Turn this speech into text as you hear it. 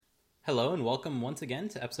Hello and welcome once again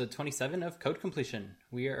to episode 27 of Code Completion.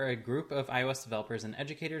 We are a group of iOS developers and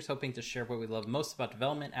educators hoping to share what we love most about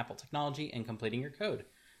development, Apple technology, and completing your code.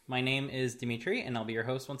 My name is Dimitri, and I'll be your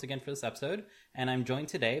host once again for this episode, and I'm joined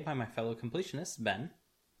today by my fellow completionists, Ben.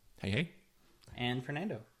 Hey. And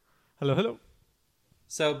Fernando. Hello.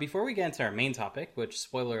 So before we get into our main topic, which,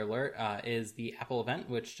 spoiler alert, is the Apple event,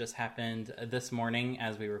 which just happened this morning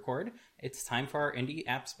as we record, it's time for our Indie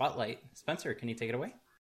App Spotlight. Spencer, can you take it away?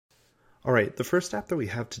 All right, the first app that we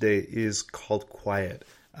have today is called Quiet.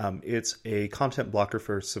 It's a content blocker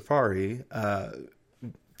for Safari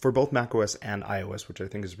for both macOS and iOS, which I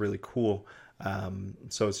think is really cool.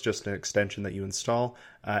 So it's just an extension that you install,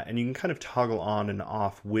 and you can kind of toggle on and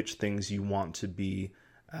off which things you want to be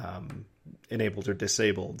enabled or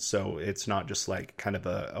disabled. So it's not just like kind of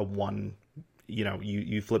a one,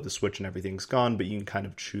 you flip the switch and everything's gone, but you can kind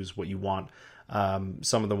of choose what you want.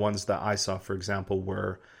 Some of the ones that I saw, for example,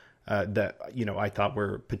 were that I thought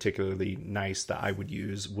were particularly nice that I would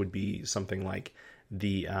use would be something like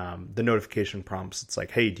the notification prompts. It's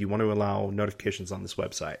like, hey, do you want to allow notifications on this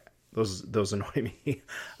website? Those annoy me.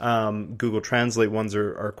 Google Translate ones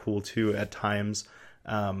are cool too at times.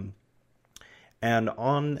 And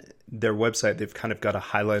on their website, they've kind of got a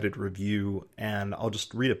highlighted review, and I'll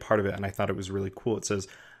just read a part of it, and I thought it was really cool. It says,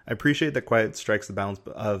 I appreciate that Quiet strikes the balance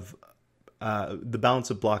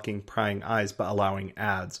of blocking prying eyes but allowing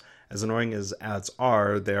ads. As annoying as ads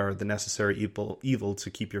are, they are the necessary evil to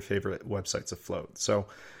keep your favorite websites afloat. So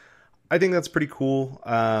I think that's pretty cool.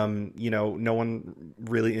 No one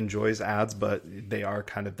really enjoys ads, but they are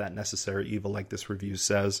kind of that necessary evil, like this review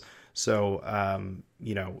says. So,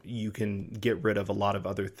 you can get rid of a lot of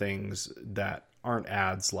other things that aren't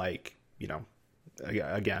ads, like,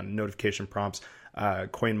 again, notification prompts,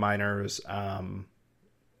 coin miners,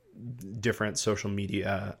 different social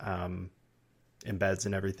media embeds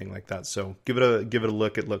and everything like that. So give it a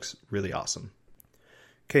look. It looks really awesome.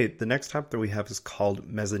 Okay, the next app that we have is called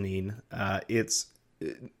Mezzanine. It's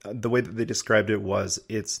the way that they described it was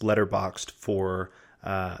it's letterboxed for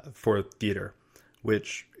theater,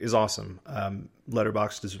 which is awesome.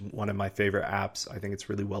 Letterboxd is one of my favorite apps. I think it's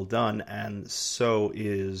really well done, and so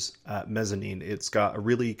is Mezzanine. It's got a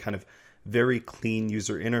really kind of very clean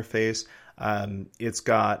user interface. It's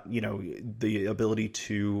got, the ability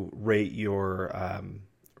to rate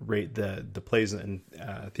the plays and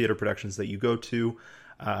theater productions that you go to,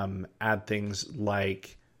 add things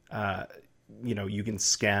like, you can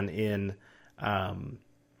scan in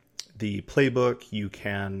the playbook. You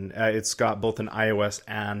can, it's got both an iOS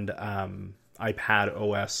and iPad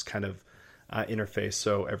OS kind of interface,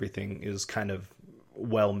 so everything is kind of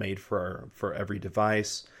well made for every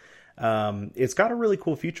device. It's got a really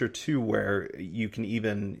cool feature too, where you can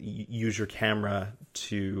even use your camera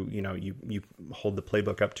to, you hold the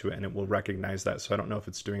playbook up to it and it will recognize that. So I don't know if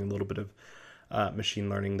it's doing a little bit of machine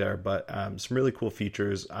learning there, but some really cool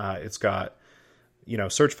features. It's got,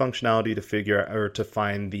 search functionality to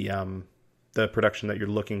find the production that you're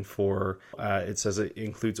looking for. It says it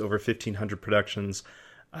includes over 1,500 productions.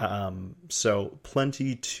 So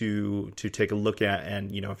plenty to take a look at.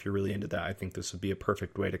 And, if you're really into that, I think this would be a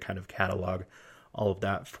perfect way to kind of catalog all of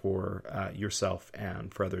that for yourself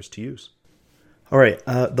and for others to use. All right.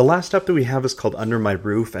 The last app that we have is called Under My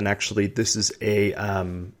Roof. And actually this is a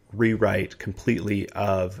rewrite completely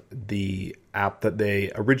of the app that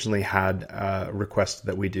they originally had requested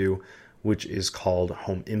that we do, which is called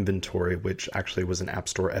Home Inventory, which actually was an App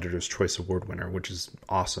Store Editor's Choice Award winner, which is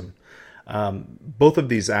awesome. Both of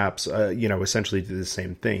these apps, essentially do the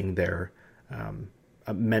same thing. They're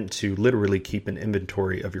meant to literally keep an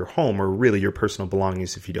inventory of your home, or really your personal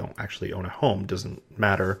belongings if you don't actually own a home. Doesn't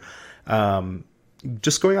matter.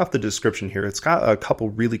 Just going off the description here, it's got a couple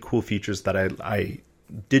really cool features that I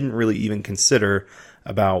didn't really even consider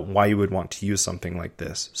about why you would want to use something like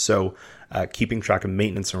this. So keeping track of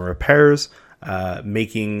maintenance and repairs,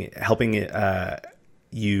 helping it...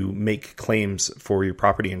 you make claims for your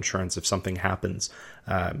property insurance if something happens,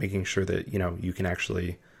 making sure that, you can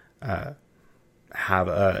actually have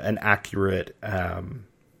an accurate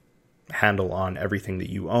handle on everything that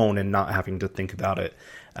you own and not having to think about it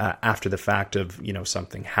after the fact of,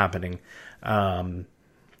 something happening.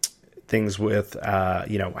 Things with,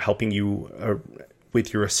 helping you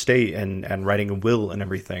with your estate and writing a will and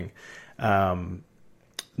everything.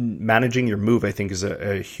 Managing your move, I think, is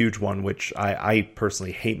a huge one, which I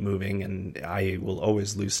personally hate moving, and I will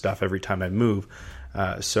always lose stuff every time I move.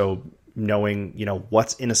 So knowing,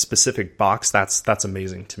 what's in a specific box, that's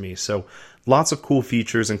amazing to me. So lots of cool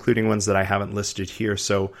features, including ones that I haven't listed here.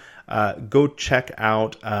 So go check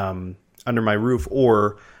out Under My Roof,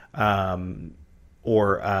 or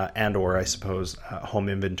or I suppose home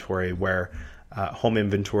inventory, where home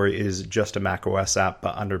inventory is just a macOS app,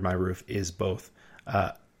 but under my roof is both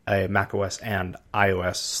a macOS and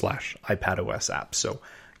iOS/iPadOS app. So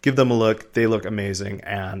give them a look. They look amazing,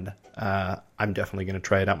 and I'm definitely going to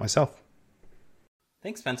try it out myself.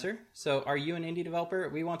 Thanks, Spencer. So are you an indie developer?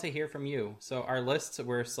 We want to hear from you. So our lists,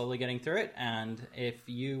 we're slowly getting through it. And if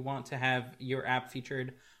you want to have your app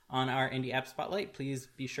featured on our Indie App Spotlight, please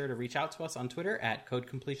be sure to reach out to us on Twitter at Code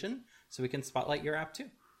Completion so we can spotlight your app too.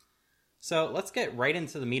 So let's get right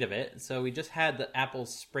into the meat of it. So we just had the Apple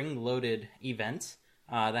Spring Loaded event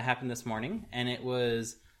that happened this morning, and it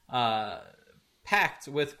was packed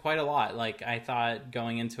with quite a lot. Like, I thought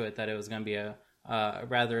going into it that it was going to be a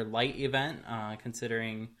rather light event,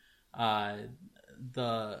 considering the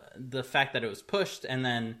fact that it was pushed, and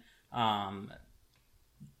then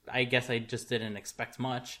I guess I just didn't expect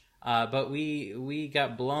much. But we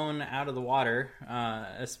got blown out of the water,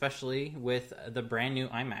 especially with the brand new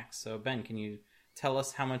iMac. So Ben, can you tell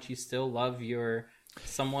us how much you still love your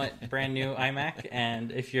somewhat brand new iMac,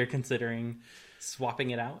 and if you're considering swapping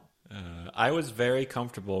it out? I was very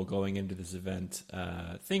comfortable going into this event,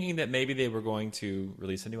 thinking that maybe they were going to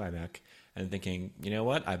release a new iMac, and thinking, you know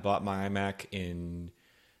what, I bought my iMac in,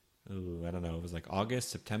 I don't know, it was like August,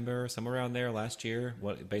 September, somewhere around there last year.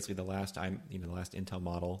 Basically the last Intel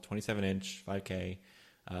model, 27-inch, 5K,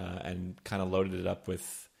 and kind of loaded it up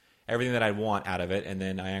with everything that I want out of it. And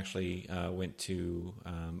then I actually went to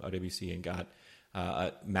OWC and got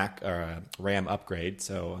a Mac or a RAM upgrade.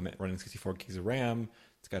 So I'm running 64 gigs of RAM.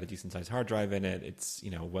 It's got a decent sized hard drive in it. It's,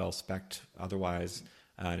 well spec'd otherwise.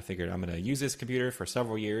 And I figured I'm going to use this computer for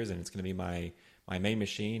several years, and it's going to be my main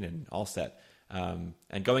machine and all set. And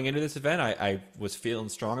going into this event, I was feeling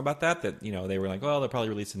strong about that. They were like, well, they'll probably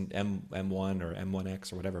release an M1 or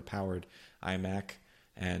M1X or whatever powered iMac,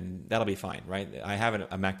 and that'll be fine, right? I have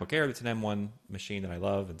a MacBook Air that's an M1 machine that I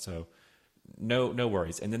love, and so no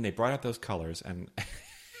worries. And then they brought out those colors and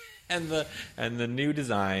the new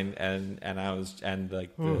design and the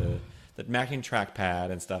Macking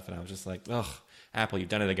trackpad and stuff, and I was just like, ugh, Apple, you've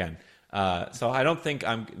done it again. So I don't think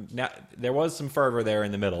there was some fervor there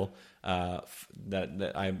in the middle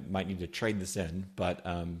that I might need to trade this in, but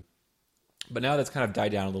now that's kind of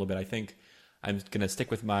died down a little bit. I think I'm going to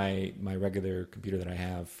stick with my regular computer that I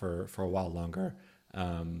have for a while longer.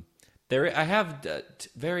 I have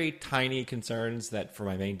very tiny concerns that for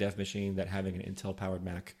my main dev machine, that having an Intel powered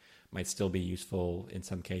Mac might still be useful in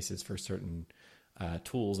some cases for certain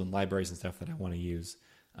tools and libraries and stuff that I want to use.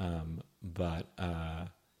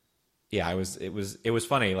 Yeah, it was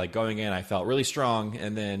funny. Like, going in, I felt really strong,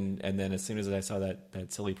 and then as soon as I saw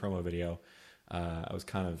that silly promo video, I was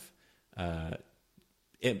kind of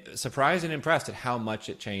surprised and impressed at how much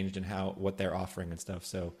it changed and what they're offering and stuff.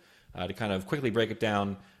 So to kind of quickly break it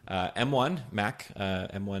down, M1 Mac,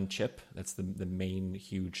 M1 chip, that's the main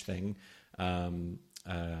huge thing.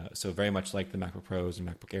 So very much like the MacBook Pros and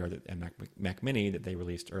MacBook Air and Mac Mini that they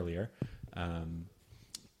released earlier.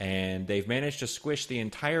 And they've managed to squish the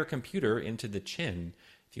entire computer into the chin.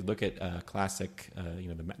 If you look at classic,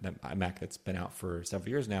 the Mac that's been out for several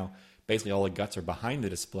years now, basically all the guts are behind the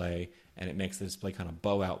display, and it makes the display kind of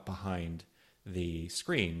bow out behind the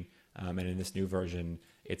screen. And in this new version,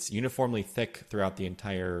 it's uniformly thick throughout the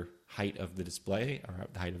entire height of the display, or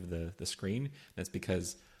the height of the screen. That's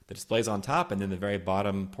because the display's on top, and then the very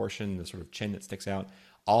bottom portion, the sort of chin that sticks out,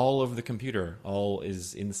 all of the computer, all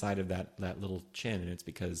is inside of that little chin, and it's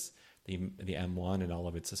because the M1 and all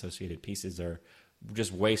of its associated pieces are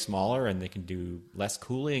just way smaller, and they can do less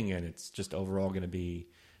cooling, and it's just overall going to be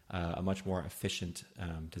a much more efficient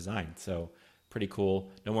design. So pretty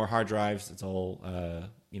cool. No more hard drives. It's all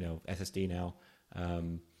SSD now.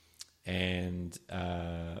 And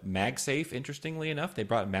MagSafe, interestingly enough, they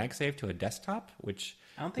brought MagSafe to a desktop, which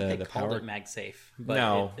I don't think they called it MagSafe, but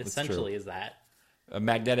no, it essentially is that. A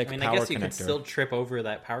magnetic power connector. I guess you could still trip over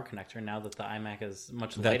that power connector now that the iMac is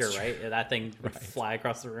much lighter, right? That thing would fly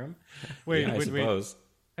across the room. Wait, I suppose.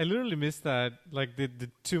 I literally missed that. Like the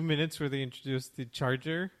 2 minutes where they introduced the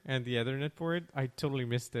charger and the Ethernet port, I totally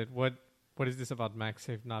missed it. What is this about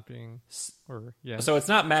MagSafe not being? So it's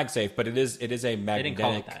not MagSafe, but it is a magnetic. They didn't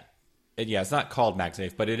call it that. It's not called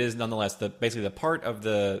MagSafe, but it is nonetheless basically the part of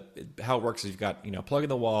how it works is you've got plug in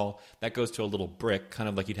the wall that goes to a little brick, kind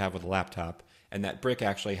of like you'd have with a laptop. And that brick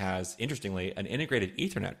actually has, interestingly, an integrated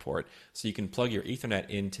Ethernet port. So you can plug your Ethernet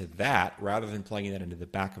into that rather than plugging that into the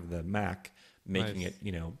back of the Mac, making it,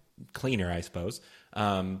 cleaner, I suppose.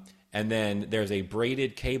 And then there's a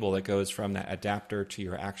braided cable that goes from that adapter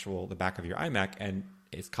to the back of your iMac, and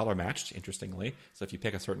it's color matched, interestingly. So if you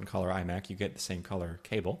pick a certain color iMac, you get the same color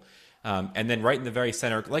cable. And then right in the very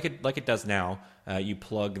center, like it does now, you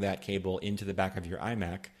plug that cable into the back of your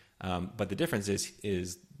iMac. But the difference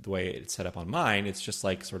is the way it's set up on mine. It's just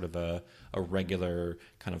like sort of a regular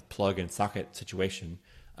kind of plug and socket situation.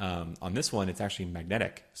 On this one, it's actually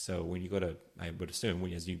magnetic. So when you go to, I would assume,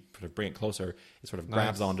 as you sort of bring it closer, it sort of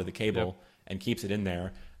grabs onto the cable and keeps it in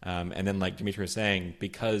there. And then, like Dimitri was saying,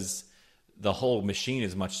 because the whole machine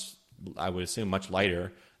is much, I would assume, much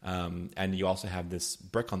lighter, and you also have this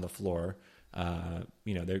brick on the floor,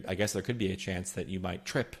 I guess there could be a chance that you might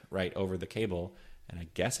trip right over the cable. And I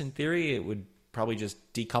guess in theory, it would probably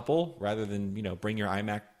just decouple rather than, bring your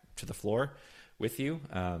iMac to the floor with you.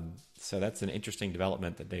 So that's an interesting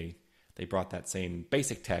development that they brought that same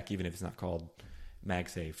basic tech, even if it's not called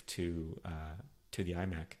MagSafe, to the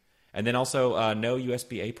iMac. And then also no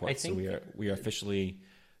USB-A ports. So we are officially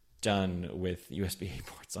done with USB-A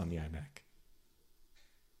ports on the iMac.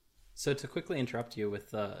 So to quickly interrupt you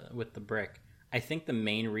with the brick, I think the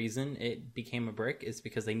main reason it became a brick is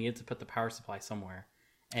because they needed to put the power supply somewhere,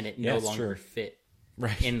 and it no longer fit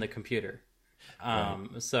in the computer.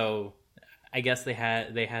 So I guess they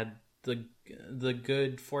had the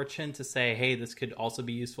good fortune to say, hey, this could also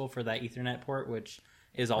be useful for that Ethernet port, which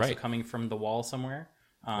is also coming from the wall somewhere,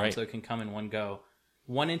 so it can come in one go.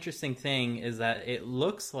 One interesting thing is that it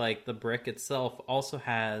looks like the brick itself also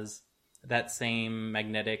has that same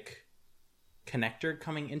magnetic connector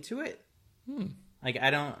coming into it. Like, I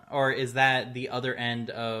don't, or is that the other end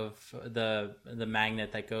of the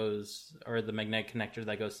magnet that goes, or the magnetic connector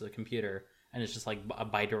that goes to the computer, and it's just like a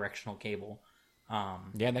bidirectional cable?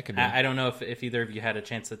 That could be. I don't know if either of you had a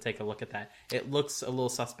chance to take a look at that. It looks a little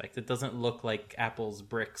suspect. It doesn't look like Apple's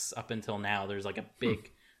bricks up until now. There's like a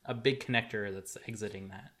big connector that's exiting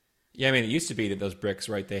that. Yeah, I mean, it used to be that those bricks,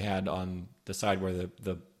 right, they had on the side where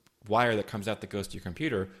the wire that comes out that goes to your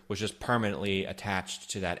computer was just permanently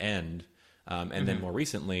attached to that end. And then more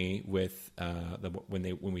recently, with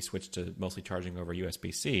when we switched to mostly charging over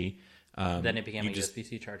USB-C, then it became a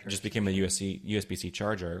USB-C charger. Just became a USB-C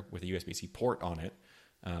charger with a USB-C port on it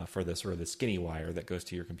for the sort of the skinny wire that goes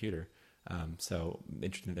to your computer. So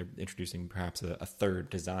interesting, they're introducing perhaps a third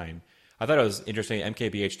design. I thought it was interesting.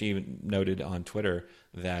 MKBHD noted on Twitter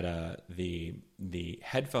that the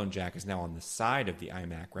headphone jack is now on the side of the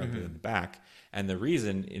iMac rather than the back, and the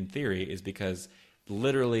reason, in theory, is because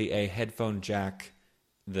literally a headphone jack,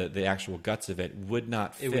 the actual guts of it would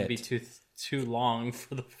not fit. It would be too long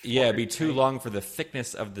for the it'd be too long for the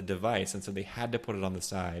thickness of the device, and so they had to put it on the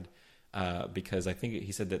side because I think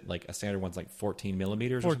he said that like a standard one's like 14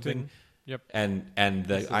 millimeters or something. Yep. And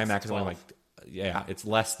the iMac is only like it's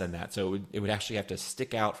less than that, so it would actually have to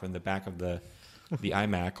stick out from the back of the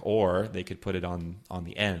iMac, or they could put it on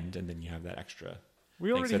the end, and then you have that extra.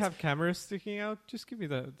 We already have cameras sticking out. Just give me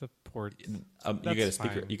the port. You get a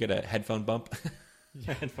speaker. You get a headphone bump.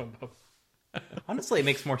 Headphone bump. Honestly, it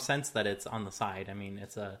makes more sense that it's on the side. I mean,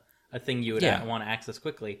 it's a thing you would want to access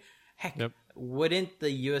quickly. Heck, wouldn't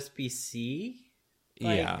the USB-C?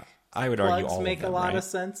 I would argue all make of them, a lot of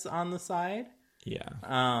sense on the side. Yeah.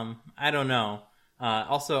 I don't know.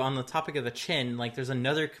 Also, on the topic of the chin, like there's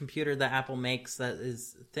another computer that Apple makes that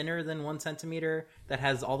is thinner than 1 centimeter that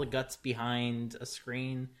has all the guts behind a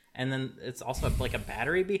screen, and then it's also like a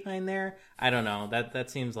battery behind there. I don't know.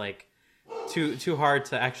 That seems like too hard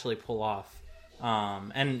to actually pull off.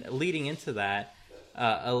 And leading into that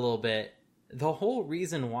a little bit, the whole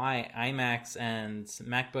reason why iMacs and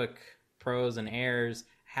MacBook Pros and Airs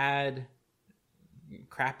had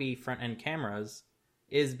crappy front end cameras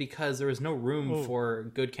is because there was no room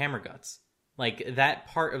for good camera guts. Like, that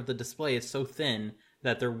part of the display is so thin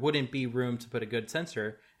that there wouldn't be room to put a good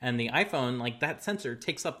sensor. And the iPhone, like, that sensor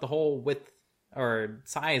takes up the whole width or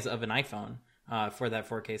size of an iPhone for that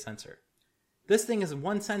 4K sensor. This thing is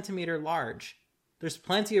 1 centimeter large. There's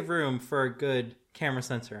plenty of room for a good camera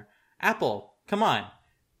sensor. Apple, come on.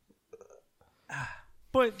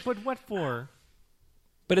 But what for?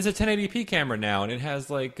 But it's a 1080p camera now, and it has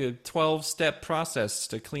like a 12-step process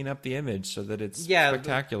to clean up the image so that it's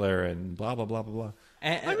spectacular and blah, blah, blah, blah, blah.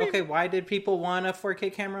 Okay, why did people want a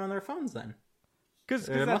 4K camera on their phones then? Because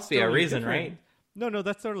there must be a reason, right? No,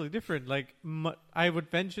 that's totally different. Like, I would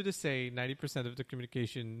venture to say 90% of the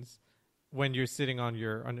communications when you're sitting on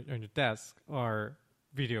your desk are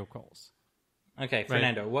video calls. Okay,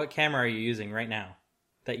 Fernando, what camera are you using right now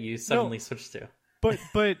that you suddenly switched to?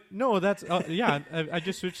 But no, that's I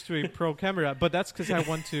just switched to a pro camera, but that's because I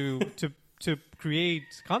want to create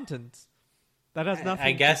content. That has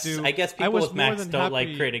nothing to do. I guess people with Macs don't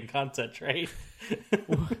like creating content, right?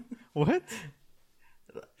 What?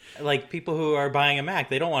 Like people who are buying a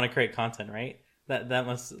Mac, they don't want to create content, right? That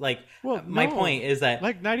must Well, my no. point is that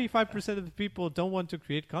like 95% of the people don't want to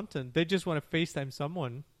create content. They just want to FaceTime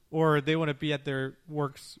someone, or they want to be at their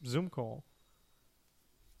work's Zoom call.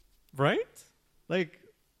 Right? Like,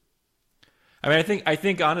 I mean, I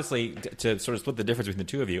think honestly, to sort of split the difference between the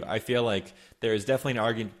two of you, I feel like there is definitely an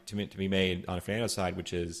argument to be made on Fernando's side,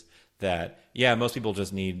 which is that, yeah, most people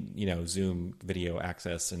just need, Zoom video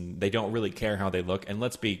access, and they don't really care how they look. And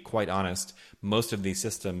let's be quite honest, most of these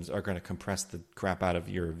systems are going to compress the crap out of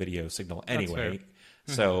your video signal anyway.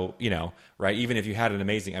 So, right, even if you had an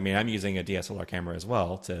amazing, I mean, I'm using a DSLR camera as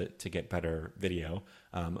well to get better video.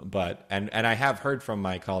 But I have heard from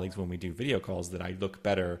my colleagues when we do video calls that I look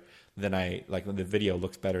better than the video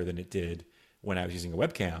looks better than it did when I was using a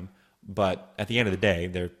webcam. But at the end of the day,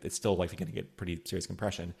 it's still likely going to get pretty serious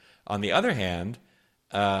compression. On the other hand,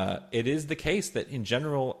 it is the case that in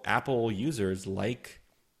general, Apple users like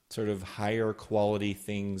sort of higher quality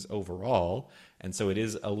things overall. And so it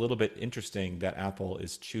is a little bit interesting that Apple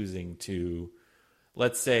is choosing to,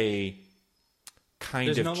 let's say,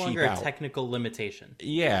 there's of no cheap longer out. a technical limitation.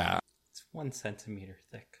 Yeah. It's 1 centimeter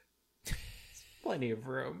thick. It's plenty of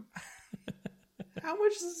room. How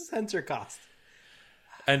much does a sensor cost?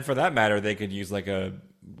 And for that matter, they could use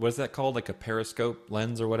what's that called? Like a periscope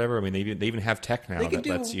lens or whatever. I mean, they even have tech now that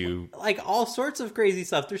lets you all sorts of crazy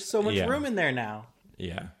stuff. There's so much Yeah. room in there now.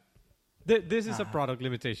 Yeah. this is a product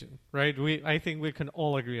limitation, right? I think we can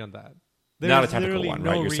all agree on that. Not a technical literally one,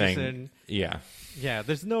 no right? You're reason, saying, yeah. Yeah,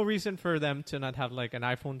 there's no reason for them to not have like an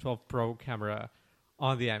iPhone 12 Pro camera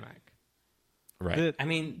on the iMac. Right. I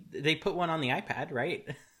mean, they put one on the iPad, right?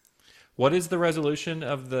 What is the resolution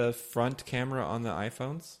of the front camera on the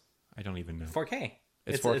iPhones? I don't even know. 4K.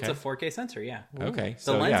 It's 4K? It's a 4K sensor, yeah. Okay. The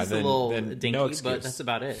So lens yeah, is a little then dinky, no excuse. but that's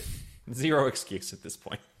about it. Zero excuse at this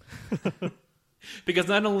point. Because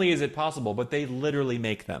not only is it possible, but they literally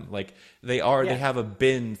make them. Like they have a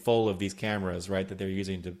bin full of these cameras, right, that they're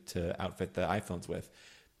using to outfit the iPhones with.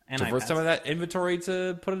 And Divert iPads. some of that inventory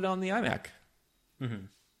to put it on the iMac.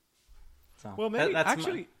 So, Well, maybe that's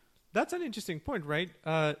actually, that's an interesting point, right?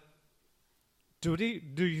 Do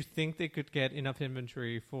you think they could get enough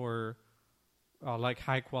inventory for like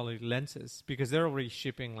high quality lenses, because they're already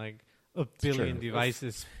shipping like a billion true.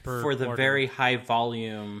 devices per for the quarter. very high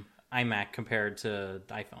volume iMac compared to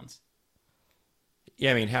iPhones.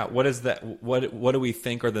 Yeah, I mean, what is that? What do we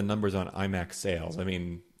think are the numbers on iMac sales? I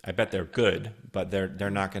mean, I bet they're good, but they're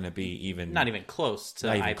not going to be Not even close to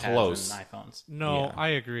Not even iPads close. and iPhones. No, Yeah. I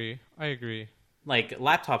agree. Like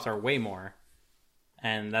laptops are way more,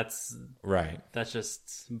 and that's right.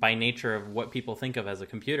 just by nature of what people think of as a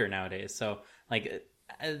computer nowadays. So, like,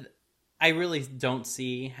 I really don't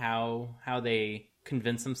see how they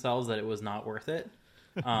convince themselves that it was not worth it.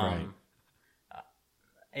 Right.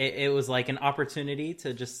 It was like an opportunity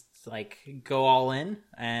to just like go all in,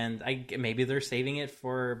 and maybe they're saving it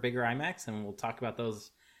for bigger iMacs, and we'll talk about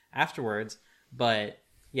those afterwards. But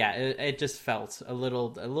yeah, it just felt a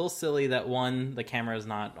little silly that one, the camera is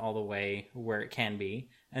not all the way where it can be,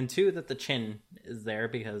 and two, that the chin is there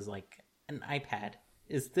because like an iPad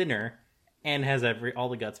is thinner and has all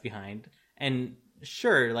the guts behind, and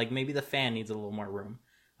sure, like maybe the fan needs a little more room,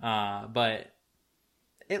 but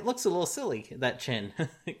it looks a little silly, that chin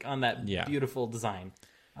on that beautiful design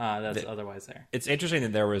that's otherwise there. It's interesting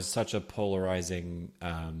that there was such a polarizing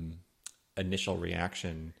initial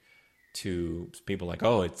reaction to people like,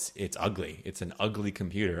 oh, it's ugly. It's an ugly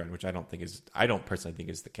computer, which I don't personally think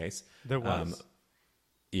is the case. There was.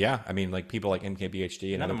 Yeah, I mean, like people like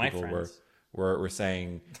MKBHD and None other of my people friends. were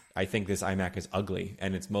saying, I think this iMac is ugly,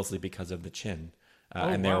 and it's mostly because of the chin.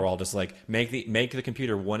 And they wow. were all just like, make the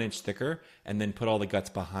computer 1 inch thicker, and then put all the guts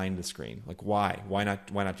behind the screen. Like, why? Why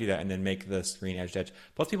not do that? And then make the screen edge to edge.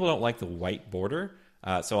 Plus, people don't like the white border.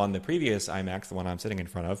 So on the previous iMac, the one I'm sitting in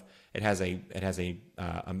front of, it has a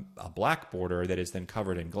black border that is then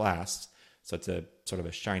covered in glass. So it's a sort of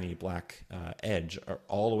a shiny black edge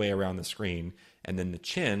all the way around the screen. And then the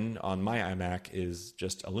chin on my iMac is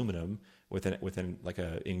just aluminum with an like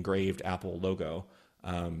a engraved Apple logo.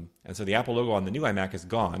 And so the Apple logo on the new iMac is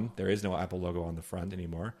gone. There is no Apple logo on the front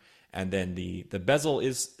anymore. And then the bezel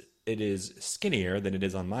is skinnier than it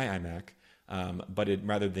is on my iMac. But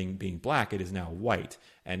rather than being black, it is now white.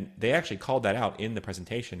 And they actually called that out in the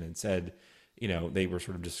presentation and said, they were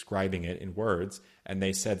sort of describing it in words. And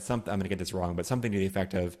they said something, I'm going to get this wrong, but something to the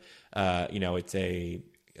effect of, it's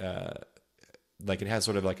like it has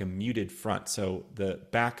sort of like a muted front. So the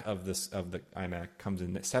back of the iMac comes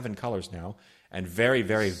in 7 colors now, and very,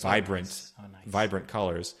 very vibrant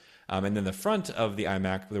colors. And then the front of the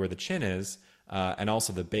iMac, where the chin is, and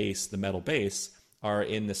also the base, the metal base, are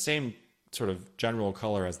in the same sort of general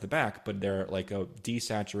color as the back, but they're like a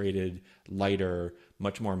desaturated, lighter,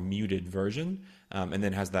 much more muted version, and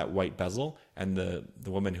then has that white bezel. And the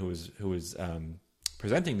woman who was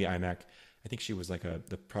presenting the iMac, I think she was like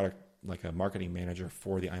the product, like a marketing manager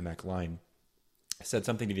for the iMac line, said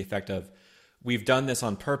something to the effect of, "We've done this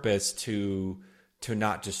on purpose to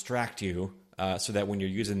not distract you, so that when you're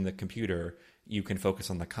using the computer, you can focus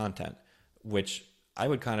on the content," which I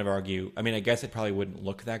would kind of argue, I mean, I guess it probably wouldn't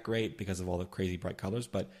look that great because of all the crazy bright colors,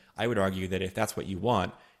 but I would argue that if that's what you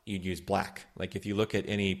want, you'd use black. Like if you look at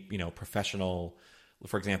any, professional,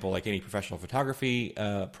 for example, like any professional photography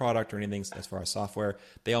product or anything as far as software,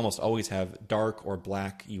 they almost always have dark or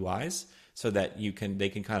black UIs so that they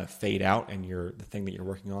can kind of fade out, and the thing that you're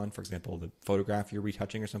working on, for example, the photograph you're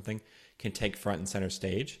retouching or something, can take front and center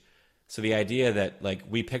stage. So the idea that like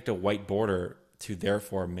we picked a white border to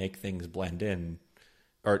therefore make things blend in,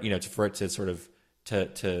 or for it to sort of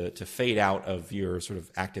to fade out of your sort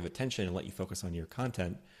of active attention and let you focus on your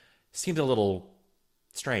content, seems a little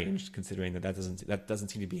strange, considering that doesn't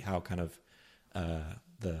seem to be how kind of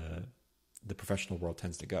the professional world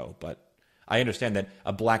tends to go. But I understand that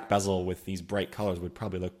a black bezel with these bright colors would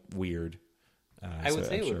probably look weird. I would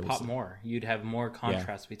say it would pop more. You'd have more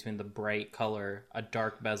contrast between the bright color, a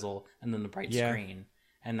dark bezel, and then the bright screen,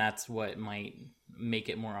 and that's what might make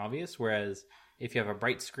it more obvious. Whereas if you have a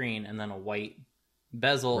bright screen and then a white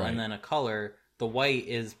bezel and then a color, the white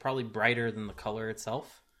is probably brighter than the color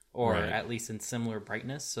itself, or at least in similar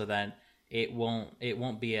brightness, so that it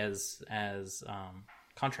won't be as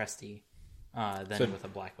contrasty than with a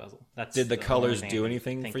black bezel. Did the colors do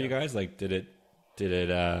anything for you guys? Like, did it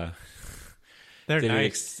They're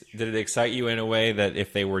nice. Did it excite you in a way that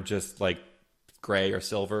if they were just like gray or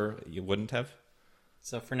silver, you wouldn't have?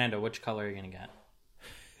 So Fernando, which color are you gonna get?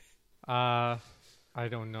 I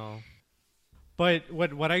don't know, but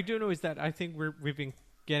what I do know is that I think we've been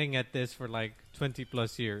getting at this for like 20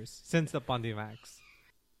 plus years since the Bondi Max.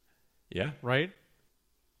 Yeah. Right.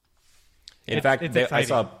 In fact,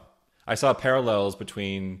 I saw parallels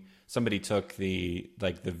between somebody took the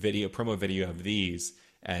promo video of these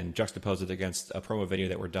and juxtaposed it against a promo video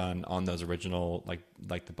that were done on those original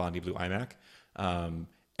like the Bondi Blue iMac,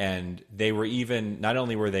 and they were even, not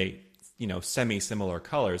only were they semi-similar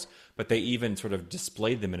colors, but they even sort of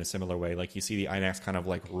displayed them in a similar way. Like you see the iMacs kind of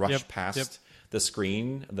like rush past the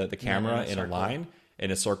screen, the camera in a line,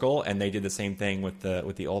 in a circle, and they did the same thing with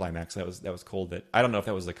the old iMacs. That was cool. That I don't know if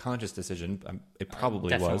that was a conscious decision. It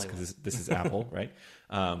probably was, because this is Apple, right?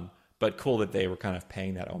 But cool that they were kind of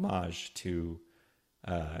paying that homage to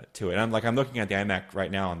it. And I'm looking at the iMac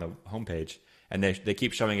right now on the homepage, and they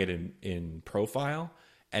keep showing it in profile,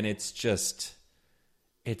 and it's just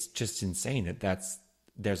insane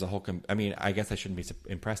there's a whole. I mean, I guess I shouldn't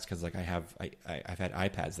be impressed because like I've had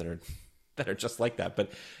iPads that are just like that,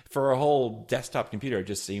 but for a whole desktop computer, it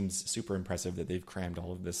just seems super impressive that they've crammed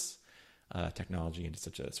all of this technology into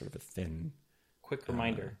such a sort of a thin. Quick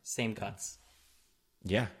reminder: same cuts.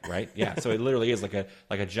 Yeah. Right. Yeah. So it literally is like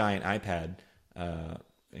a giant iPad.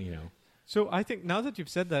 So I think now that you've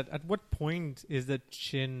said that, at what point is the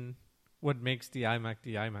chin what makes the iMac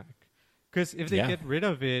the iMac? Because if they get rid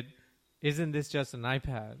of it, isn't this just an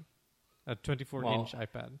iPad, a 24-inch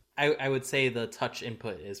iPad? I would say the touch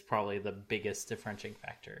input is probably the biggest differentiating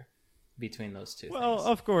factor between those two. Well, things.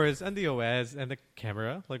 Of course, and the OS and the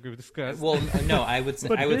camera, like we've discussed. Well, no, I would say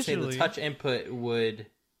visually, say the touch input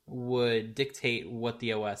would dictate what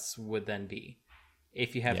the OS would then be,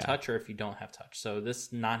 if you have touch or if you don't have touch. So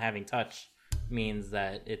this not having touch means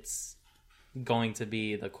that it's going to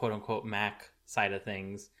be the quote-unquote Mac side of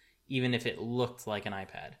things, even if it looked like an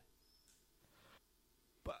iPad.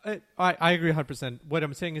 But I agree 100%. What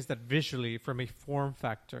I'm saying is that visually, from a form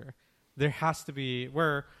factor, there has to be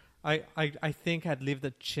where I think I'd leave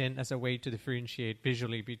the chin as a way to differentiate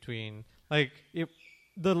visually between, like,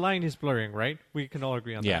 the line is blurring, right? We can all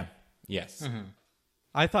agree on that. Yeah. Yes. Mm-hmm.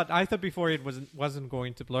 I thought before it wasn't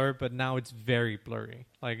going to blur, but now it's very blurry.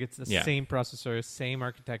 Like it's the same processor, same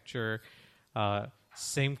architecture,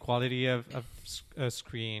 same quality of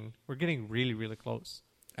screen. We're getting really, really close.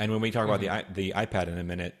 And when we talk about the iPad in a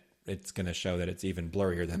minute, it's going to show that it's even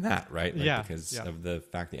blurrier than that, right? Like, because of the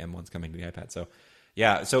fact the M1's coming to the iPad. So,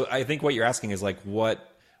 so I think what you're asking is like what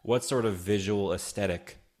sort of visual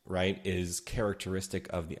aesthetic, right, is characteristic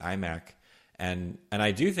of the iMac. And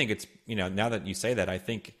I do think it's, now that you say that, I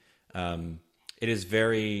think it is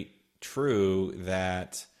very true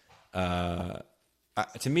that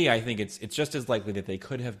to me, I think it's just as likely that they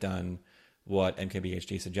could have done what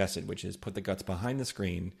MKBHD suggested, which is put the guts behind the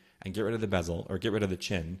screen and get rid of the bezel or get rid of the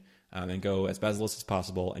chin, and go as bezel-less as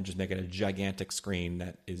possible and just make it a gigantic screen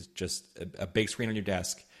that is just a big screen on your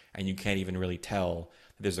desk, and you can't even really tell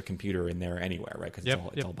that there's a computer in there anywhere, right? Because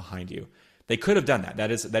it's all behind you. They could have done that.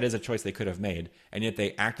 That is a choice they could have made, and yet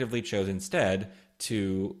they actively chose instead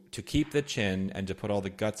to keep the chin and to put all the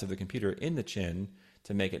guts of the computer in the chin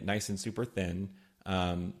to make it nice and super thin.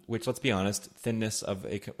 Which, let's be honest, thinness of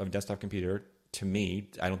a desktop computer, to me,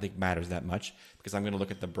 I don't think matters that much, because I'm going to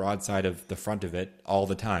look at the broad side of the front of it all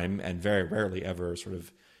the time and very rarely ever sort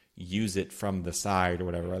of use it from the side or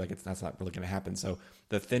whatever. Like that's not really going to happen. So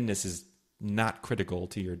the thinness is not critical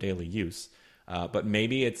to your daily use. But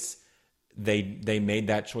maybe it's they made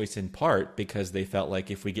that choice in part because they felt like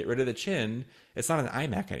if we get rid of the chin, it's not an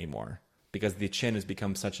iMac anymore, because the chin has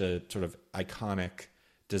become such a sort of iconic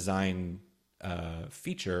design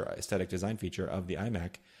aesthetic design feature of the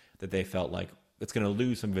iMac, that they felt like it's going to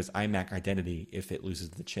lose some of its iMac identity if it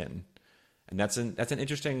loses the chin. And that's an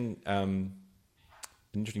interesting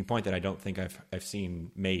point that I don't think I've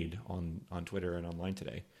seen made on Twitter and online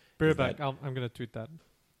today. Bear back. I'm going to tweet that.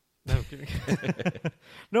 No, I'm kidding.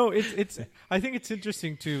 No, it's. I think it's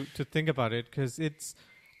interesting to think about it, because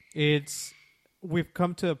it's. We've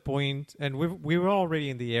come to a point, and we were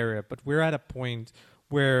already in the area, but we're at a point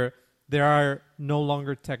where there are no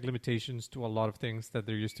longer tech limitations to a lot of things that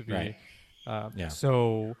there used to be. Right.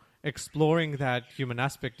 So exploring that human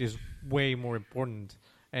aspect is way more important,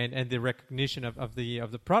 and the recognition of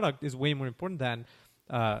the product is way more important than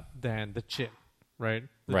the chin, right?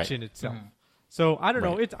 The chin itself. Mm-hmm. So I don't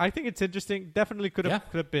know. I think it's interesting. Definitely could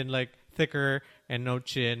have been like thicker and no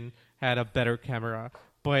chin, had a better camera,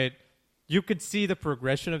 but you could see the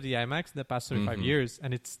progression of the iMacs in the past 25 years,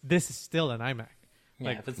 and this is still an iMac. Yeah,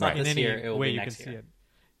 like, if it's not in this any year, it will way be you next can year.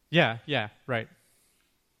 see it. Yeah, right.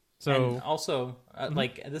 So and also,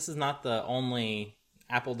 like, this is not the only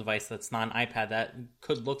Apple device that's not an iPad that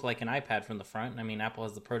could look like an iPad from the front. I mean, Apple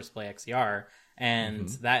has the Pro Display XDR, and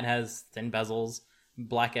that has thin bezels,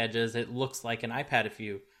 black edges. It looks like an iPad if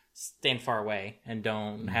you stand far away and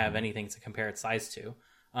don't have anything to compare its size to,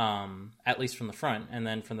 at least from the front. And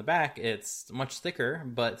then from the back, it's much thicker,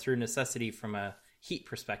 but through necessity from a heat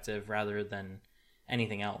perspective rather than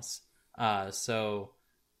anything else. So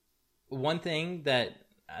one thing that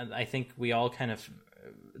I think we all kind of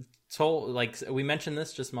told, like we mentioned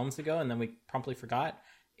this just moments ago and then we promptly forgot,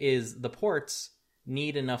 is the ports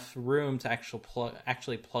need enough room to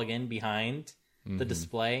actually plug in behind the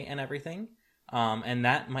display and everything. And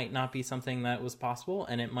that might not be something that was possible.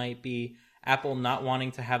 And it might be Apple not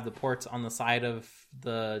wanting to have the ports on the side of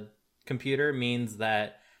the computer means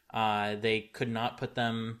that they could not put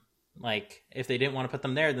them, like, if they didn't want to put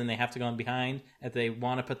them there, then they have to go in behind. If they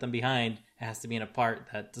want to put them behind, it has to be in a part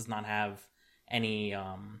that does not have any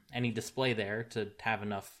display there to have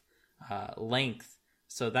enough length.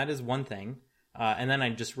 So that is one thing. And then I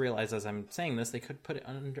just realized as I'm saying this, they could put it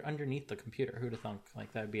underneath the computer. Who'd have thunk?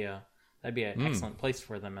 Like that'd be an excellent place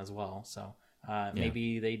for them as well. So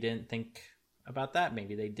maybe they didn't think about that.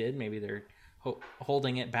 Maybe they did. Maybe they're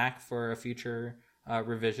holding it back for a future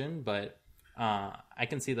revision. But I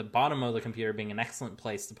can see the bottom of the computer being an excellent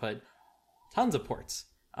place to put tons of ports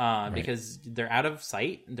because they're out of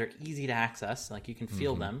sight. They're easy to access. Like you can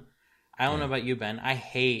feel them. I don't know about you, Ben. I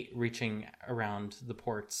hate reaching around the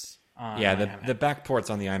ports. The back ports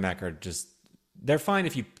on the iMac are just, they're fine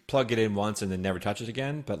if you plug it in once and then never touch it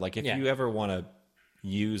again. But like if you ever want to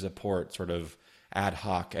use a port sort of ad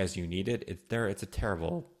hoc as you need it, it's a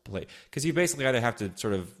terrible place, because you basically either have to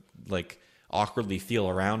sort of like awkwardly feel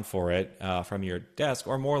around for it from your desk,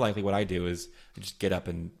 or more likely what I do is just get up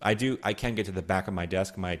and I can get to the back of my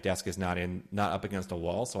desk. My desk is not up against a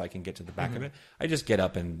wall, so I can get to the back of it. I just get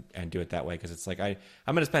up and do it that way, because it's like I'm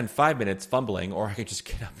going to spend 5 minutes fumbling, or I could just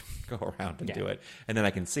get up and go around and do it, and then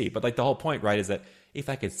I can see. But like the whole point, right, is that if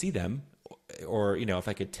I could see them, or if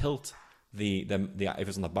I could tilt the if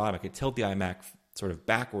it's on the bottom, I could tilt the iMac sort of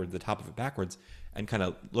backward, the top of it backwards, and kind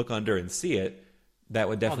of look under and see it. That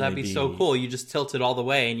would definitely that'd be so cool. You just tilt it all the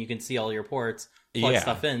way and you can see all your ports, plug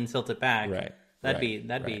stuff in, tilt it back. Right. That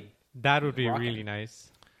would be rocking. Really nice.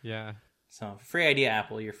 Yeah. So free idea,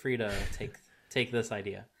 Apple. You're free to take this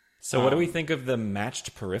idea. So what do we think of the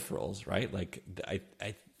matched peripherals, right? Like I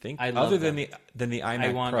think other than the iMac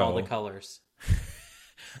I want Pro, all the colors.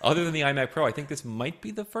 Other than the iMac Pro, I think this might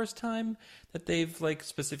be the first time that they've like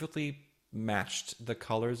specifically matched the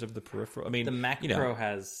colors of the peripheral. I mean, the Mac Pro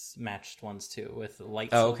has matched ones too with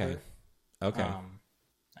light silver. Okay.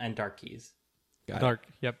 And dark keys. Dark.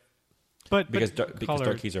 Yep. But because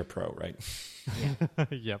dark keys are Pro, right? Yeah.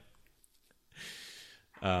 Yep.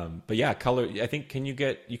 But yeah, color. I think you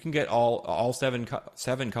can get all seven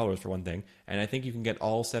colors for one thing, and I think you can get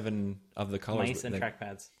all 7 of the colors. Mice and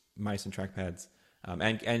trackpads. Mice and trackpads.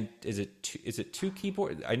 And is it two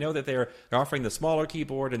keyboard? I know that they're offering the smaller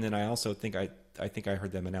keyboard, and then I also think I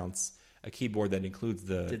heard them announce a keyboard that includes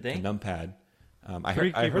the numpad. I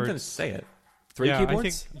heard them say it. 3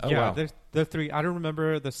 keyboards? I think, wow. There's 3. I don't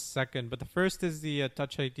remember the second, but the first is the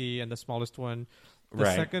Touch ID and the smallest one. The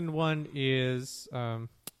second one is I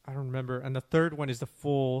don't remember, and the third one is the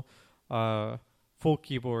full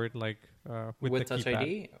keyboard, like with the Touch keypad.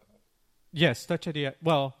 ID. Yes, Touch ID.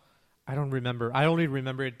 Well, I don't remember. I only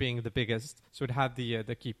remember it being the biggest, so it had the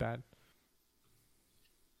keypad.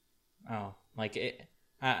 Oh, like it.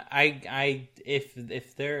 If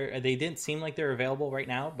they didn't seem like they're available right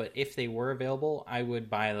now, but if they were available, I would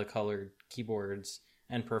buy the colored keyboards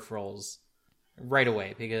and peripherals right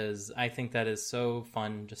away, because I think that is so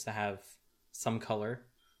fun just to have some color.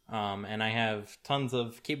 And I have tons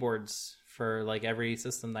of keyboards for like every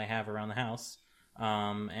system that I have around the house.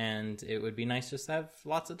 And it would be nice just to have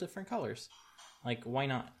lots of different colors. Like, why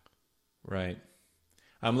not? Right.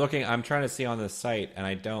 I'm trying to see on the site, and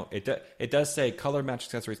it does say color match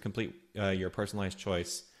accessories complete your personalized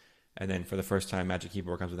choice. And then for the first time, Magic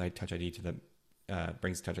Keyboard comes with Touch ID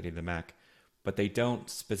brings Touch ID to the Mac. But they don't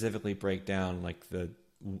specifically break down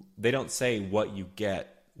they don't say what you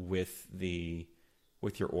get with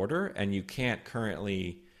your order, and you can't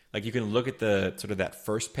currently, like, you can look at the sort of that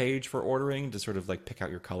first page for ordering to sort of like pick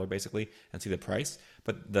out your color basically and see the price.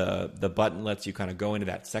 But the button lets you kind of go into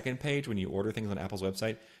that second page when you order things on Apple's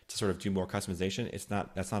website to sort of do more customization.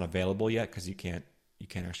 That's not available yet because you can't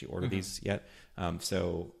actually order these yet. We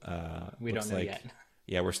don't know yet.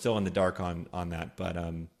 Yeah, we're still in the dark on that, but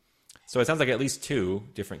so it sounds like at least 2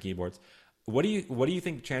 different keyboards. What do you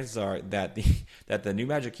think chances are that the new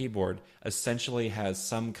Magic Keyboard essentially has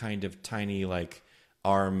some kind of tiny like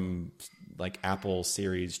ARM like Apple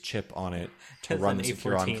series chip on it to run the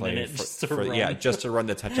Secure Enclave just to run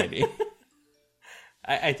the Touch ID?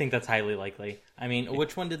 I think that's highly likely. I mean,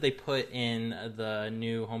 which one did they put in the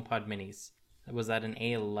new HomePod Minis? Was that an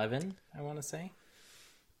A11? I want to say.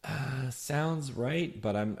 Sounds right,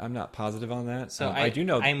 but I'm not positive on that. So I do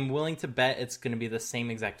know. I'm willing to bet it's going to be the same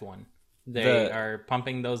exact one. They are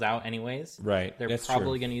pumping those out anyways. Right. They're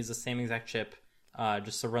probably going to use the same exact chip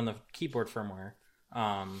just to run the keyboard firmware.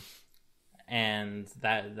 And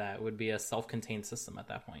that would be a self-contained system at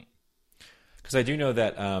that point. Because I do know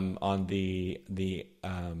that on the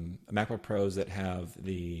MacBook Pros that have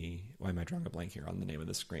why am I drawing a blank here on the name of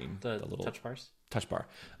the screen? The little touch bar.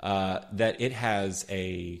 That it has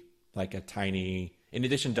a tiny, in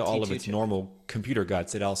addition to all of its normal computer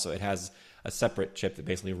guts, it has a separate chip that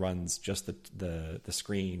basically runs just the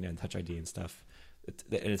screen and Touch ID and stuff.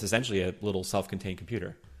 And it's essentially a little self-contained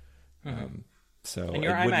computer. And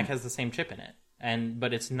your iMac has the same chip in it,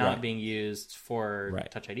 but it's not being used for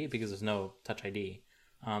Touch ID because there's no Touch ID.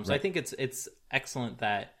 So I think it's excellent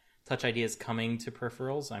that Touch ID is coming to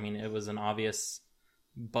peripherals. I mean, it was an obvious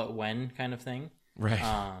but when kind of thing. Right.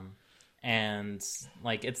 And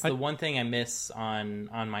like it's the one thing I miss on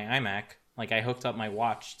my iMac. Like I hooked up my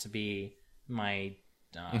watch to be my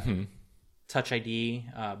Touch ID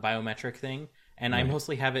biometric thing, and I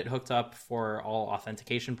mostly have it hooked up for all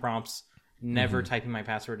authentication prompts. Never typing my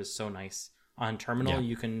password is so nice. On Terminal,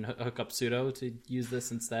 you can hook up sudo to use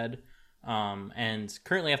this instead. And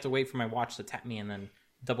currently I have to wait for my watch to tap me and then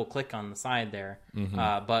double click on the side there.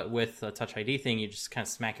 But with the Touch ID thing, you just kind of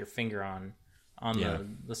smack your finger on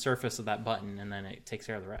the surface of that button, and then it takes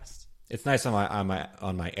care of the rest. It's nice on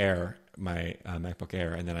my Air, my MacBook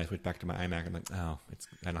Air, and then I switch back to my iMac. I'm like, I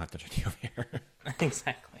don't have Touch ID over here.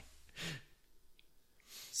 Exactly.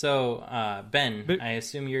 So Ben, I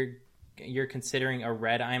assume you're considering a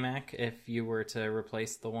red iMac if you were to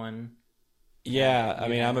replace the one. Yeah, I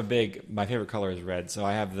mean, my favorite color is red, so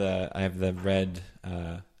I have the red.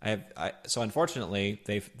 So unfortunately,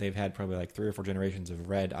 they've had probably like 3 or 4 generations of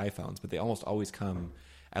red iPhones, but they almost always come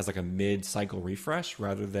as like a mid-cycle refresh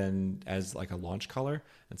rather than as like a launch color.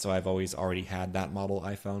 And so I've always already had that model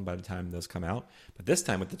iPhone by the time those come out. But this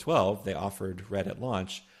time with the 12, they offered red at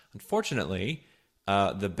launch. Unfortunately,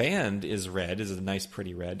 the band is a nice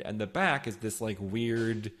pretty red, and the back is this like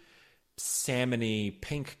weird salmony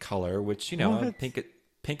pink color, which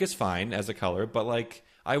pink is fine as a color, but like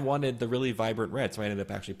I wanted the really vibrant red, so I ended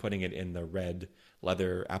up actually putting it in the red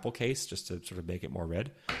leather Apple case just to sort of make it more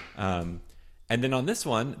red. And then on this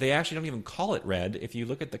one, they actually don't even call it red. If you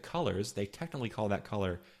look at the colors, they technically call that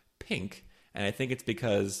color pink, and I think it's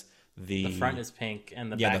because the front is pink and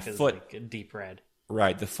the back is like a deep red.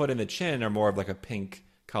 Right, the foot and the chin are more of like a pink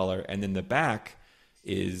color, and then the back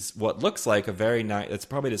is what looks like a very nice. It's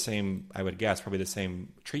probably the same. I would guess probably the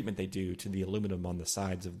same treatment they do to the aluminum on the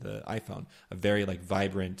sides of the iPhone. A very like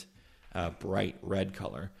vibrant, bright red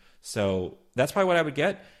color. So that's probably what I would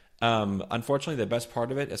get. Unfortunately, the best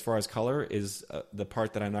part of it, as far as color, is the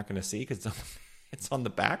part that I'm not going to see because it's on the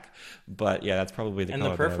back. But yeah, that's probably the and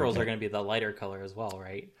color. the peripherals are going to be the lighter color as well,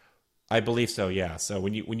 right? I believe so. Yeah. So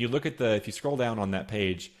when you look at if you scroll down on that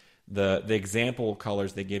page, the example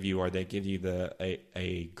colors they give you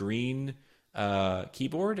a green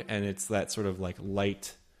keyboard, and it's that sort of like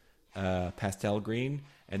light pastel green,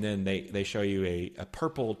 and then they show you a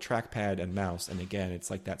purple trackpad and mouse, and again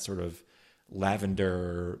it's like that sort of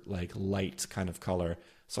lavender like light kind of color.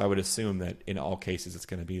 So I would assume that in all cases it's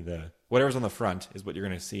going to be whatever's on the front is what you're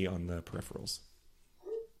going to see on the peripherals.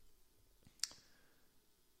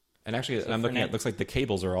 And actually, I'm looking at it looks like the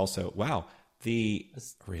cables are also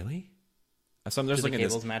really. So I'm just looking at this. Do the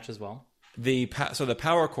cables match as well? So the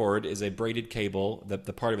power cord is a braided cable. The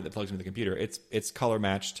part of it that plugs into the computer. It's color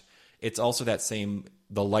matched. It's also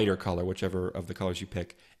the lighter color, whichever of the colors you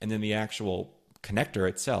pick, and then the actual connector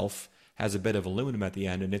itself has a bit of aluminum at the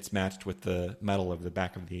end, and it's matched with the metal of the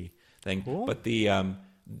back of the thing. Cool. But they're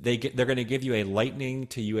going to give you a Lightning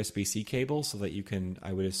to USB-C cable so that you can,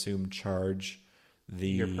 I would assume, charge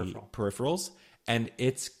Your the peripheral. peripherals, and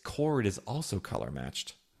its cord is also color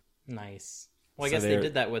matched. Nice. Well, I So guess they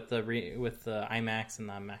did that with the iMacs and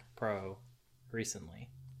the Mac Pro recently.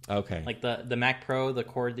 Okay. Like the Mac Pro, the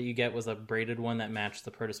cord that you get was a braided one that matched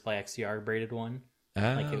the Pro Display XDR braided one.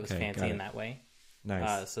 Like it was fancy in that way.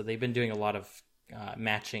 Nice. So they've been doing a lot of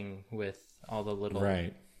matching with all the little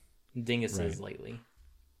dinguses lately.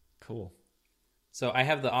 Cool. So I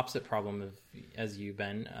have the opposite problem as you,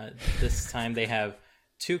 Ben. This time they have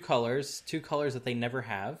two colors that they never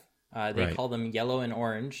have. They call them yellow and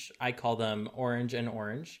orange. I call them orange and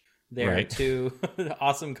orange. They're two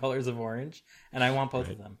awesome colors of orange, and I want both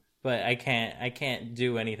of them. But I can't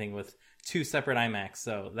do anything with two separate iMacs,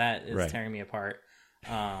 so that is tearing me apart.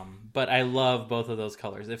 But I love both of those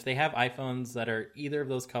colors. If they have iPhones that are either of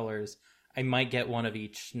those colors, I might get one of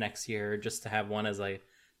each next year just to have one as a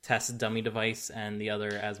test dummy device and the other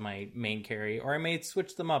as my main carry, or I may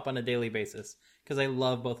switch them up on a daily basis because I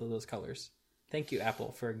love both of those colors. Thank you,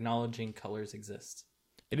 Apple, for acknowledging colors exist.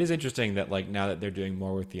 It is interesting that like now that they're doing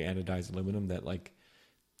more with the anodized aluminum, that like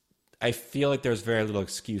I feel like there's very little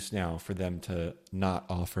excuse now for them to not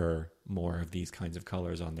offer more of these kinds of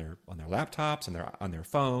colors on their laptops and on their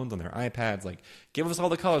phones, on their iPads. Like, give us all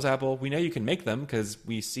the colors, Apple. We know you can make them because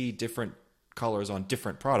we see different colors on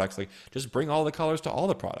different products. Like, just bring all the colors to all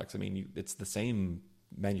the products. I mean, it's the same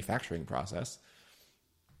manufacturing process.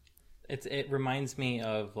 It reminds me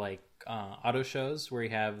of like auto shows where you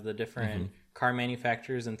have the different car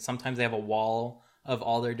manufacturers, and sometimes they have a wall of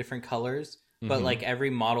all their different colors, but like every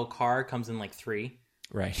model car comes in like 3.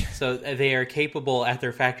 Right. So they are capable at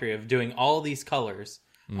their factory of doing all these colors,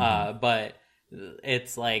 but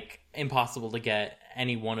it's like impossible to get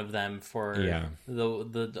any one of them for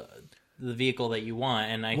the vehicle that you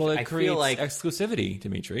want. And I feel like exclusivity,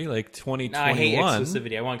 Dimitri, like 2021. I hate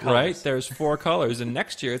exclusivity. I want colors. Right? There's 4 colors, and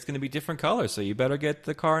next year it's going to be different colors, so you better get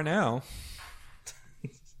the car now.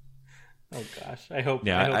 Oh gosh, I hope.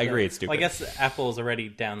 Yeah, I agree. It's stupid. Well, I guess Apple's already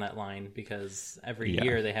down that line because every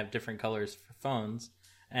year they have different colors for phones,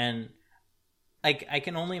 and I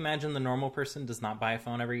can only imagine the normal person does not buy a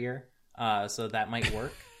phone every year, so that might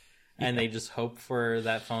work, and they just hope for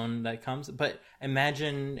that phone that comes. But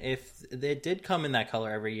imagine if it did come in that color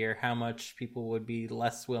every year, how much people would be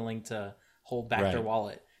less willing to hold back their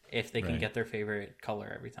wallet if they can get their favorite color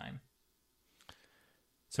every time.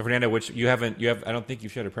 So Fernando, which you have? I don't think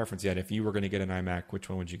you've shared a preference yet. If you were going to get an iMac, which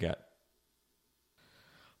one would you get?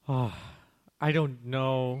 Oh, I don't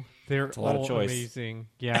know. They're a lot all of choice. Amazing.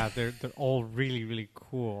 Yeah, they're all really, really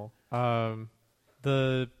cool.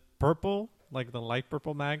 The purple, like the light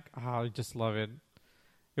purple Mac, I just love it.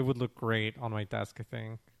 It would look great on my desk, I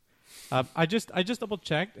think. I just double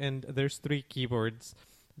checked, and there's 3 keyboards.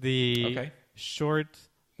 The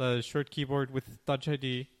short keyboard with Touch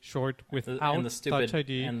ID, short without Touch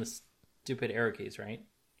ID, and the stupid arrow keys, right?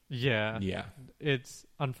 Yeah. Yeah. It's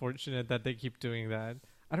unfortunate that they keep doing that.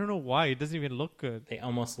 I don't know why. It doesn't even look good. They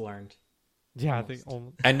almost learned. Yeah, Almost. they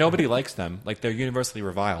almost. And nobody likes them. Like, they're universally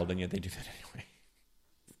reviled, and yet they do that anyway.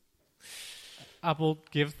 Apple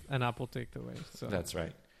give and Apple take away. So That's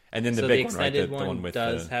right. And then the So big the one, right? extended The one with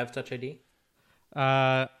does have Touch ID.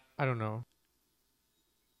 I don't know.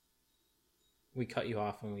 We cut you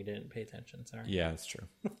off when we didn't pay attention. Sorry. Yeah, that's true.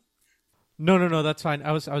 No, that's fine.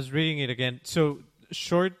 I was reading it again. So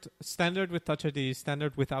short standard with Touch ID,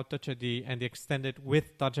 standard without Touch ID, and the extended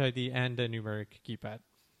with Touch ID and the numeric keypad.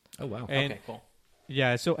 Oh wow. And, Okay, cool.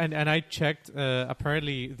 Yeah, so and I checked.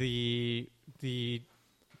 Apparently, the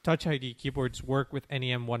Touch ID keyboards work with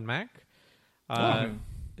any M1 Mac.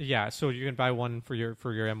 Yeah, so you can buy one for your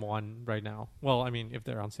M1 right now. Well, I mean, if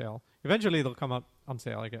they're on sale, eventually they'll come up on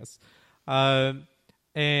sale, I guess.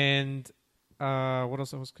 And what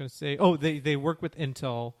else I was going to say? Oh, they work with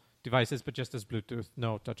Intel devices, but just as Bluetooth,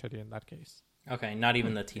 no Touch ID in that case. Okay, not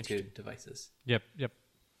even the T2 devices. Yep.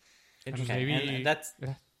 Okay, Maybe, and that's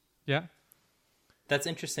yeah. That's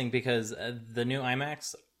interesting because the new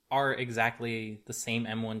iMacs are exactly the same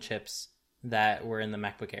M1 chips that were in the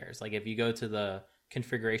MacBook Airs. Like if you go to the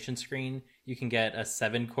configuration screen, you can get a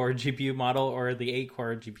 7-core GPU model or the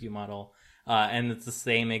 8-core GPU model, and it's the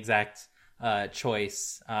same exact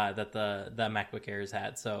choice that the MacBook Airs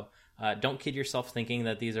had. So don't kid yourself thinking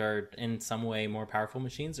that these are in some way more powerful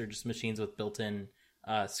machines. They're just machines with built-in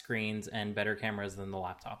screens and better cameras than the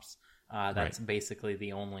laptops. That's Right. basically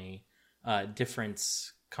the only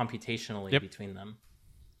difference computationally Yep. between them.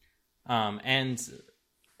 And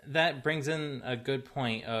that brings in a good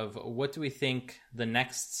point of what do we think the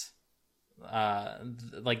next,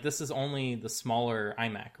 like this is only the smaller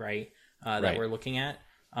iMac, right? That Right. we're looking at.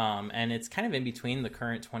 And it's kind of in between the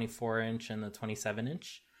current 24-inch and the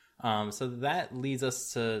 27-inch. So that leads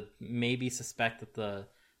us to maybe suspect that the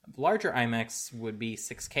larger iMacs would be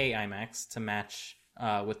 6K iMacs to match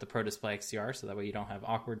with the Pro Display XDR, so that way you don't have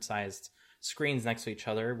awkward sized screens next to each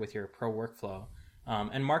other with your Pro workflow.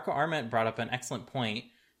 And Marco Arment brought up an excellent point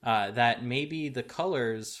that maybe the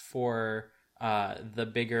colors for the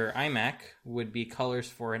bigger iMac would be colors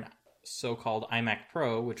for an so-called iMac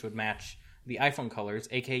Pro, which would match the iPhone colors,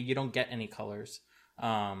 aka you don't get any colors,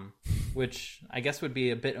 which I guess would be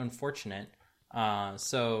a bit unfortunate.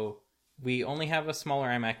 So we only have a smaller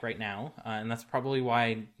iMac right now, and that's probably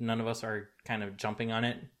why none of us are kind of jumping on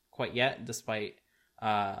it quite yet, despite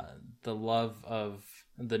the love of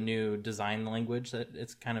the new design language that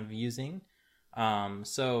it's kind of using.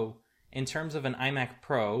 So in terms of an iMac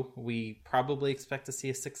Pro, we probably expect to see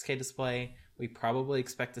a 6K display. We probably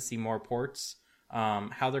expect to see more ports.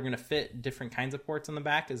 How they're going to fit different kinds of ports on the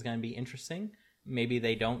back is going to be interesting. Maybe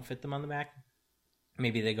they don't fit them on the back.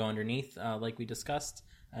 Maybe they go underneath, like we discussed,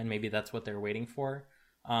 and maybe that's what they're waiting for.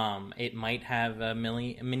 It might have a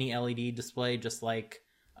mini LED display, just like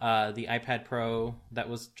the iPad Pro that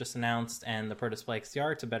was just announced and the Pro Display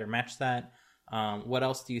XDR to better match that. What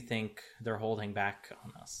else do you think they're holding back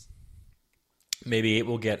on us? Maybe it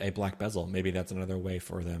will get a black bezel. Maybe that's another way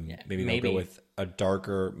for them. Yeah, maybe they'll maybe. go with a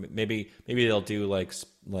darker. Maybe they'll do like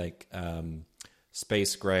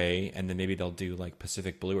space gray, and then maybe they'll do like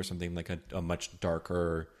Pacific blue or something, like a much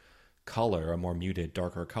darker color, a more muted,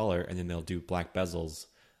 darker color, and then they'll do black bezels.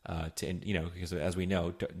 Because as we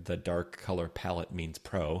know, the dark color palette means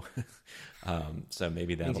Pro. So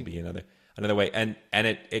maybe that'll be another way, and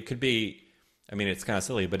it could be. I mean, it's kind of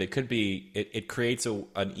silly, but it could be. It creates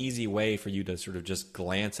an easy way for you to sort of just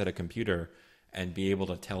glance at a computer and be able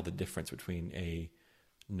to tell the difference between a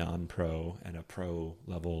non-pro and a pro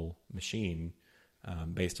level machine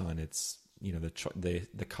based on its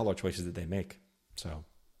the color choices that they make. So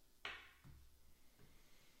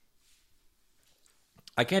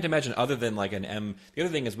I can't imagine other than like an M. The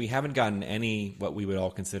other thing is we haven't gotten any what we would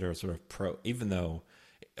all consider sort of pro, even though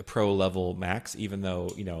a pro level Macs, even though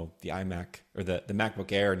the iMac or the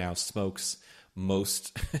MacBook Air now smokes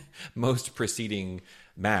most preceding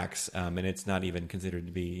Macs, and it's not even considered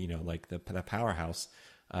to be like the powerhouse.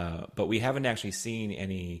 But we haven't actually seen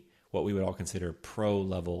any what we would all consider pro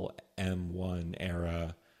level M1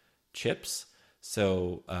 era chips.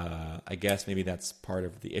 So I guess maybe that's part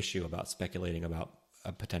of the issue about speculating about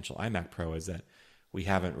a potential iMac Pro, is that we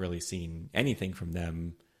haven't really seen anything from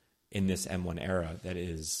them in this M1 era that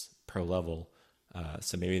is pro level.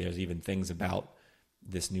 So maybe there's even things about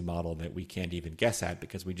this new model that we can't even guess at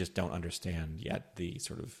because we just don't understand yet the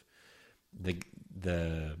sort of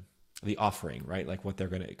the offering, right? Like what they're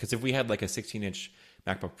going to, because if we had like a 16-inch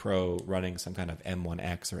MacBook Pro running some kind of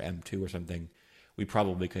M1X or M2 or something, we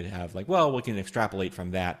probably could have like, well, we can extrapolate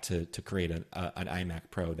from that to create an iMac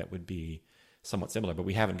Pro that would be somewhat similar, but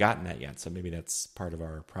we haven't gotten that yet. So maybe that's part of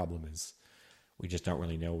our problem, is we just don't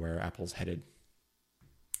really know where Apple's headed.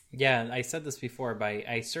 Yeah, I said this before, but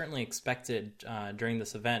I certainly expected during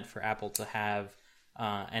this event for Apple to have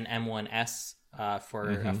an M1S for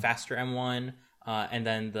a faster M1, and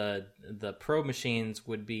then the Pro machines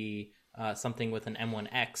would be something with an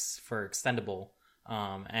M1X for extendable.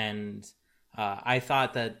 And I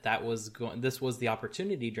thought that this was the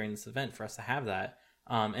opportunity during this event for us to have that.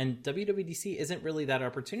 And WWDC isn't really that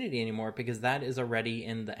opportunity anymore because that is already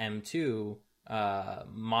in the M2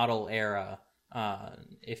 model era,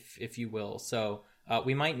 if you will. So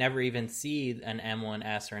we might never even see an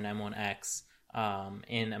M1S or an M1X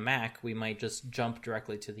in a Mac. We might just jump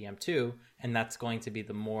directly to the M2, and that's going to be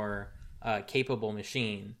the more capable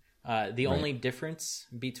machine. The only difference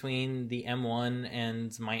between the M1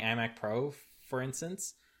 and my iMac Pro, for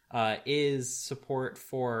instance, is support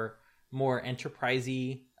for more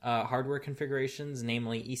enterprisey hardware configurations,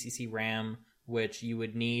 namely ECC RAM, which you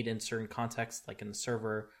would need in certain contexts, like in the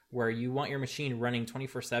server, where you want your machine running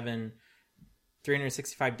 24/7,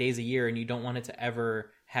 365 days a year, and you don't want it to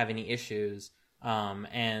ever have any issues.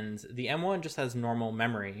 And the M1 just has normal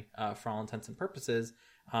memory for all intents and purposes,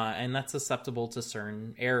 and that's susceptible to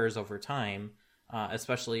certain errors over time,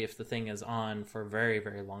 especially if the thing is on for a very,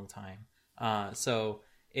 very long time. So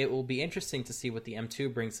it will be interesting to see what the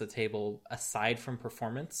M2 brings to the table aside from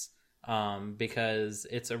performance, because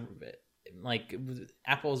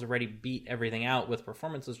Apple's already beat everything out with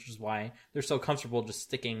performance, which is why they're so comfortable just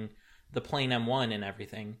sticking the plain M1 in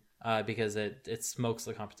everything, because it smokes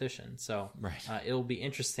the competition. So it'll be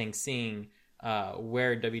interesting seeing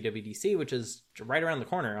where WWDC, which is right around the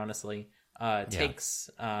corner, honestly, takes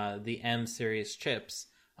the M series chips.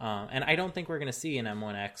 And I don't think we're going to see an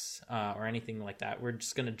M1X or anything like that. We're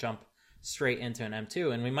just going to jump straight into an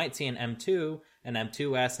M2, and we might see an M2, an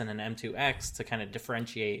M2S, and an M2X to kind of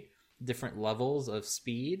differentiate different levels of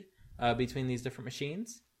speed between these different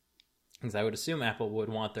machines. Because I would assume Apple would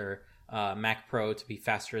want their Mac Pro to be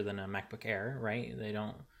faster than a MacBook Air, right? They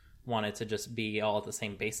don't want it to just be all at the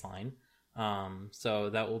same baseline. So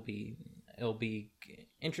it'll be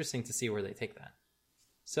interesting to see where they take that.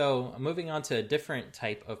 So moving on to a different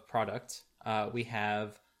type of product, we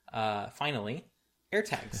have finally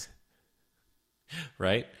AirTags.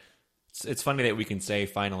 Right? It's funny that we can say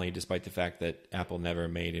finally, despite the fact that Apple never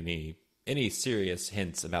made any serious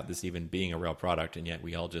hints about this even being a real product, and yet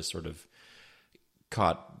we all just sort of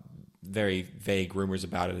caught very vague rumors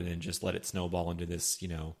about it and just let it snowball into this,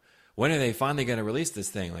 when are they finally going to release this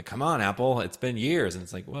thing? Like, come on, Apple, it's been years. And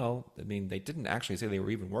it's like, well, I mean, they didn't actually say they were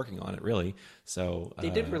even working on it, really. So they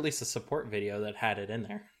did release a support video that had it in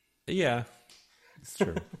there. Yeah, it's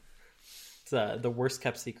true. It's the worst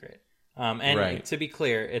kept secret. And to be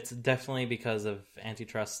clear, it's definitely because of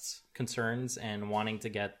antitrust concerns and wanting to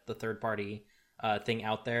get the third-party thing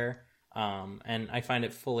out there. And I find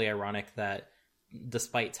it fully ironic that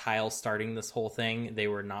despite Tile starting this whole thing, they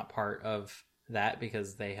were not part of that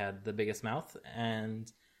because they had the biggest mouth,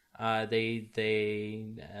 and they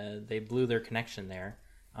blew their connection there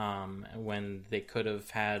when they could have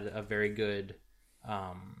had a very good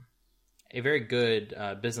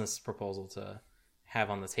business proposal to have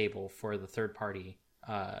on the table for the third party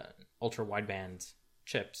ultra wideband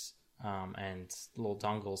chips and little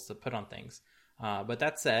dongles to put on things. But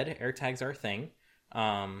that said, AirTags are a thing.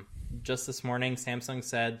 Just this morning, Samsung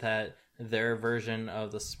said that their version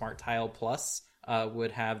of the Smart Tile Plus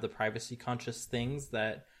would have the privacy conscious things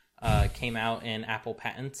that came out in Apple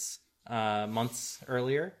patents months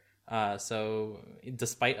earlier. So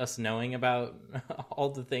despite us knowing about all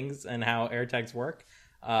the things and how AirTags work,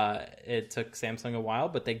 it took Samsung a while,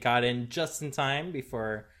 but they got in just in time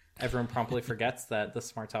before everyone promptly forgets that the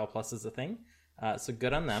Smart Tile Plus is a thing. So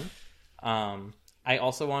good on them. I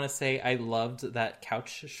also want to say I loved that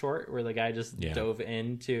couch short where the guy just dove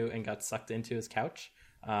into and got sucked into his couch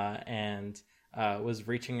and was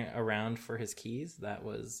reaching around for his keys. That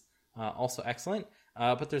was also excellent.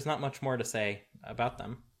 But there's not much more to say about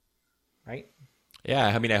them, right? Yeah,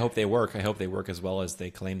 I mean, I hope they work. I hope they work as well as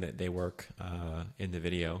they claim that they work in the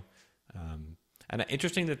video. And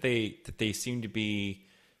interesting that they seem to be.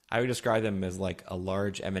 I would describe them as like a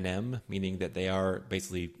large M&M, meaning that they are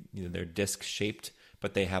basically they're disc shaped,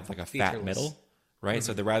 but they have like a fat middle, right? Mm-hmm.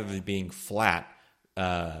 So they're rather than being flat,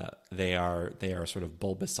 they are sort of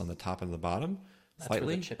bulbous on the top and the bottom, slightly.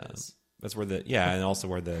 Where the chip is. That's where and also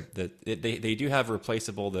where they do have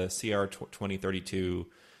replaceable the CR2032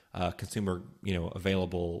 consumer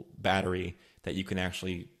available battery that you can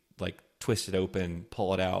actually like twist it open,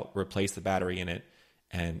 pull it out, replace the battery in it.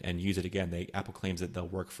 And use it again. Apple claims that they'll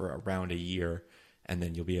work for around a year, and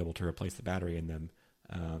then you'll be able to replace the battery in them.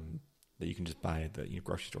 That you can just buy at the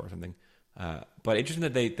grocery store or something. But interesting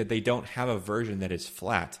that they don't have a version that is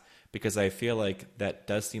flat, because I feel like that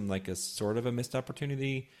does seem like a sort of a missed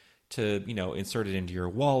opportunity to insert it into your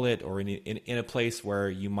wallet or in a place where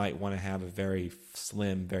you might want to have a very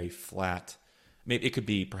slim, very flat. Maybe it could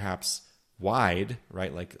be perhaps wide,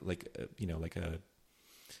 right? Like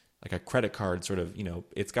a like a credit card sort of,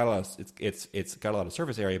 it's got a lot of, it's got a lot of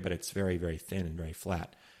surface area, but it's very, very thin and very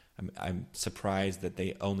flat. I'm surprised that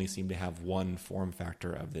they only seem to have one form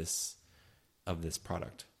factor of this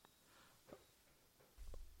product.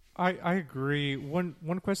 I agree.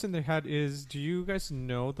 One question they had is, do you guys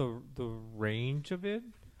know the range of it?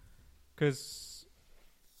 Because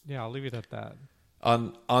I'll leave it at that.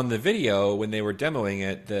 On the video, when they were demoing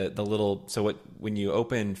it, the little, when you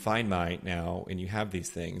open Find My now and you have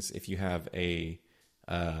these things, if you have an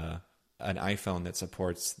iPhone that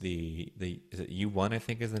supports the is it U1, I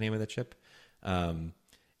think is the name of the chip,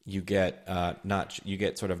 you get you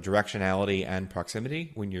get sort of directionality and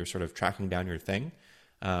proximity when you're sort of tracking down your thing.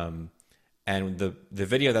 And the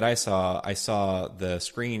video that I saw the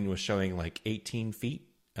screen was showing like 18 feet.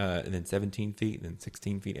 And then 17 feet, and then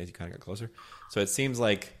 16 feet as you kind of got closer. So it seems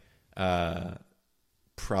like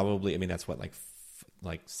probably, I mean, that's what,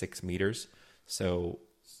 like 6 meters. So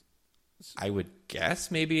I would guess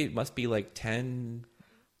maybe it must be like 10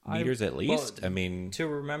 meters at least. Well, I mean, to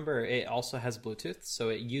remember, it also has Bluetooth, so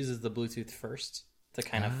it uses the Bluetooth first to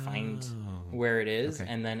kind of find where it is, okay.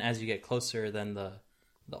 and then as you get closer, then the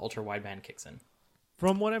ultra wideband kicks in.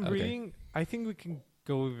 From what I'm reading, I think we can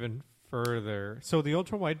go even further. So the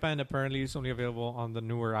ultra wideband apparently is only available on the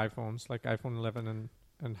newer iPhones, like iPhone 11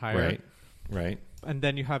 and higher. Right. And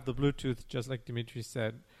then you have the Bluetooth, just like Dimitri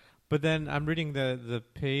said. But then I'm reading the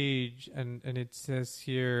page, and it says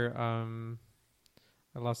here,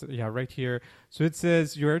 I lost it. Yeah, right here. So it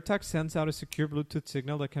says your AirTag sends out a secure Bluetooth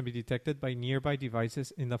signal that can be detected by nearby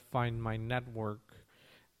devices in the Find My network.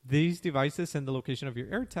 These devices send the location of your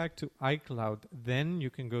AirTag to iCloud. Then you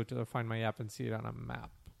can go to the Find My app and see it on a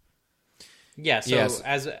map. Yeah, so yes.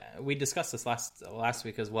 As we discussed this last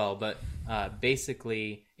week as well, but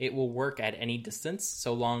basically it will work at any distance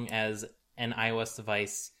so long as an iOS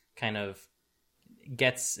device kind of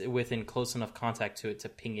gets within close enough contact to it to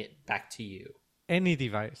ping it back to you. Any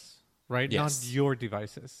device, right? Yes. Not your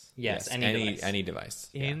devices. Yes, any device.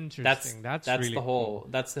 Yeah. Interesting. That's really cool.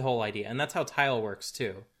 That's the whole idea, and that's how Tile works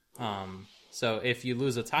too. So if you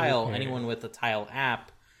lose a Tile, anyone with the Tile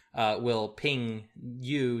app will ping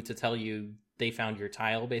you to tell you they found your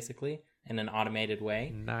Tile, basically, in an automated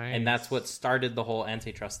way. Nice. And that's what started the whole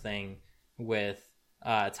antitrust thing with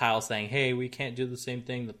Tile saying, hey, we can't do the same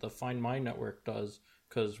thing that the Find My network does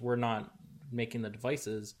because we're not making the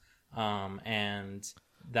devices. And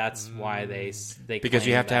that's why they because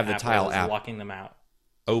you have to have the Apple Tile is app locking them out.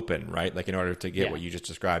 Open, right? Like in order to get Yeah. what you just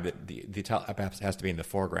described, the Tile app has to be in the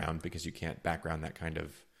foreground because you can't background that kind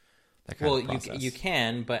of process. You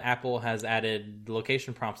can, but Apple has added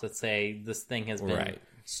location prompts that say this thing has been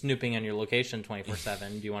snooping on your location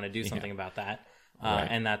 24/7. Do you want to do something about that?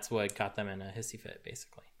 And that's what got them in a hissy fit,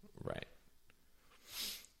 basically. Right.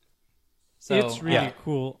 So it's really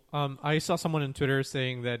cool. I saw someone on Twitter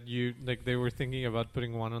saying that they were thinking about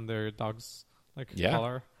putting one on their dog's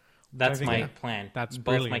collar. That's my plan. That's both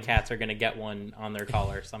brilliant. my cats are going to get one on their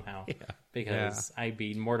collar somehow because I'd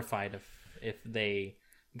be mortified if they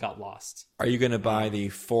got lost. Are you going to buy the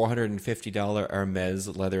 $450 Hermes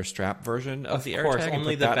leather strap version of the course, AirTag?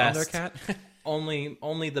 only and the put that on best. their cat?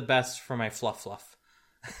 Only the best for my fluff.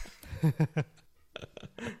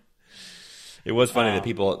 It was funny that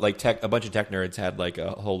people a bunch of tech nerds had like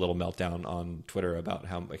a whole little meltdown on Twitter about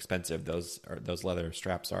how expensive those leather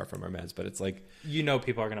straps are from Hermes. But it's like,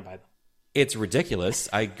 people are going to buy them. it's ridiculous.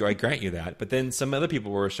 I grant you that. But then some other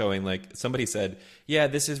people were showing, like somebody said, yeah,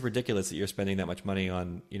 this is ridiculous that you're spending that much money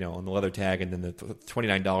on on the leather tag and then the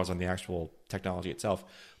 $29 on the actual technology itself.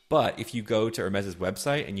 But if you go to Hermes's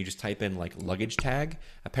website and you just type in like luggage tag,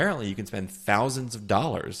 apparently you can spend thousands of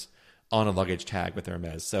dollars on a luggage tag with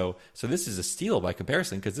Hermes. So this is a steal by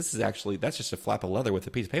comparison because that's just a flap of leather with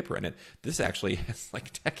a piece of paper in it. This actually has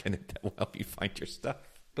like tech in it that will help you find your stuff.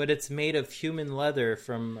 But it's made of human leather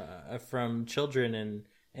from children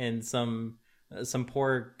in some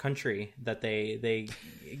poor country that they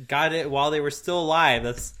got it while they were still alive.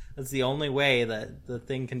 That's the only way that the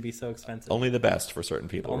thing can be so expensive. Only the best for certain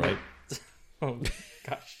people, right? Oh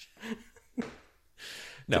gosh.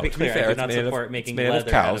 No, to be clear, fair, I do not support making made leather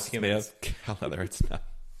of cows. out of It's made humans. of cow leather. It's not.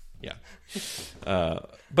 Yeah.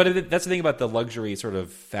 But that's the thing about the luxury sort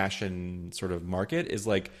of fashion sort of market is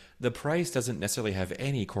like the price doesn't necessarily have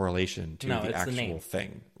any correlation to the actual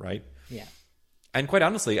thing, right? Yeah. And quite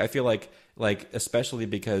honestly, I feel like especially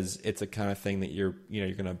because it's a kind of thing that you're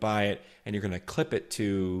going to buy it and you're going to clip it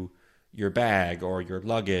to your bag or your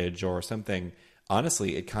luggage or something.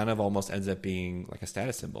 Honestly, it kind of almost ends up being like a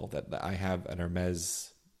status symbol that I have an Hermes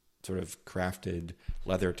sort of crafted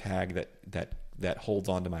leather tag that holds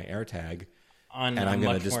onto my AirTag. On and a I'm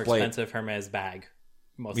going much to more display expensive Hermes bag.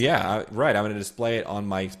 Yeah, right. I'm going to display it on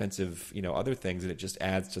my expensive, other things, and it just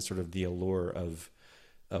adds to sort of the allure of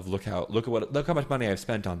look how much money I've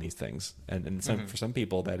spent on these things, and for some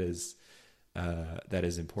people that is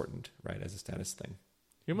important, right, as a status thing.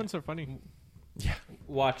 Humans are funny. Yeah.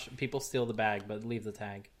 Watch people steal the bag, but leave the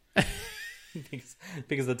tag.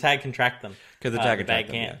 because the tag can track them. Because the tag can track bag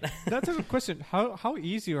them, can't. That's a good question. How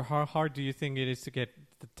easy or how hard do you think it is to get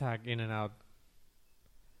the tag in and out?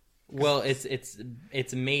 Well,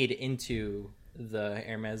 it's made into the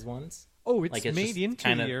Hermes ones. Oh, it's Like, it's made just into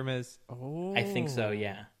kind the of- Hermes. Oh, I think so.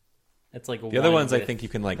 Yeah, it's like The other ones, I think you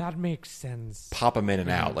can that makes sense. pop them in and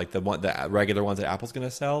out. Like the regular ones that Apple's going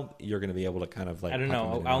to sell, you're going to be able to kind of like. I don't pop them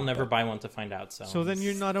in know. and I'll out, never but- buy one to find out. So then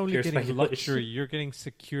you're not only pure getting speculation. luxury, you're getting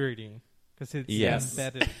security because it's Yes.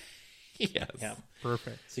 embedded. Yes. Yeah,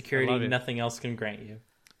 Perfect. I security. love it. Nothing else can grant you.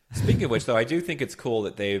 Speaking of which, though, I do think it's cool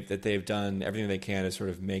that they've done everything they can to sort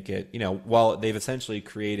of make it. While they've essentially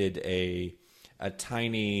created a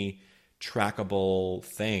tiny trackable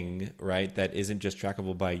thing, right? That isn't just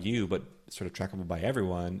trackable by you, but sort of trackable by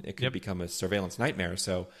everyone. It could Yep. become a surveillance nightmare.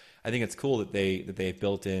 So I think it's cool that they've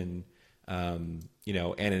built in,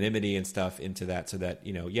 anonymity and stuff into that, so that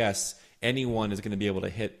yes, anyone is going to be able to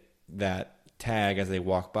hit that tag as they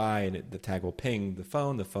walk by, and the tag will ping the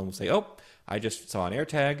phone. The phone will say, "Oh, I just saw an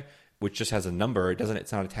AirTag," which just has a number.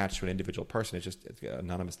 It's not attached to an individual person. It's an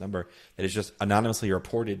anonymous number that is just anonymously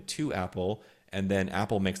reported to Apple, and then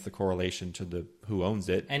Apple makes the correlation to who owns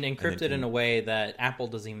it And encrypted in a way that Apple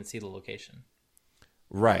doesn't even see the location.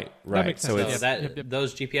 right. makes So sense. it's So that Yep.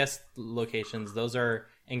 those GPS locations, those are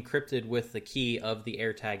encrypted with the key of the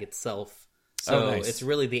AirTag itself. So Oh, nice. it's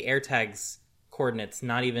really the AirTag's coordinates,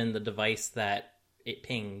 not even the device that it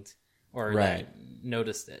pinged or Right. that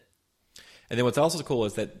noticed it. And then what's also cool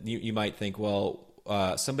is that you might think, well,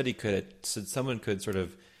 someone could sort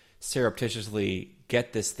of surreptitiously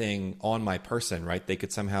get this thing on my person, right? They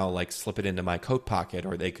could somehow like slip it into my coat pocket,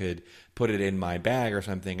 or they could put it in my bag or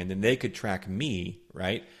something, and then they could track me,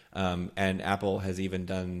 right? And Apple has even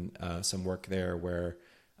done some work there where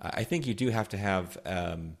I think you do have to have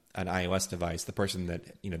an iOS device, the person that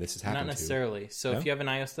this has happened Not to. necessarily. So No? if you have an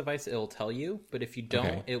iOS device, it'll tell you, but if you don't,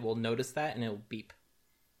 Okay. it will notice that and it'll beep.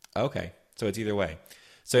 Okay, so it's either way.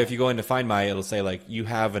 So if you go into Find My, it'll say like you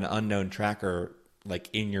have an unknown tracker like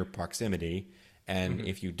in your proximity, and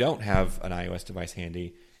if you don't have an iOS device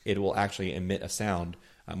handy, it will actually emit a sound,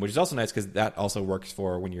 which is also nice because that also works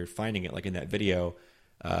for when you're finding it, like in that video.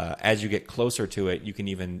 As you get closer to it, you can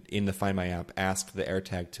even in the Find My app ask the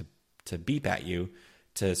AirTag to beep at you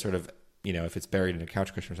to sort of if it's buried in a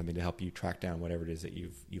couch cushion or something, to help you track down whatever it is that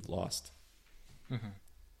you've lost.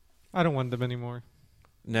 I don't want them anymore.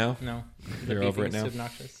 No, No, You're over it beeping is now?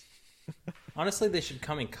 obnoxious. Honestly, they should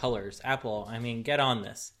come in colors. Apple, I mean, get on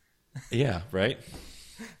this. yeah, right.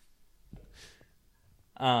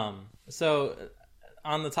 So,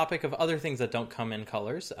 on the topic of other things that don't come in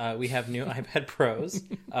colors, we have new iPad Pros,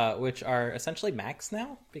 which are essentially Macs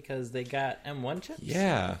now because they got M1 chips.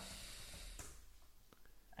 Yeah.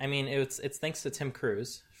 I mean, it's thanks to Tim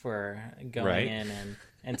Cruise for going Right. in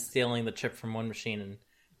and stealing the chip from one machine and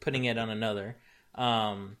putting it on another.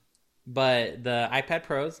 But the iPad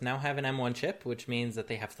Pros now have an M1 chip, which means that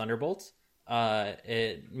they have Thunderbolt.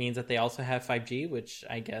 It means that they also have 5G, which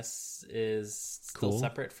I guess is still Cool.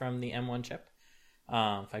 separate from the M1 chip.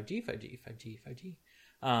 5G.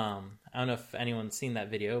 I don't know if anyone's seen that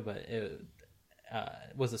video, but it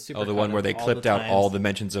was a super. Oh, the one where they clipped out times. all the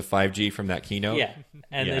mentions of 5G from that keynote? Yeah,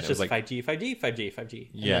 and Yeah, it's it just was like- 5G. And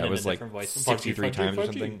Yeah, then it in was a like different voice. 63 times or 5G.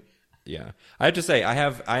 something. Yeah. I have to say, I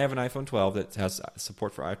have an iPhone 12 that has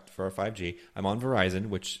support for 5G. I'm on Verizon,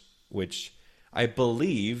 which I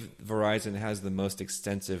believe Verizon has the most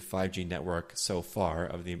extensive 5G network so far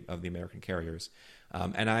of the American carriers.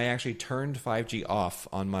 And I actually turned 5G off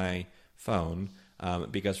on my phone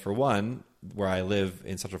because, for one, where I live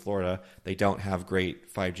in Central Florida, they don't have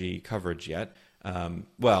great 5G coverage yet.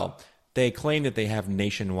 Well, they claim that they have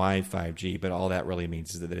nationwide 5G, but all that really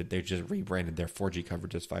means is that they just rebranded their 4G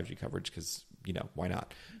coverage as 5G coverage because, why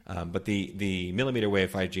not? But the millimeter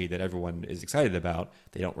wave 5G that everyone is excited about,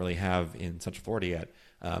 they don't really have in Central Florida yet.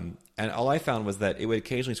 And all I found was that it would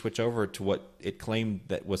occasionally switch over to what it claimed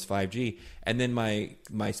that was 5G, and then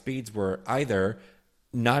my speeds were either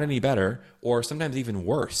not any better or sometimes even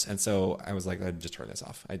worse. And so I was like, I'd just turn this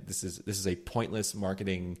off. This is a pointless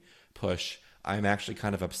marketing push. I'm actually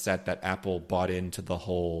kind of upset that Apple bought into the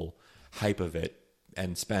whole hype of it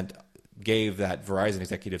and gave that Verizon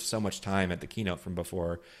executive so much time at the keynote from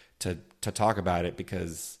before to talk about it,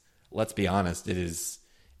 because let's be honest, it is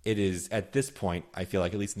at this point, I feel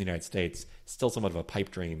like, at least in the United States, still somewhat of a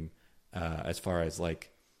pipe dream as far as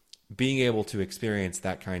like being able to experience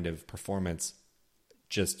that kind of performance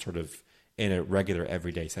just sort of in a regular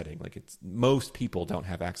everyday setting. Like it's most people don't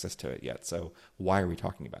have access to it yet. So why are we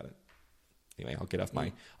talking about it? Anyway, I'll get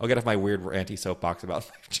off my weird anti-soapbox about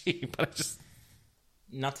 5G, but I just...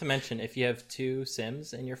 Not to mention, if you have two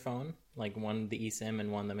SIMs in your phone, like one the eSIM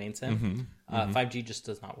and one the main SIM, 5G just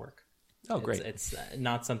does not work. Oh, great. It's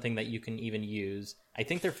not something that you can even use. I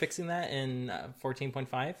think they're fixing that in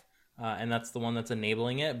 14.5, and that's the one that's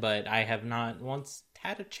enabling it, but I have not once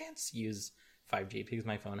had a chance to use 5G because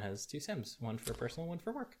my phone has two SIMs, one for personal, one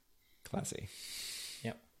for work. Classy.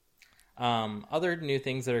 Yep. Other new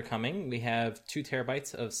things that are coming, we have 2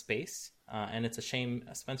 terabytes of space, and it's a shame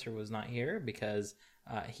Spencer was not here because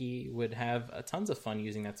he would have tons of fun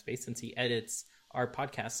using that space since he edits our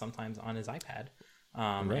podcast sometimes on his iPad.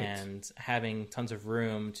 Right. And having tons of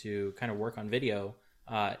room to kind of work on video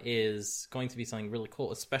is going to be something really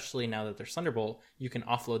cool, especially now that there's Thunderbolt. You can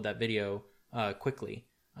offload that video quickly.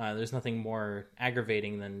 There's nothing more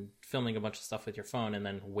aggravating than filming a bunch of stuff with your phone and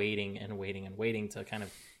then waiting to kind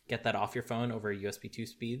of get that off your phone over USB 2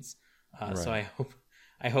 speeds. Right. So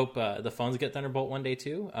I hope the phones get Thunderbolt one day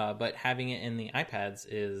too, but having it in the iPads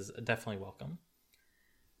is definitely welcome.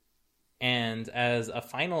 And as a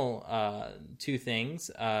final 2 things,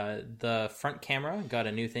 the front camera got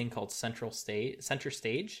a new thing called Center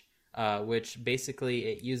Stage, which basically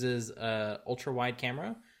it uses a ultra wide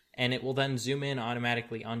camera, and it will then zoom in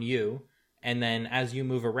automatically on you. And then as you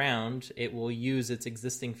move around, it will use its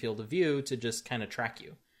existing field of view to just kind of track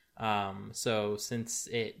you. So since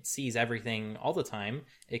it sees everything all the time,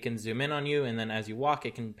 it can zoom in on you, and then as you walk,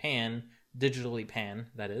 it can digitally pan,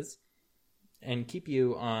 that is, and keep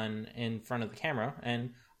you in front of the camera.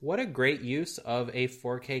 And what a great use of a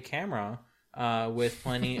 4K camera with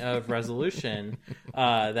plenty of resolution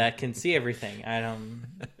that can see everything.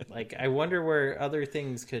 I wonder where other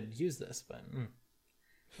things could use this, but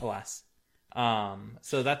alas.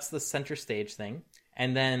 So that's the Center Stage thing.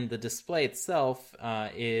 And then the display itself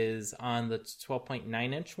is on the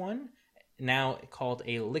 12.9-inch one, now called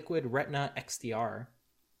a Liquid Retina XDR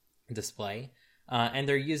display. And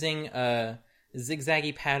they're using a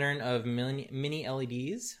zigzaggy pattern of mini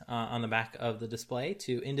LEDs on the back of the display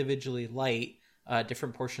to individually light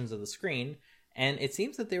different portions of the screen. And it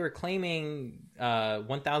seems that they were claiming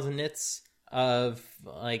 1,000 nits of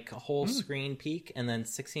like whole screen peak, and then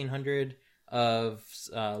 1,600 of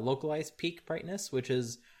localized peak brightness, which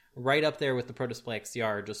is right up there with the Pro Display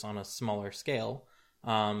XDR, just on a smaller scale.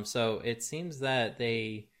 So it seems that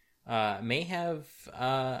they may have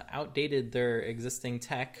outdated their existing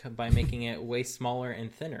tech by making it way smaller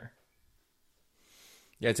and thinner.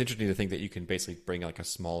 Yeah, it's interesting to think that you can basically bring like a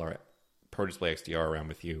smaller Pro Display XDR around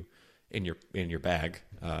with you in your bag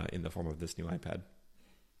in the form of this new iPad.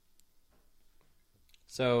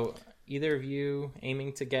 So, either of you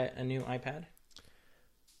aiming to get a new iPad?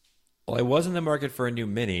 Well, I was in the market for a new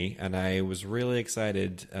Mini, and I was really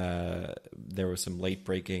excited. There were some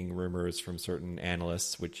late-breaking rumors from certain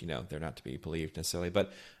analysts, which, they're not to be believed necessarily,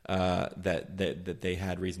 but that they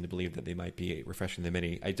had reason to believe that they might be refreshing the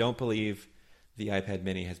Mini. I don't believe the iPad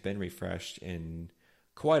Mini has been refreshed in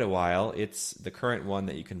quite a while. It's the current one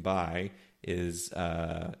that you can buy is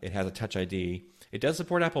it has a Touch ID. It does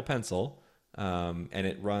support Apple Pencil, and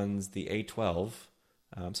it runs the A12.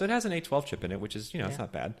 So it has an A12 chip in it, which is, it's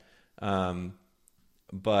not bad.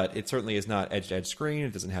 But it certainly is not edge-to-edge screen.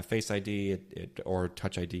 It doesn't have Face ID or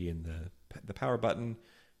Touch ID in the power button.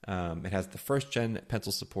 It has the first-gen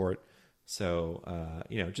pencil support. So,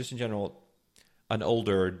 just in general, an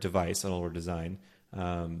older device, an older design.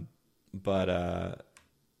 But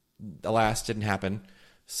alas, didn't happen.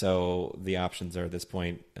 So the options are at this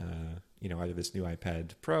point, either this new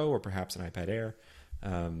iPad Pro or perhaps an iPad Air.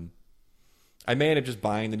 I may end up just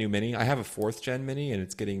buying the new Mini. I have a 4th gen Mini, and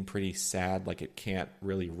it's getting pretty sad. Like, it can't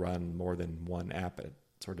really run more than one app. It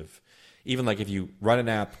sort of, even like if you run an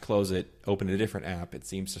app, close it, open a different app, it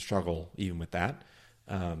seems to struggle even with that.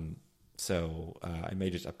 So I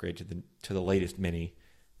may just upgrade to the latest Mini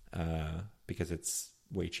because it's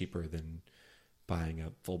way cheaper than buying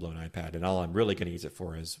a full-blown iPad. And all I'm really going to use it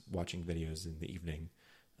for is watching videos in the evening.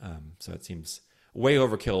 So it seems way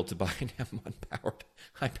overkill to buy an M1 powered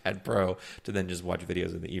iPad Pro to then just watch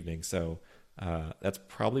videos in the evening. So that's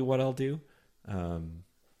probably what I'll do.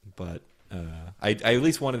 But I at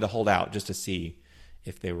least wanted to hold out just to see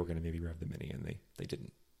if they were going to maybe rev the Mini, and they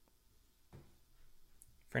didn't.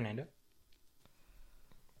 Fernando?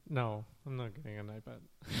 No, I'm not getting an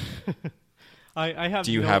iPad. I have.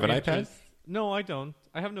 Do you no have an interest. iPad? No, I don't.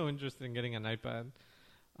 I have no interest in getting an iPad.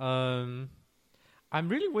 I'm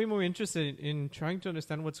really way more interested in trying to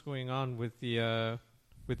understand what's going on with the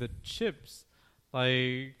chips.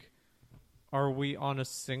 Like, are we on a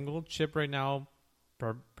single chip right now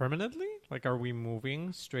permanently? Like, are we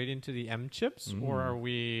moving straight into the M chips, or are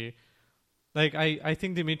we? Like, I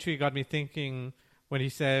think Dimitri got me thinking when he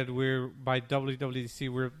said we're by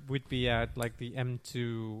WWDC we'd be at like the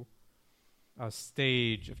M2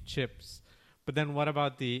 stage of chips. But then what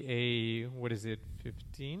about the what is it,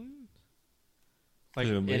 15? Like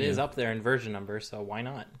It is up there in version number, so why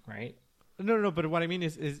not, right? No. But what I mean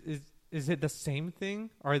is it the same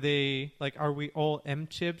thing? Are they like? Are we all M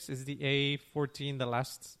chips? Is the A14 the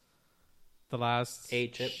last A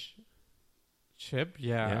chip. Chip?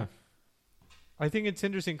 Yeah. I think it's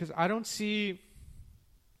interesting because I don't see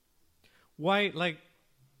why. Like,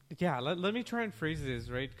 yeah. Let me try and phrase this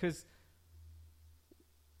right, because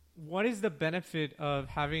what is the benefit of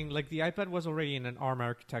having, like, the iPad was already in an ARM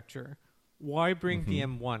architecture? Why bring the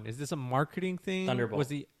M1? Is this a marketing thing?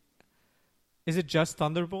 Thunderbolt. Is it just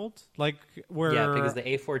Thunderbolt? Like, where? Yeah, because the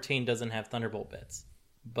A14 doesn't have Thunderbolt bits,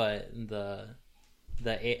 but the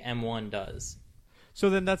M1 does. So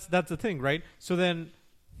then that's the thing, right? So then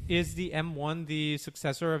is the M1 the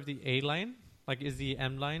successor of the A line? Like, is the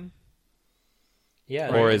M line?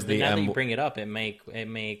 Yeah, Or right. is the now that M- you bring it up, it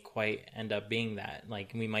may quite end up being that.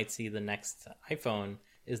 Like, we might see the next iPhone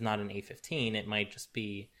is not an A15; it might just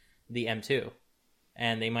be the M2,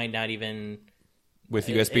 and they might not even with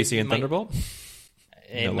USB-C and might- Thunderbolt.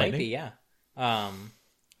 It No might lightning? be, yeah.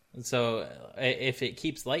 So if it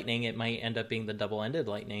keeps lightning, it might end up being the double-ended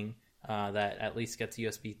lightning that at least gets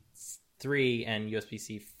USB 3 and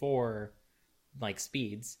USB-C 4 like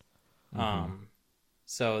speeds.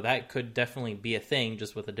 So that could definitely be a thing,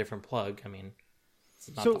 just with a different plug. I mean, it's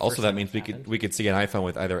not So- the Also, first that time means that's we happened. could see an iPhone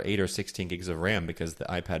with either 8 or 16 gigs of RAM, because the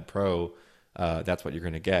iPad Pro, that's what you're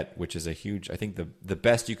going to get, which is a huge. I think the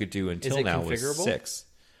best you could do until it now was configurable? 6.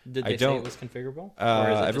 Did I they say don't- it was configurable? Or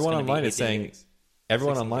is it just Everyone gonna be online is 18 saying gigs?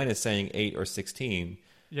 8 or 16.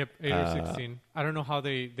 Yep, 8 or 16. I don't know how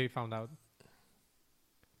they found out.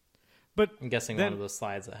 But I'm guessing then- one of those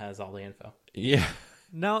slides that has all the info. Yeah.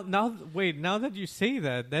 now that you say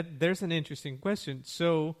that there's an interesting question.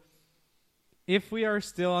 So if we are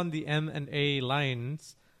still on the M and A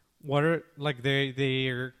lines, what are, like,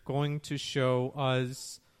 they're going to show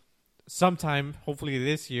us sometime, hopefully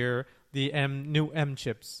this year, the new M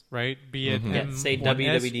chips, right? Be it Yeah, M1S say or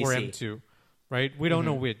WWDC. M2, right? We don't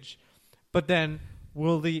know which. But then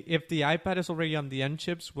if the iPad is already on the M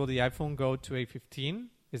chips, will the iPhone go to A15?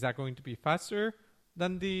 Is that going to be faster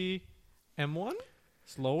than the M1?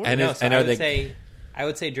 Slower? And No, is- so and I are would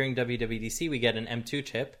they- say during WWDC we get an M2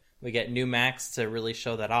 chip. We get new Macs to really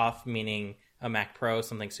show that off, meaning a Mac Pro,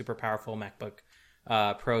 something super powerful, MacBook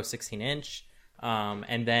Pro 16-inch.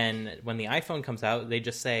 And then when the iPhone comes out, they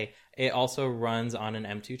just say it also runs on an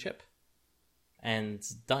M2 chip. And it's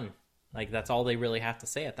done. Like, that's all they really have to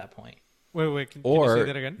say at that point. Wait, can you say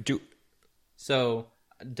that again? So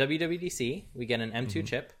WWDC, we get an M2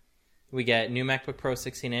 chip. We get new MacBook Pro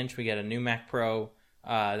 16-inch. We get a new Mac Pro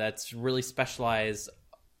that's really specialized.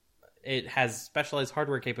 It has specialized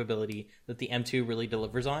hardware capability that the M2 really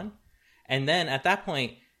delivers on. And then at that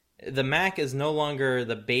point, the Mac is no longer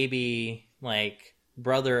the baby, like,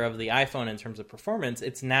 brother of the iPhone in terms of performance.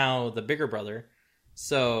 It's now the bigger brother.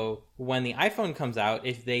 So when the iPhone comes out,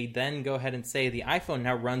 if they then go ahead and say the iPhone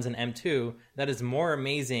now runs an M2, that is more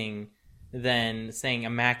amazing than saying a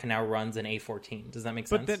Mac now runs an A14. Does that make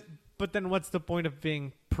sense? But then what's the point of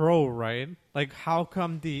being Pro, right? Like, how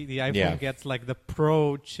come the iPhone Yeah. gets, like, the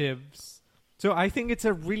Pro chips? So I think it's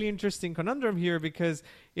a really interesting conundrum here, because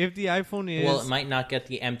if the iPhone is... Well, it might not get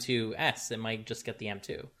the M2S. It might just get the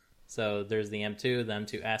M2. So there's the M2, the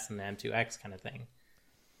M2S, and the M2X kind of thing.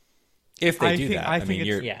 If they I do think- that, I I think mean,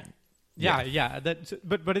 it's- Yeah. Yeah. But it's,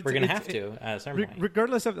 We're going to it's- have to at a certain point.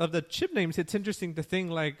 regardless of the chip names, it's interesting to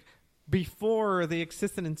think, like, before they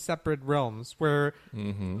existed in separate realms, where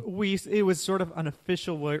it was sort of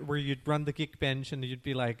unofficial, where you'd run the Geekbench and you'd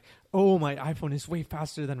be like, "Oh, my iPhone is way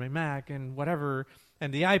faster than my Mac," and whatever,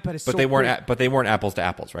 and the iPad is. But so they weren't. quick. But they weren't apples to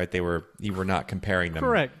apples, right? You were not comparing them.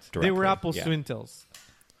 Correct. They were directly. apples Yeah. to Intels.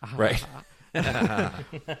 Right.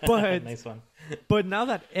 But Nice one. but now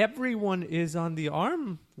that everyone is on the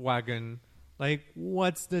ARM wagon, like,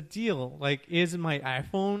 what's the deal? Like, is my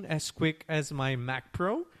iPhone as quick as my Mac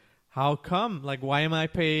Pro? How come? Like, why am I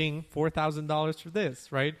paying $4,000 for this,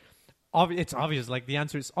 right? It's obvious. Like, the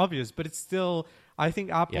answer is obvious, but it's still, I think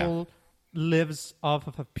Apple lives off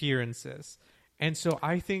of appearances. And so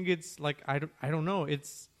I think it's like, I don't know.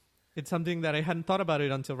 It's something that I hadn't thought about it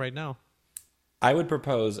until right now. I would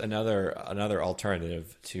propose another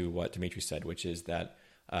alternative to what Dimitri said, which is that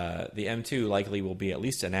the M2 likely will be at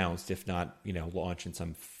least announced, if not launched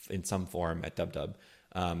in some form at DubDub,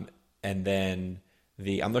 and then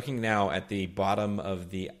I'm looking now at the bottom of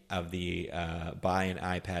the buy an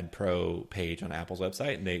iPad Pro page on Apple's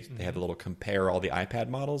website, and they have a little compare all the iPad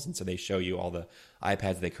models, and so they show you all the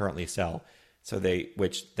iPads they currently sell. So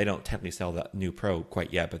which they don't technically sell the new Pro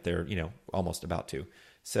quite yet, but they're almost about to.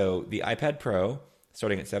 So the iPad Pro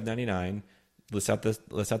starting at $799 lists out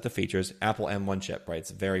the features. Apple M1 chip, right?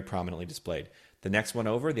 It's very prominently displayed. The next one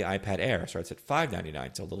over, the iPad Air, starts at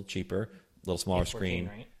 $599, so a little cheaper, a little smaller screen.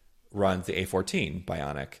 Right? Runs the A14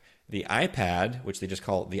 Bionic. The iPad, which they just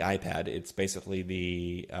call the iPad, it's basically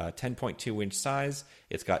the 10.2 inch size.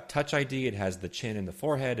 It's got Touch ID. It has the chin and the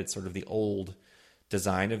forehead. It's sort of the old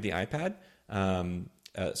design of the iPad.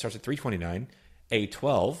 Starts at $329.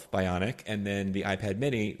 A12 Bionic, and then the iPad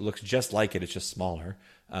Mini looks just like it. It's just smaller.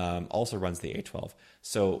 Also runs the A12.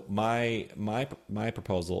 So my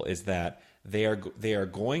proposal is that they are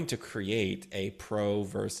going to create a Pro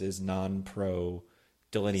versus non-Pro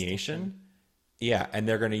delineation. Yeah, and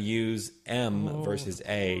they're going to use M versus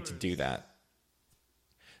A to do that.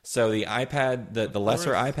 So the iPad, the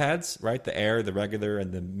lesser iPads, right, the Air, the regular,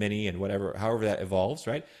 and the Mini, and however that evolves,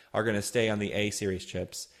 right, are going to stay on the A series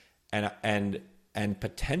chips, and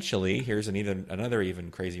potentially, here's another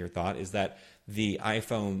even crazier thought, is that the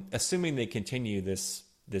iPhone, assuming they continue this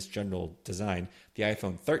general design, the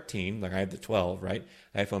iPhone 13, like I have the 12, right,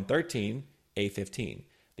 the iPhone 13, A15.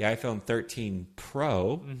 The iPhone 13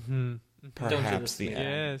 Pro, perhaps the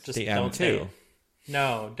don't say M2. it.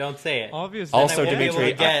 No, don't say it. Obviously. Also, Then I won't be Dimitri,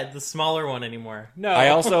 able to get the smaller one anymore. No. I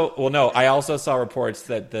also saw reports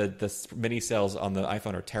that the mini sales on the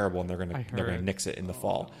iPhone are terrible, and they're gonna nix it in the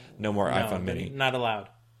fall. No more iPhone Mini. Not allowed.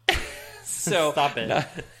 So stop it.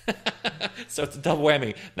 So it's a double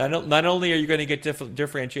whammy. Not only are you going to get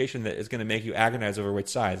differentiation that is going to make you agonize over which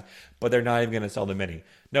size, but they're not even going to sell the Mini.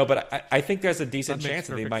 No, but I think there's a decent chance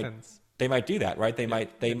that they might do that, right?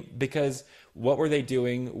 Because what were they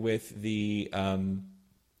doing with the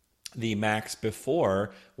Macs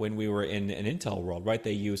before, when we were in an Intel world, right?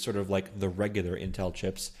 They used sort of like the regular Intel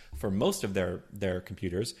chips for most of their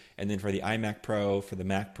computers, and then for the iMac Pro, for the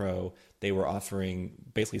Mac Pro, they were offering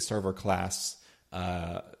basically server class,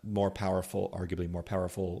 arguably more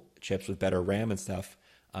powerful chips with better RAM and stuff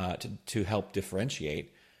to help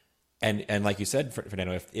differentiate. And like you said,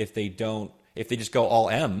 Fernando, if they just go all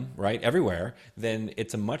M, right, everywhere, then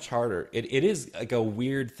it's a much harder. It is like a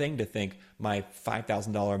weird thing to think my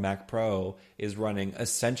 $5,000 Mac Pro is running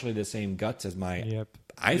essentially the same guts as my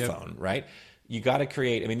iPhone, right? You got to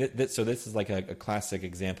create. I mean, so this is like a classic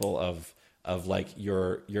example of like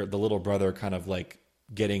your the little brother kind of like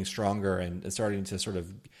getting stronger and starting to sort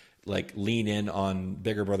of like lean in on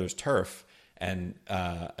bigger brother's turf. And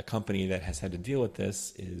a company that has had to deal with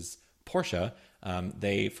this is Porsche.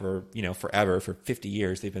 They forever, for 50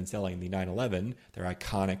 years, they've been selling the 911, their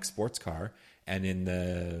iconic sports car. And in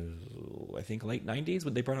the, I think, late 90s,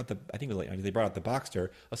 when they brought out they brought out the Boxster,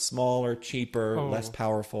 a smaller, cheaper, less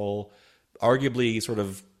powerful, arguably sort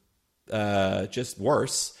of just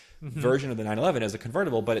worse version of the 911 as a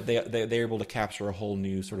convertible, but they're able to capture a whole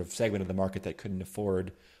new sort of segment of the market that couldn't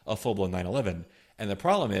afford a full-blown 911. And the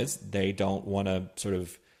problem is they don't want to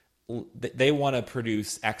they want to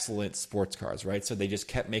produce excellent sports cars, right? So they just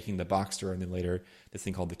kept making the Boxster, and then later this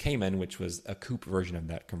thing called the Cayman, which was a coupe version of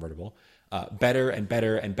that convertible, better and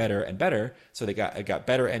better and better and better. So they got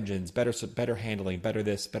better engines, better handling, better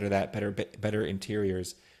this, better that, better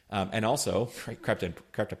interiors, and also crept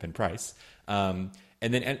up in price. And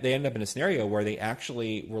then they ended up in a scenario where they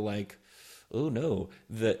actually were like, oh no,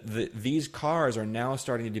 these cars are now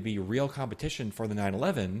starting to be real competition for the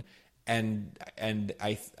 911. And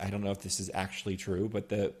I don't know if this is actually true, but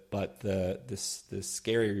this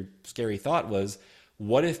scary thought was,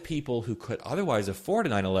 what if people who could otherwise afford a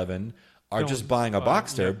 911 are just buying a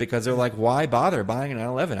Boxster because they're like, why bother buying a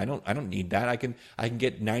 911? I don't need that. I can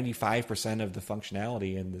get 95% of the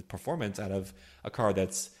functionality and the performance out of a car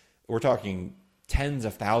we're talking tens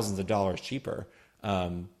of thousands of dollars cheaper.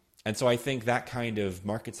 And so I think that kind of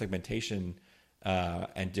market segmentation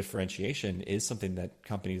and differentiation is something that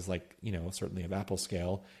companies like, certainly of Apple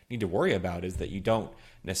scale need to worry about, is that you don't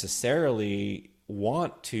necessarily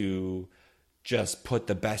want to just put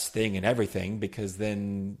the best thing in everything, because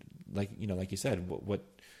then, like you said,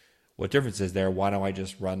 what difference is there? Why don't I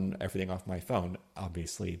just run everything off my phone?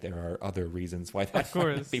 Obviously, there are other reasons why that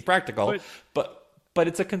might not be practical, but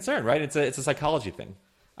it's a concern, right? It's a psychology thing.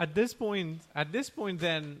 At this point,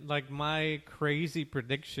 then, like, my crazy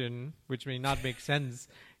prediction, which may not make sense,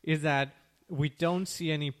 is that we don't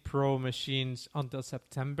see any Pro machines until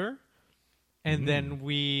September, and then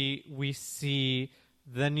we see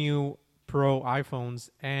the new Pro iPhones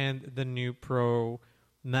and the new Pro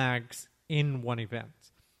Macs in one event,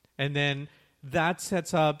 and then that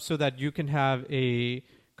sets up so that you can have a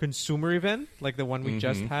consumer event like the one we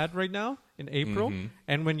just had right now in April,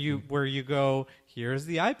 and where you go, here's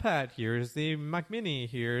the iPad, here's the Mac Mini,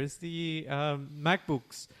 here's the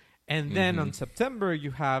MacBooks, and then on September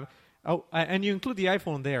you have and you include the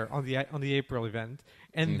iPhone there on the April event,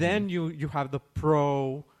 and then you have the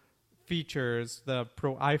Pro features, the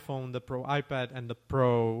Pro iPhone, the Pro iPad, and the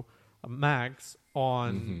Pro Macs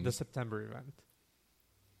on the September event.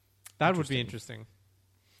 That would be interesting.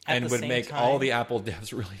 And would make all the Apple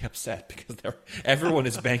devs really upset because everyone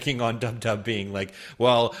is banking on DubDub being like,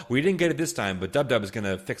 well, we didn't get it this time, but DubDub is going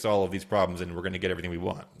to fix all of these problems and we're going to get everything we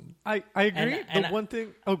want. I agree. The one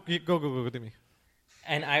thing... Oh, go, Timmy.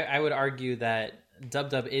 And I would argue that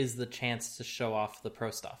DubDub is the chance to show off the Pro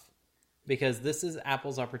stuff. Because this is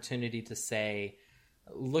Apple's opportunity to say,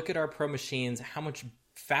 look at our Pro machines, how much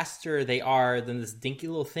faster they are than this dinky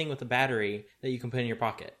little thing with a battery that you can put in your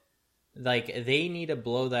pocket. Like, they need to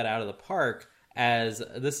blow that out of the park as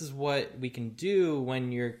this is what we can do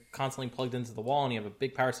when you're constantly plugged into the wall and you have a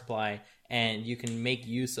big power supply and you can make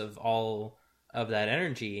use of all of that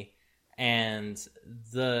energy. And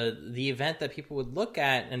the event that people would look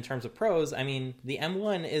at in terms of pros, I mean, the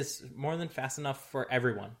M1 is more than fast enough for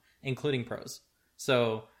everyone, including pros.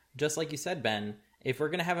 So just like you said, Ben, if we're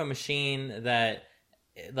going to have a machine that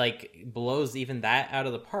like blows even that out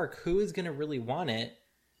of the park, who is going to really want it?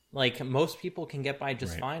 Like, most people can get by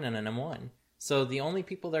just fine on an M1. So the only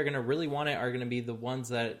people that are going to really want it are going to be the ones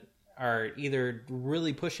that are either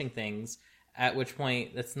really pushing things, at which point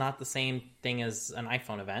it's not the same thing as an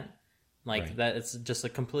iPhone event. Like, that it's just a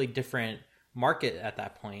completely different market at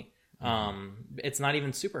that point. It's not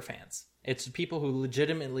even super fans. It's people who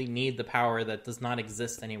legitimately need the power that does not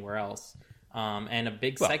exist anywhere else. And a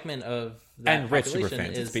big segment of that and rich super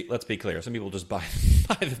population fans. is... Let's be clear. Some people just buy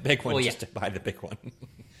the big one just to buy the big one.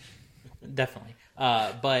 Definitely.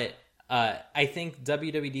 But I think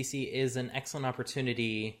WWDC is an excellent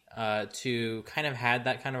opportunity to kind of have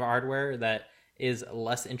that kind of hardware that is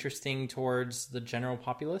less interesting towards the general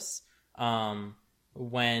populace,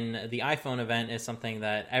 when the iPhone event is something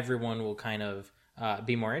that everyone will kind of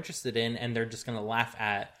be more interested in, and they're just going to laugh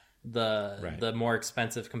at the more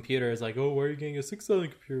expensive computers, like, oh, why are you getting a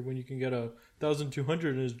 $6,000 computer when you can get a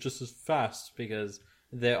 1,200 and it's just as fast? Because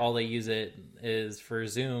all they use it is for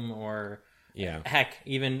Zoom, or heck,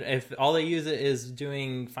 even if all they use it is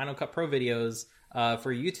doing Final Cut Pro videos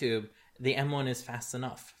for YouTube, the M1 is fast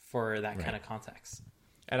enough for that kind of context.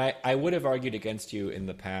 And I would have argued against you in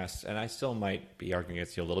the past, and I still might be arguing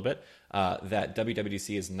against you a little bit, that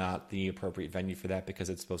WWDC is not the appropriate venue for that because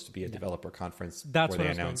it's supposed to be a developer conference where they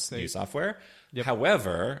announce new software. Yep.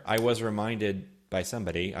 However, I was reminded by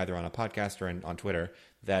somebody, either on a podcast or on Twitter,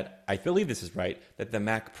 that I believe this is right, that the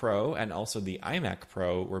Mac Pro and also the iMac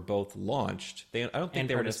Pro were both launched. I don't think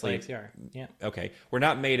they were just like... Yeah. Okay. Were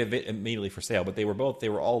not made immediately for sale, but they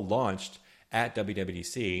were all launched at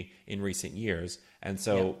WWDC in recent years. And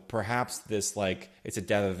so perhaps this, like, it's a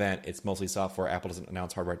dev event, it's mostly software, Apple doesn't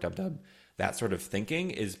announce hardware at DubDub. That sort of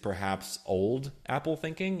thinking is perhaps old Apple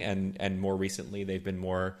thinking, and more recently they've been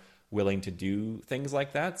more willing to do things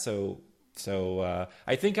like that. So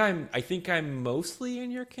I think I'm mostly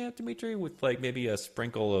in your camp, Dimitri, with like maybe a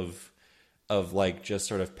sprinkle of like just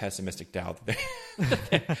sort of pessimistic doubt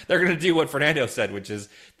that they're going to do what Fernando said, which is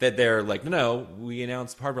that they're like, no, we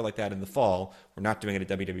announced hardware like that in the fall. We're not doing it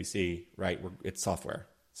at WWDC, right? It's software.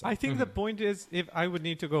 So. I think the point is, if I would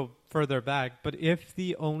need to go further back, but if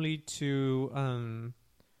the only two,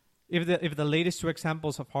 if the latest two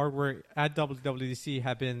examples of hardware at WWDC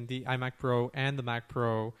have been the iMac Pro and the Mac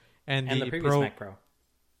Pro and the previous Mac Pro.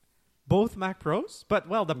 Both Mac Pros? But,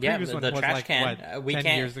 well, the previous one was trash like, can. 10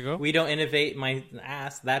 years ago? We don't innovate my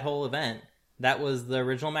ass. That whole event, that was the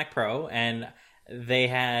original Mac Pro, and they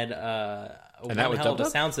had one hell of a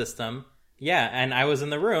sound system. Yeah, and I was in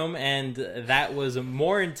the room, and that was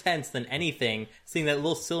more intense than anything, seeing that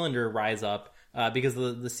little cylinder rise up, because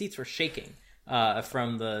the seats were shaking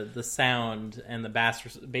from the sound and the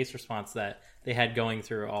bass response that they had going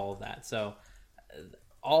through all of that. So...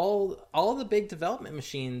 All the big development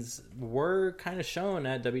machines were kind of shown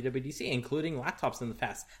at WWDC, including laptops in the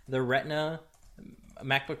past. The Retina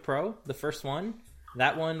MacBook Pro, the first one,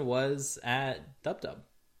 that one was at DubDub.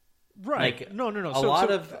 Right. Like, no.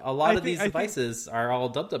 A lot of these devices are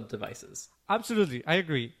all DubDub devices. Absolutely, I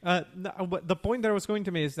agree. The point that I was going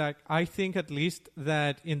to make is that I think at least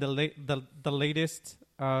that in the latest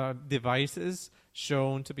devices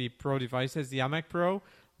shown to be pro devices, the iMac Pro.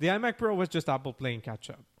 The iMac Pro was just Apple playing catch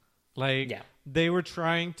up. Like, they were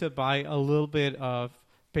trying to buy a little bit of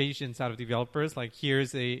patience out of developers. Like,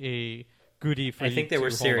 here's a goodie for you. I think they were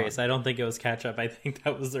serious. On. I don't think it was catch up. I think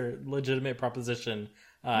that was their legitimate proposition.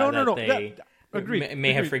 No. They agreed.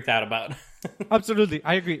 May have freaked out about. Absolutely,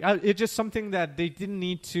 I agree. It's just something that they didn't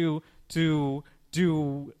need to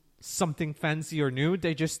do something fancy or new.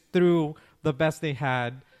 They just threw the best they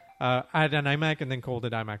had at an iMac and then called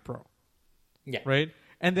it iMac Pro. Yeah. Right.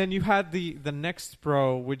 And then you had the next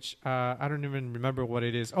Pro, which I don't even remember what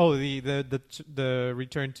it is. Oh, the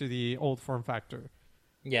return to the old form factor.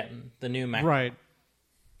 Yeah, the new Mac. Right.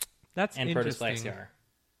 That's and Pro interesting. Display XDR.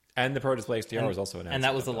 And the Pro Display XDR was also announced. And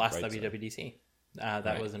that was the last right, WWDC.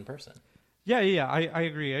 That was in person. Yeah. I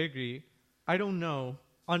agree. I don't know.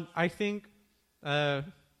 I think I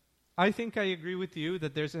agree with you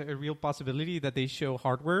that there's a real possibility that they show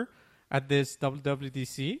hardware at this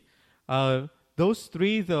WWDC. Those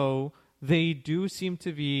three, though, they do seem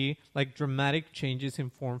to be like dramatic changes in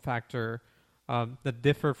form factor that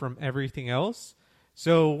differ from everything else.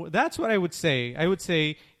 So that's what I would say. I would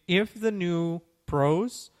say if the new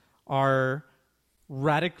Pros are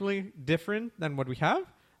radically different than what we have,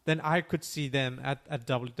 then I could see them at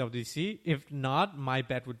WWDC. If not, my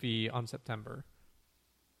bet would be on September.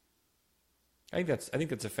 I think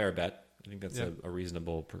that's a fair bet. I think that's a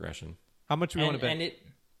reasonable progression. How much do we want to bet?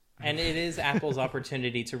 And it is Apple's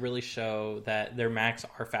opportunity to really show that their Macs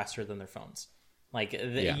are faster than their phones. Like,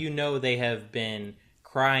 they have been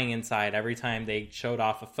crying inside every time they showed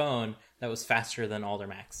off a phone that was faster than all their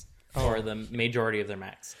Macs, or the majority of their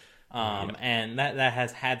Macs. And that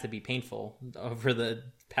has had to be painful over the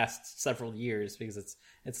past several years, because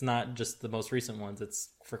it's not just the most recent ones. It's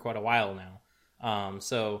for quite a while now.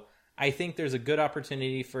 So I think there's a good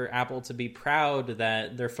opportunity for Apple to be proud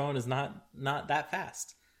that their phone is not that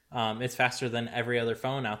fast. It's faster than every other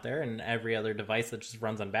phone out there and every other device that just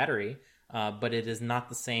runs on battery. But it is not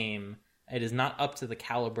the same. It is not up to the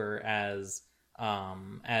caliber as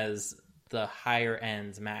the higher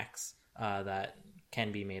end Macs that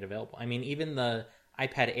can be made available. I mean, even the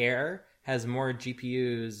iPad Air has more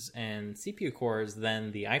GPUs and CPU cores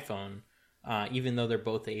than the iPhone, even though they're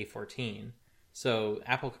both the A14. So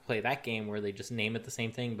Apple could play that game where they just name it the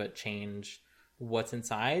same thing but change what's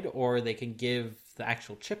inside, or they can give the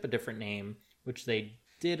actual chip a different name, which they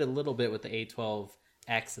did a little bit with the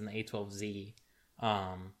A12X and the A12Z.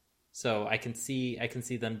 So I can see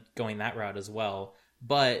them going that route as well,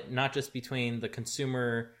 but not just between the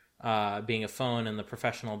consumer being a phone and the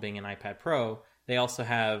professional being an iPad Pro. They also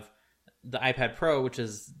have the iPad Pro, which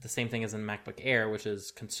is the same thing as in MacBook Air, which is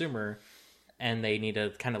consumer, and they need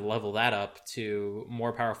to kind of level that up to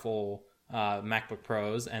more powerful MacBook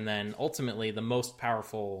Pros, and then ultimately the most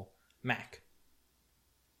powerful Mac,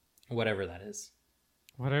 whatever that is.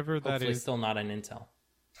 Whatever that Hopefully is. Still not an Intel.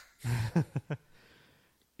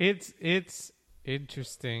 It's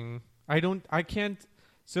interesting. I can't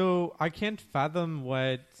fathom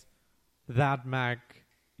what that Mac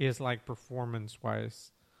is like performance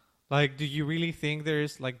wise. Like, do you really think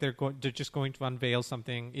there's like they're just going to unveil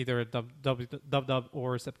something either at WW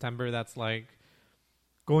or September that's like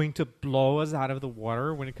going to blow us out of the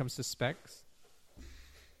water when it comes to specs?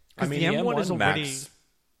 I mean, the M1 is already. Max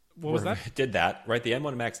What was that? Did that, right? The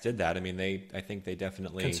M1 Max did that. I mean, I think they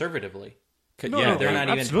definitely Conservatively. No, They're not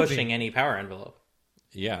even absolutely. pushing any power envelope.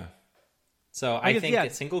 Yeah. So I think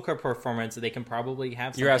that single core performance, they can probably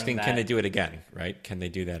have something. You're asking, can they do it again, right? Can they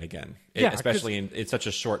do that again? Yeah, especially in such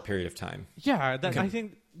a short period of time. Yeah, I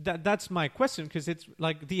think that's my question, because it's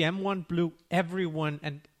like the M1 blew everyone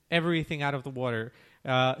and everything out of the water.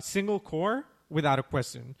 Single core, without a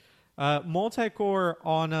question. Multi-core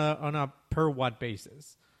on a per watt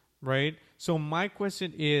basis, right? So my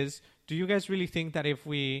question is, do you guys really think that if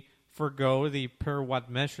we forgo the per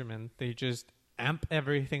watt measurement, they just amp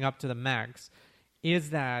everything up to the max, is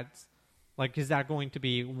that going to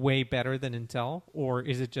be way better than Intel, or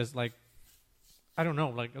is it just like, I don't know,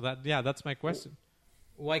 like that? Yeah, that's my question.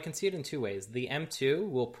 Well, I can see it in two ways. The M2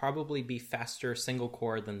 will probably be faster single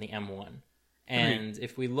core than the M1. And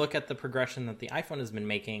if we look at the progression that the iPhone has been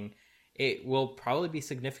making, it will probably be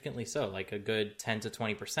significantly so, like a good 10 to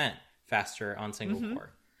 20% faster on single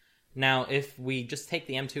core. Now, if we just take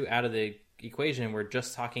the M2 out of the equation, we're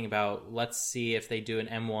just talking about, let's see if they do an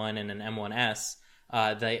M1 and an M1S.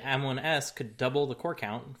 The M1S could double the core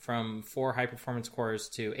count from 4 high-performance cores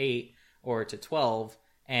to 8 or to 12,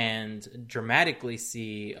 and dramatically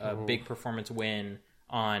see a big performance win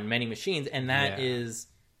on many machines. And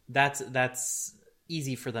that's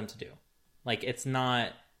easy for them to do. Like, it's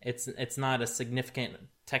not it's not a significant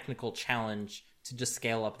technical challenge to just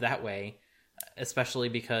scale up that way, especially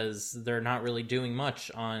because they're not really doing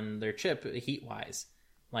much on their chip heat wise.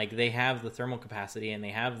 Like they have the thermal capacity and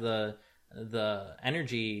they have the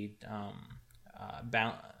energy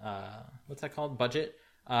what's that called, budget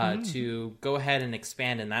to go ahead and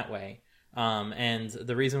expand in that way. And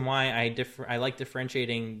the reason why I like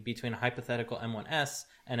differentiating between a hypothetical M1S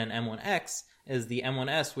and an M1X is the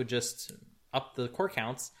M1S would just up the core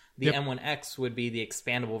counts. The M1X would be the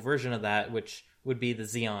expandable version of that, which would be the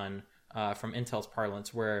Xeon from Intel's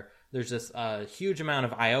parlance, where there's just a huge amount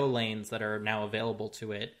of I/O lanes that are now available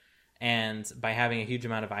to it. And by having a huge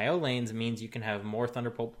amount of I/O lanes, it means you can have more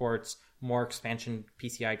Thunderbolt ports, more expansion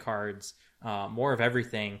PCI cards, more of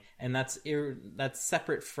everything. And that's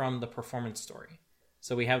separate from the performance story.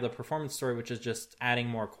 So we have the performance story, which is just adding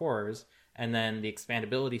more cores, and then the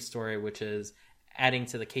expandability story, which is adding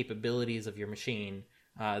to the capabilities of your machine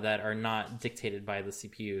that are not dictated by the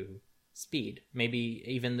CPU speed. Maybe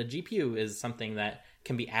even the GPU is something that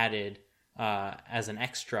can be added as an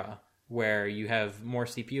extra, where you have more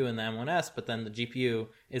CPU in the M1S, but then the GPU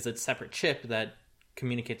is a separate chip that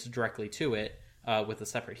communicates directly to it with a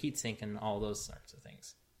separate heatsink and all those sorts of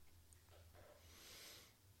things.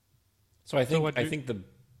 So I think the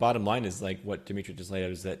bottom line is like what Dimitri just laid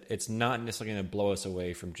out, is that it's not necessarily going to blow us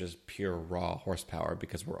away from just pure raw horsepower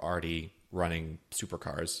because we're already running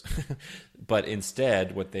supercars. But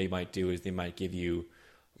instead, what they might do is they might give you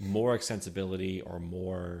more extensibility or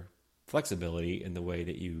more flexibility in the way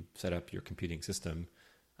that you set up your computing system.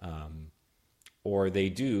 Or they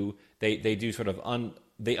do sort of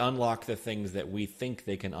they unlock the things that we think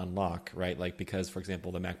they can unlock, right? Like, because, for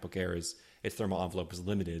example, the MacBook Air its thermal envelope is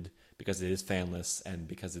limited because it is fanless and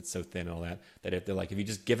because it's so thin and all that if you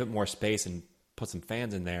just give it more space and put some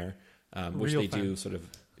fans in there, which Real they fans. do sort of,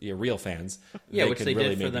 real fans. Which they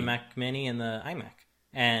really did for the Mac Mini and the iMac.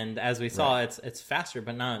 And as we saw, it's faster,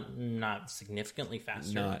 but not significantly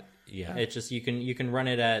faster. It's just you can run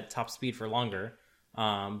it at top speed for longer,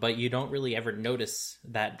 but you don't really ever notice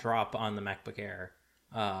that drop on the MacBook Air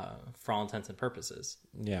for all intents and purposes.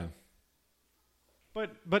 Yeah.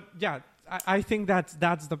 But yeah, I think that's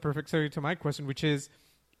the perfect segue to my question, which is,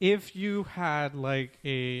 if you had my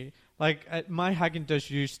Hackintosh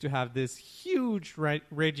used to have this huge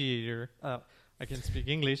radiator. I can speak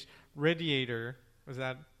English. Radiator, was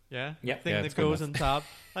that thing that goes on top?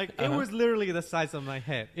 Like it was literally the size of my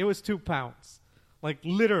head. It was 2 pounds, like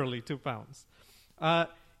literally 2 pounds.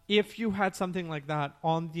 If you had something like that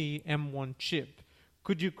on the M1 chip,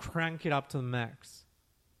 could you crank it up to the max?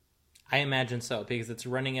 I imagine so, because it's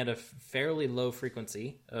running at a fairly low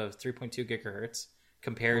frequency of 3.2 gigahertz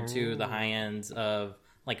compared to the high ends of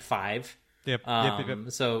like 5. Yep.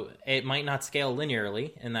 So it might not scale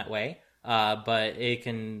linearly in that way, but it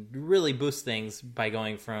can really boost things by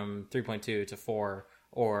going from 3.2 to 4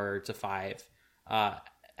 or to 5.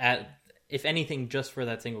 If anything, just for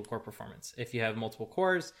that single core performance. If you have multiple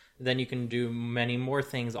cores, then you can do many more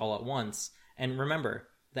things all at once. And remember,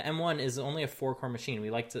 the M1 is only a 4-core machine.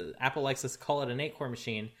 Apple likes us to call it an 8-core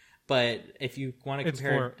machine, but if you want to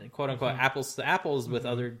compare quote unquote apples to apples with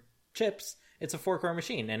other chips, it's a 4-core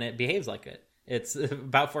machine and it behaves like it. It's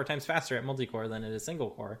about 4 times faster at multi-core than it is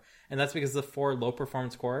single core, and that's because the 4 low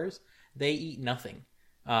performance cores, they eat nothing,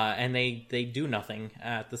 and they do nothing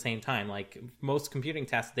at the same time. Like most computing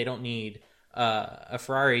tasks, they don't need a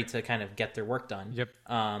Ferrari to kind of get their work done. Yep.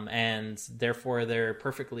 And therefore they're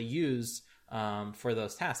perfectly used for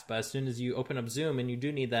those tasks. But as soon as you open up Zoom and you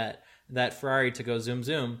do need that Ferrari to go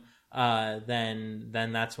zoom, then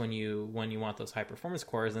that's when you want those high performance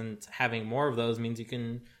cores, and having more of those means you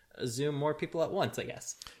can zoom more people at once, I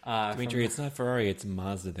guess. Dimitri, it's not Ferrari, it's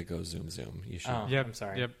Mazda that goes zoom. You should. I'm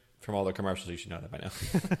sorry. Yep. From all the commercials, you should know that by now.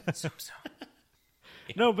 Zoom.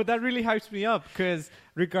 No, but that really hypes me up, because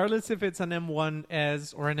regardless if it's an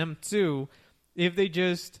M1S or an M2, if they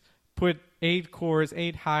just put 8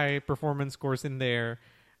 high performance cores in there,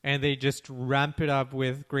 and they just ramp it up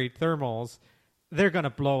with great thermals, they're going to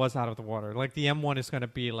blow us out of the water. Like the M1 is going to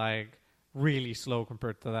be like really slow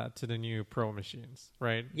compared to the new Pro machines,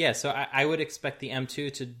 right? Yeah, so I would expect the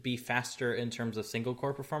M2 to be faster in terms of single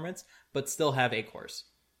core performance, but still have 8 cores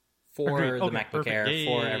for the MacBook Air,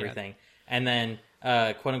 for everything. And then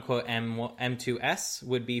quote unquote M2S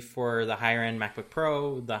would be for the higher end MacBook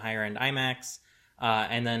Pro, the higher end iMacs,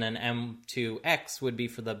 and then an M2X would be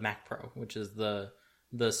for the Mac Pro, which is the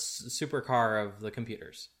supercar of the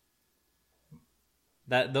computers.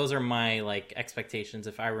 Those are my expectations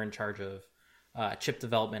if I were in charge of chip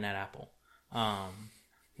development at Apple,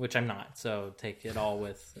 which I'm not. So take it all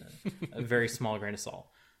with a very small grain of salt.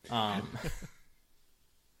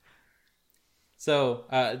 So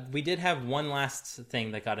we did have one last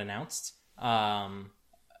thing that got announced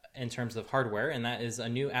in terms of hardware, and that is a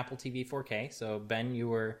new Apple TV 4K. So Ben, you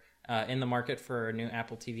were in the market for a new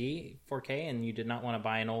Apple TV 4K, and you did not want to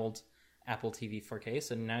buy an old Apple TV 4K,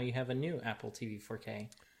 so now you have a new Apple TV 4K.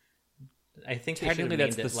 I think technically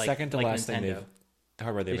that's the second to last thing Nintendo.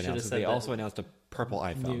 hardware they've announced. They also announced a purple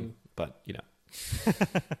iPhone, but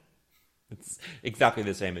it's exactly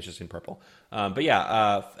the same. It's just in purple. But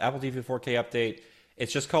yeah, Apple TV 4K update.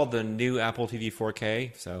 It's just called the new Apple TV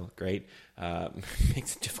 4K, so great.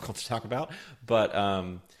 Makes it difficult to talk about, but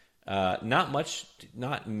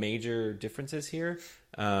not major differences here.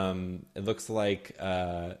 It looks like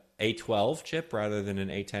A12 chip rather than an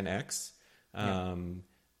A10X.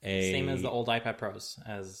 Same as the old iPad Pros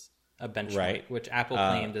as a benchmark, right. Which Apple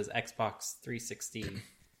claimed as Xbox 360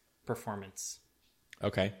 performance.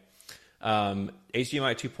 Okay.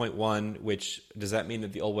 HDMI 2.1, which does that mean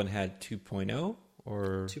that the old one had 2.0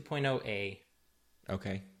 or 2.0A?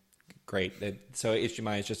 Okay, great. So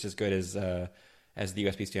HDMI is just as good as the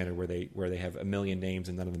USB standard, where they have a million names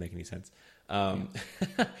and none of them make any sense.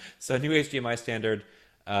 So new HDMI standard.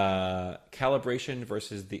 Calibration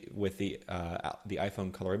versus the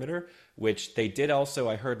iPhone colorimeter, which they did also.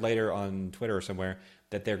 I heard later on Twitter or somewhere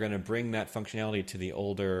that they're going to bring that functionality to the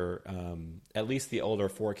older, at least the older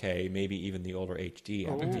 4K, maybe even the older HD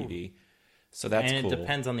Apple TV. So that's cool. And it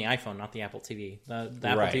depends on the iPhone, not the Apple TV. The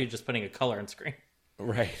Apple TV is just putting a color on screen.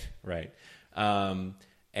 Right. And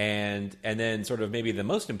then sort of maybe the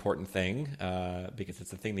most important thing, because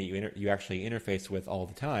it's the thing that you actually interface with all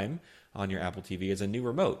the time on your Apple TV, is a new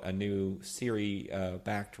remote, a new Siri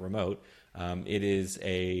backed remote. It is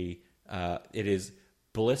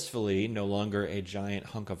blissfully no longer a giant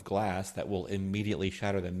hunk of glass that will immediately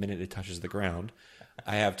shatter the minute it touches the ground.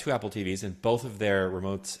 I have two Apple TVs, and both of their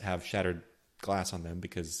remotes have shattered glass on them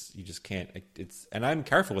because you just can't. And I'm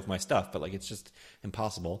careful with my stuff, but it's just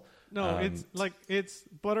impossible. No, it's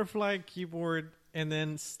butterfly keyboard and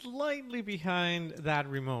then slightly behind that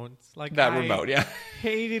remote. Remote, yeah.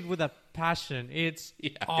 Hate it with a passion. It's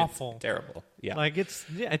awful. It's terrible. Yeah.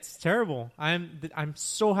 It's terrible. I'm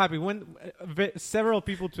so happy when several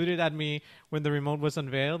people tweeted at me when the remote was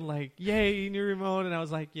unveiled, "Yay, new remote!" And I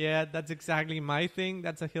was like, "Yeah, that's exactly my thing.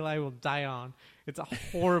 That's a hill I will die on." It's a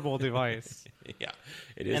horrible device. Yeah,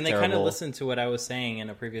 it is. And they kind of listened to what I was saying in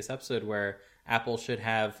a previous episode where Apple should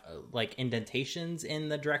have indentations in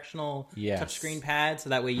the directional touchscreen pad, so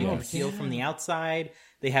that way you can feel from the outside.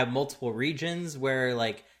 They have multiple regions where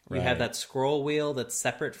you have that scroll wheel that's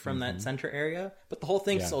separate from that center area, but the whole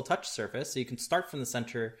thing's still a touch surface, so you can start from the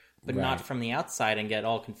center, but not from the outside and get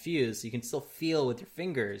all confused. So you can still feel with your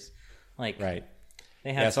fingers, right.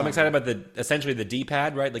 So I'm excited about essentially the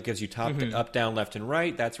D-pad, right? That gives you up, down, left, and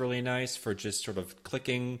right. That's really nice for just sort of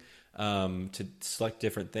clicking to select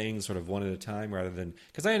different things sort of one at a time, rather than,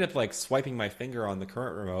 because I end up swiping my finger on the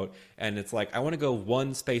current remote and it's I want to go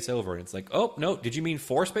one space over, and it's oh no, did you mean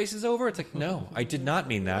 4 spaces over? It's no, I did not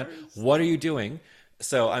mean that. What are you doing?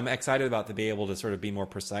 So I'm excited about to be able to sort of be more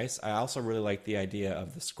precise. I also really like the idea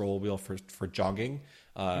of the scroll wheel for jogging,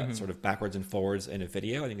 sort of backwards and forwards in a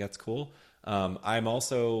video. I think that's cool. I'm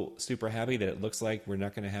also super happy that it looks like we're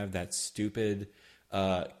not going to have that stupid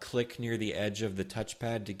click near the edge of the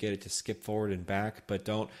touchpad to get it to skip forward and back, but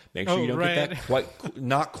make sure you don't get that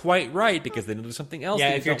not quite right, because then it'll do something else.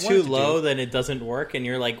 Yeah, if you're too low, then it doesn't work, and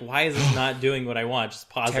you're why is this not doing what I want? Just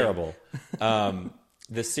pause. Terrible.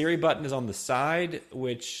 The Siri button is on the side, so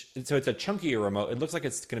it's a chunkier remote. It looks like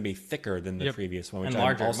it's going to be thicker than the previous one, which and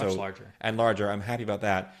larger, much larger. And larger. I'm happy about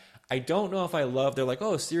that. I don't know if I love.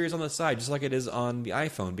 They're Siri's on the side, just like it is on the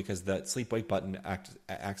iPhone, because the sleep wake button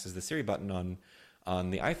acts as the Siri button on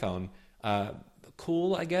the iPhone.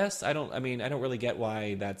 Cool, I guess. I don't really get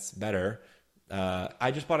why that's better.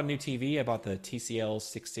 I just bought a new TV. I bought the TCL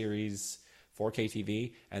 6 Series 4K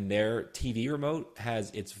TV, and their TV remote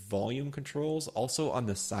has its volume controls also on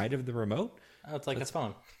the side of the remote. Oh, it's a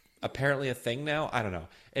phone. Apparently a thing now. I don't know.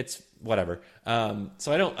 It's whatever.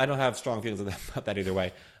 So I don't have strong feelings about that either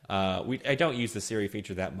way. I don't use the Siri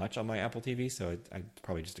feature that much on my Apple TV, so I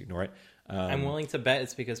probably just ignore it. I'm willing to bet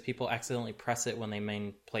it's because people accidentally press it when they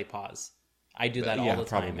main play pause. I do that all the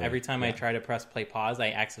time. Probably. Every time I try to press play pause,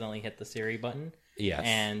 I accidentally hit the Siri button. Yes.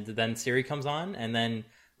 And then Siri comes on, and then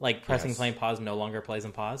pressing play and pause no longer plays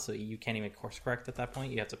in pause, so you can't even course correct at that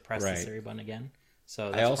point. You have to press the Siri button again.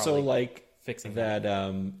 So that's I also like fixing that.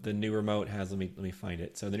 The new remote has. Let me find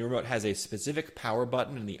it. So the new remote has a specific power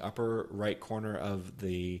button in the upper right corner of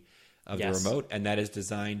the remote, and that is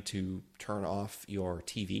designed to turn off your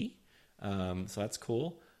TV. So that's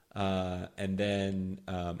cool. And then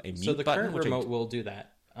a mute button. So the current remote will do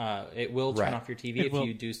that. It will turn Right. off your TV It if will.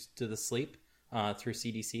 you do the sleep through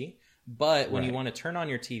CDC. But when you Right. want to turn on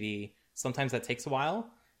your TV, sometimes that takes a while.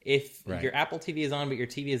 If Right. your Apple TV is on, but your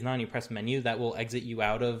TV is not, and you press menu, that will exit you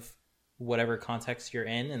out of whatever context you're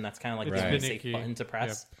in, and that's kind of like It's the only finicky. safe button to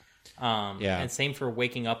press. Yeah. And same for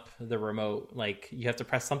waking up the remote. Like, you have to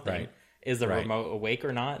press something. Right. Is the Right. remote awake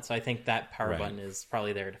or not? So I think that power Right. button is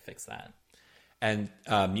probably there to fix that. And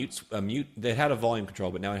mute. They had a volume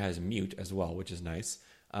control, but now it has mute as well, which is nice.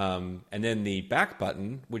 And then the back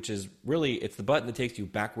button, which is really it's the button that takes you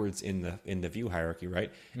backwards in the view hierarchy,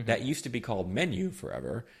 right? That used to be called menu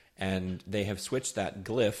forever, and they have switched that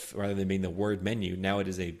glyph rather than being the word menu. Now it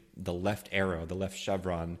is the left arrow, the left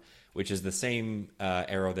chevron, which is the same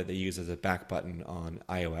arrow that they use as a back button on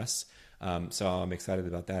iOS. So I'm excited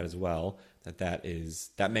about that as well.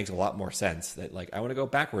 That makes a lot more sense. That like I want to go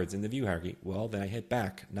backwards in the view hierarchy. Well, then I hit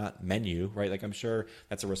back, not menu, right? Like I'm sure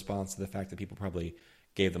that's a response to the fact that people probably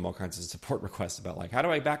gave them all kinds of support requests about like how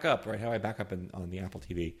do I back up, right? How do I back up on the Apple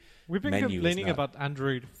TV? We've been Menu is complaining not- about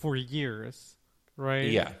Android for years, right?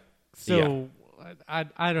 Yeah. So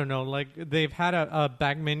I don't know. Like they've had a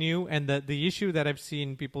back menu, and the issue that I've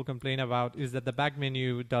seen people complain about is that the back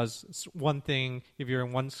menu does one thing if you're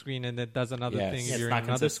in one screen, and it does another Yes. thing Yeah, if it's you're in not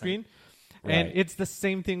another consistent. screen. And Right. it's the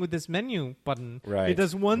same thing with this menu button. Right, It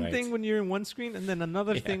does one right. thing when you're in one screen, and then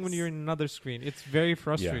another thing when Yes. you're in another screen. It's very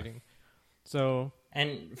frustrating. So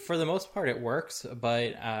And for the most part, it works.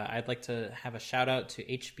 But I'd like to have a shout out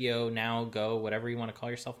to HBO Now, Go, whatever you want to call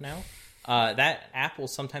yourself now. That app will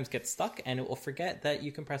sometimes get stuck, and it will forget that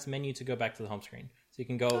you can press menu to go back to the home screen. So you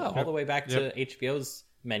can go all the way back to HBO's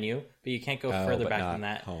menu, but you can't go further but back not than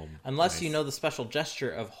that home. unless Nice. you know the special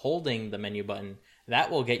gesture of holding the menu button.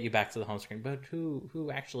 That will get you back to the home screen. But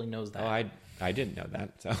who actually knows that? Oh, I didn't know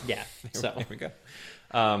that. So Yeah, so. there we go.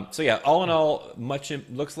 So yeah, all in all,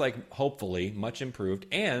 looks like hopefully much improved.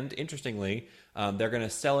 And interestingly, they're going to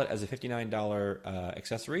sell it as a $59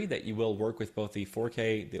 accessory that you will work with both the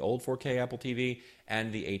 4K, the old 4K Apple TV,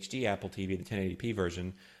 and the HD Apple TV, the 1080p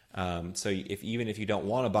version. So even if you don't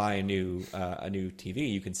want to buy a new TV,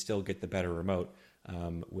 you can still get the better remote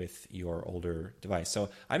with your older device. So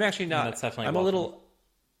I'm actually not. that's definitely I'm welcome. a little.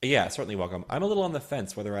 Yeah, certainly welcome. I'm a little on the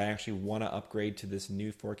fence whether I actually want to upgrade to this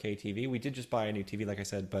new 4K TV. We did just buy a new TV, like I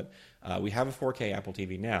said, but we have a 4K Apple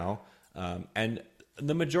TV now, and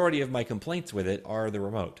the majority of my complaints with it are the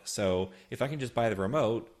remote. So if I can just buy the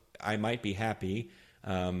remote, I might be happy.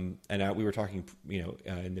 And we were talking,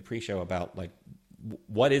 in the pre-show about like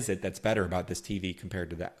what is it that's better about this TV compared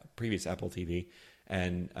to the previous Apple TV,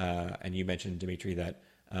 and you mentioned, Dimitri, that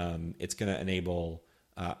it's going to enable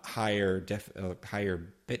higher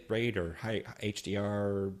bit rate or high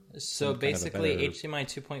HDR. So some kind of a basically, better- HDMI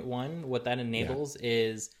 2.1, what that enables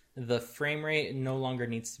is the frame rate no longer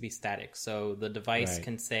needs to be static. So the device Right.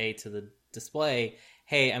 can say to the display,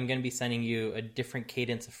 hey, I'm going to be sending you a different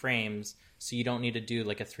cadence of frames, so you don't need to do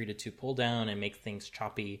like a 3:2 pull down and make things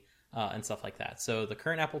choppy and stuff like that. So the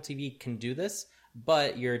current Apple TV can do this,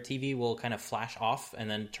 but your TV will kind of flash off and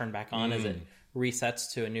then turn back on as it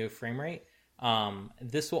resets to a new frame rate.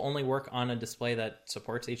 This will only work on a display that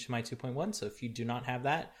supports HDMI 2.1. So if you do not have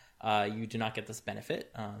that, you do not get this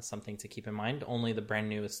benefit. Something to keep in mind. Only the brand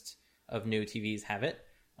newest of new TVs have it.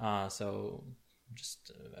 So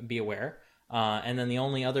just be aware. And then the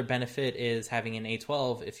only other benefit is having an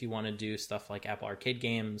A12 if you want to do stuff like Apple Arcade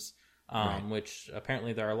games, which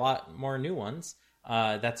apparently there are a lot more new ones.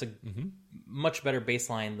 That's a much better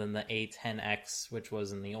baseline than the A10X, which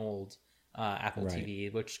was in the old Apple Right.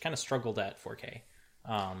 TV, which kind of struggled at 4K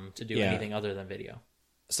to do Yeah. anything other than video.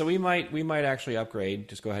 So we might actually upgrade.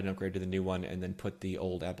 Just go ahead and upgrade to the new one, and then put the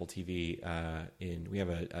old Apple TV in. We have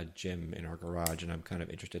a gym in our garage, and I'm kind of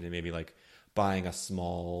interested in maybe like buying a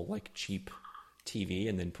small, like cheap TV,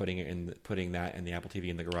 and then putting that in the Apple TV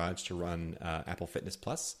in the garage to run Apple Fitness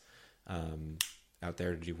Plus out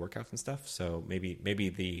there to do workouts and stuff. So maybe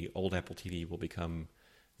the old Apple TV will become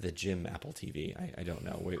the gym Apple TV. I don't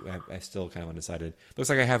know. I still kind of undecided. Looks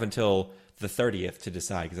like I have until the 30th to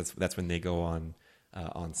decide, because that's when they go on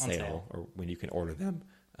sale, or when you can order them.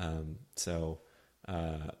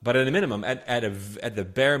 But at a minimum, at the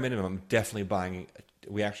bare minimum, I'm definitely buying.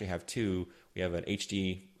 We actually have two. We have an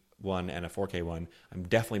HD one and a 4K one. I'm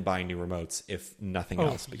definitely buying new remotes, if nothing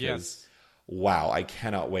else, because wow, I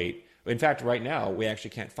cannot wait. In fact, right now we actually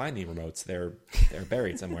can't find the remotes; they're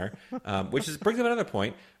buried somewhere, which brings up another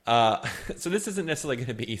point. So this isn't necessarily going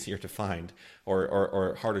to be easier to find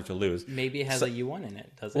or harder to lose. Maybe it has a U1 in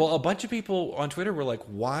it, does it? Well, a bunch of people on Twitter were like,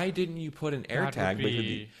 "Why didn't you put an AirTag would with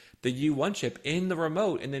be- the U1 chip in the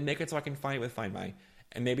remote and then make it so I can find it with Find My?"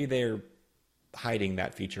 And maybe they're hiding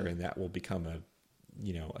that feature, and that will become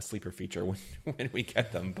a sleeper feature when we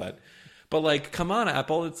get them. But like, come on,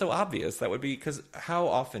 Apple, it's so obvious. That would be, because how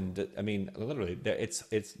often? Literally,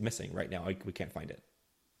 it's missing right now. We can't find it.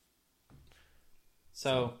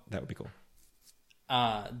 So that would be cool.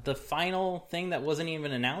 The final thing that wasn't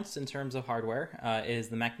even announced in terms of hardware is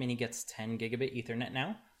the Mac Mini gets 10 gigabit Ethernet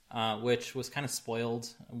now, which was kind of spoiled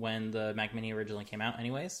when the Mac Mini originally came out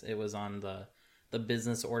anyways. It was on the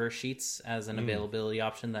business order sheets as an availability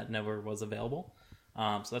option that never was available.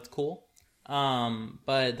 So that's cool.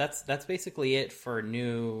 But that's basically it for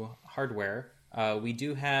new hardware. We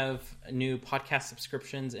do have new podcast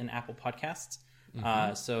subscriptions in Apple Podcasts.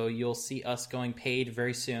 So you'll see us going paid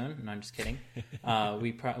very soon. No, I'm just kidding.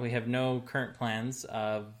 We have no current plans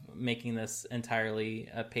of making this entirely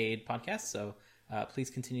a paid podcast. So please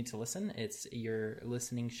continue to listen. It's your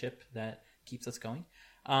listening ship that keeps us going.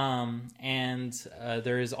 And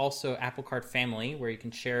there is also Apple Card Family, where you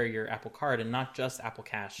can share your Apple Card and not just Apple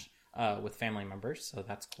Cash with family members. So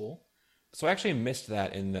that's cool. So I actually missed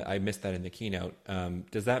that in the keynote.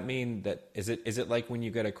 Does that mean that is it like when you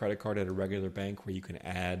get a credit card at a regular bank where you can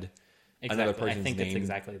add another person's name? I think it's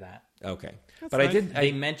exactly that. Okay. That's But nice.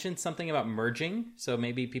 They mentioned something about merging, so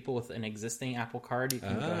maybe people with an existing Apple Card, you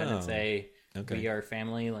can go ahead and say, okay. we are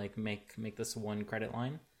family, like make this one credit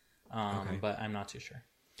line. Okay. But I'm not too sure.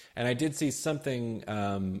 And I did see something.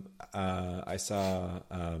 I saw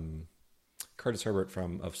Curtis Herbert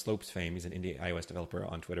of Slopes fame, he's an indie iOS developer,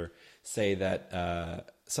 on Twitter, say that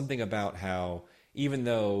something about how even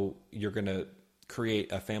though you're going to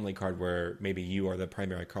create a family card where maybe you are the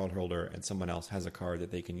primary cardholder and someone else has a card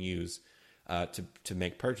that they can use to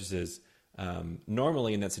make purchases,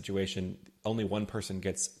 normally in that situation, only one person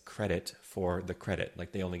gets credit for the credit.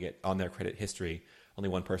 Like, they only get on their credit history. Only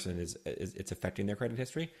one person is it's affecting their credit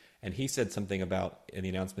history. And he said something about in the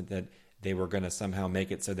announcement that they were going to somehow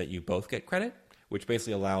make it so that you both get credit, which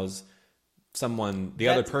basically allows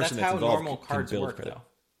other person that's how involved normal can cards build work, credit. though.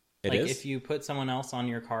 It is? If you put someone else on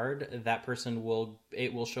your card, that person will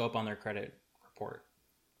show up on their credit report.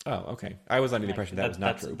 Oh, okay. I was under the impression that was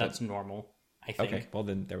not true. That's normal, I think. Okay, well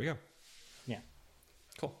then there we go. Yeah.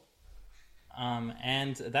 Cool.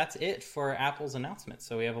 And that's it for Apple's announcement.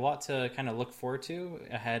 So we have a lot to kind of look forward to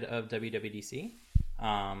ahead of WWDC.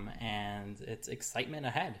 And it's excitement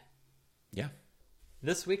ahead. Yeah.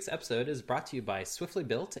 This week's episode is brought to you by Swiftly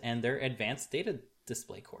Built and their Advanced Data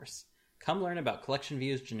Display course. Come learn about collection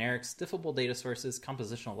views, generics, diffable data sources,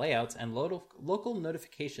 compositional layouts, and local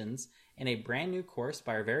notifications in a brand new course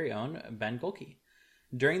by our very own Ben Golke.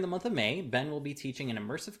 During the month of May, Ben will be teaching an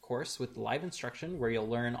immersive course with live instruction where you'll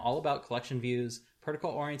learn all about collection views,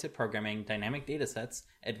 protocol-oriented programming, dynamic datasets,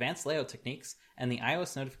 advanced layout techniques, and the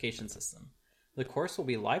iOS notification system. The course will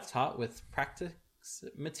be live taught with practice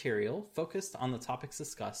material focused on the topics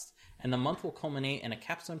discussed, and the month will culminate in a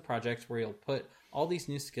capstone project where you'll put all these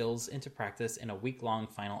new skills into practice in a week-long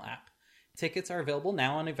final app. Tickets are available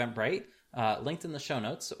now on Eventbrite, linked in the show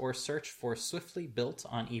notes, or search for Swiftly Built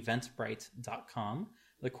on eventbrite.com.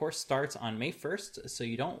 The course starts on May 1st, so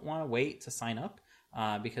you don't want to wait to sign up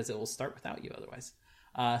because it will start without you otherwise.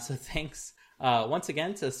 So thanks once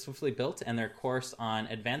again to Swiftly Built and their course on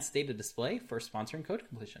Advanced Data Display for sponsoring Code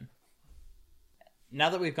Completion. Now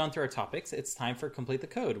that we've gone through our topics, it's time for Complete the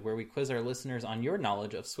Code, where we quiz our listeners on your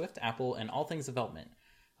knowledge of Swift, Apple, and all things development.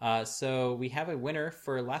 So we have a winner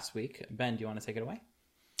for last week. Ben, do you want to take it away?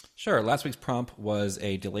 Sure. Last week's prompt was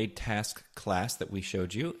a delayed task class that we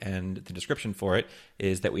showed you, and the description for it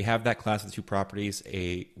is that we have that class with two properties,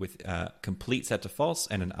 with complete set to false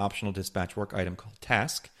and an optional dispatch work item called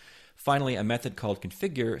task. Finally, a method called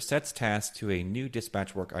configure sets task to a new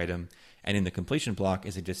dispatch work item, and in the completion block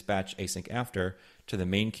is a dispatch async after to the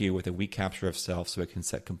main queue with a weak capture of self so it can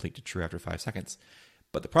set complete to true after 5 seconds.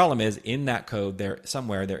 But the problem is, in that code, there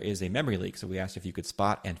is a memory leak, so we asked if you could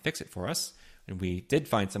spot and fix it for us. And we did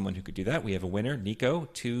find someone who could do that. We have a winner, Nico,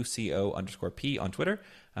 2CO_P on Twitter.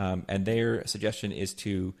 And their suggestion is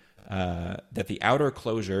that the outer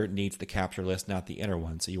closure needs the capture list, not the inner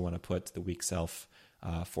one. So you want to put the weak self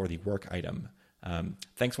for the work item.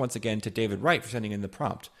 Thanks once again to David Wright for sending in the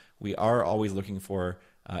prompt. We are always looking for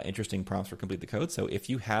interesting prompts for Complete the Code. So if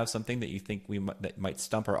you have something that you think that might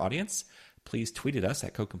stump our audience, please tweet at us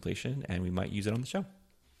at Code Completion, and we might use it on the show.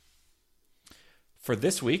 For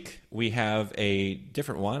this week, we have a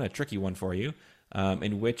different one, a tricky one for you,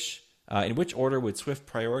 in which order would Swift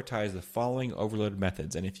prioritize the following overloaded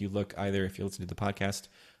methods? And if you listen to the podcast,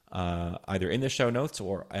 either in the show notes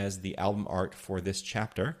or as the album art for this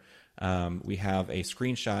chapter, we have a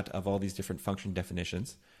screenshot of all these different function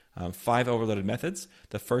definitions. 5 overloaded methods.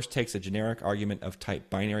 The first takes a generic argument of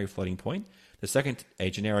type binary floating point. The second, a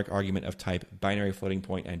generic argument of type binary floating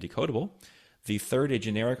point and decodable. The third, a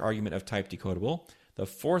generic argument of type decodable. The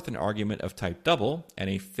fourth, an argument of type double, and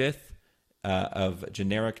a fifth a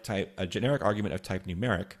generic argument of type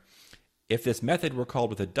numeric. If this method were called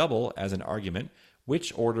with a double as an argument,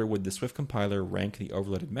 which order would the Swift compiler rank the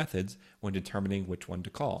overloaded methods when determining which one to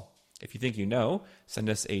call? If you think you know, send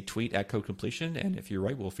us a tweet at Code Completion, and if you're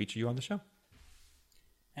right, we'll feature you on the show.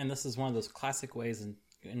 And this is one of those classic ways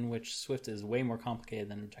in which Swift is way more complicated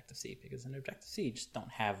than Objective-C, because in Objective-C, you just don't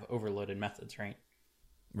have overloaded methods, right?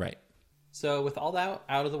 Right. So with all that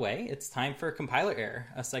out of the way, it's time for Compiler Error,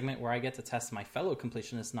 a segment where I get to test my fellow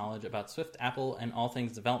completionist knowledge about Swift, Apple, and all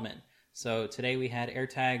things development. So today we had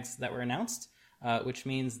AirTags that were announced, which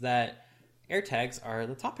means that AirTags are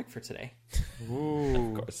the topic for today.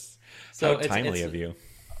 Ooh. Of course. So How timely of you.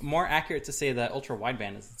 More accurate to say that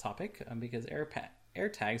ultra-wideband is the topic, because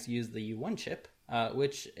AirTags use the U1 chip,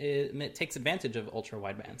 which takes advantage of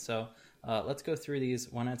ultra-wideband. So let's go through these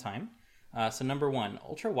one at a time. So number one,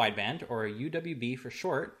 ultra-wideband, or UWB for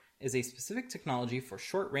short, is a specific technology for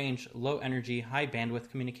short-range, low-energy, high-bandwidth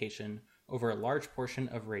communication over a large portion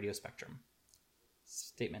of radio spectrum.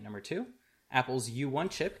 Statement number two, Apple's U1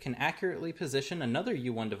 chip can accurately position another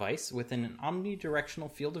U1 device within an omnidirectional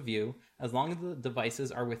field of view as long as the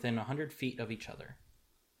devices are within 100 feet of each other.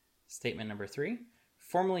 Statement number three,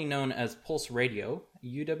 formerly known as pulse radio,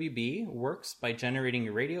 UWB works by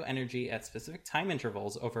generating radio energy at specific time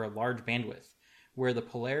intervals over a large bandwidth, where the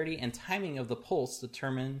polarity and timing of the pulse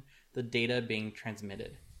determine the data being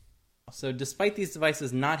transmitted. So despite these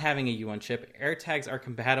devices not having a U1 chip, AirTags are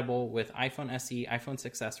compatible with iPhone SE, iPhone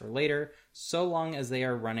 6s or later, so long as they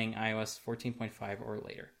are running iOS 14.5 or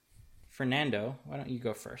later. Fernando, why don't you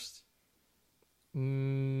go first?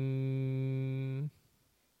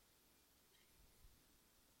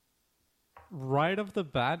 Right off the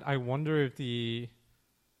bat, I wonder if the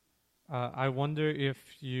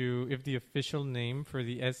official name for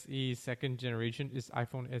the SE second generation is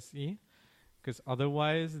iPhone SE, because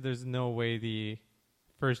otherwise there's no way the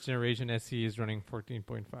first generation SE is running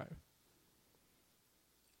 14.5.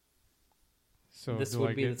 So this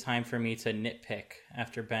would be the time for me to nitpick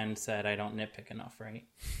after Ben said I don't nitpick enough, right?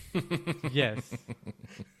 Yes.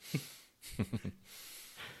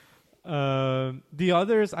 The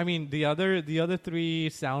others, I mean, the other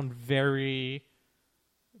three sound very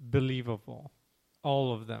believable.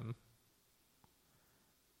 All of them.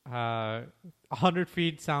 100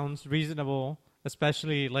 feet sounds reasonable,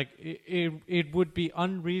 especially like it would be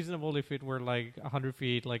unreasonable if it were like 100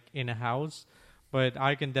 feet like in a house, but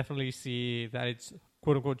I can definitely see that it's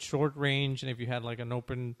quote unquote short range, and if you had like an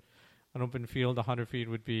open field, 100 feet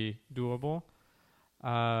would be doable.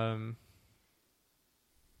 I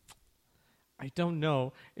don't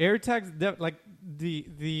know. AirTags, like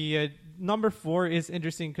the number 4 is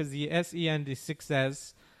interesting because the SE and the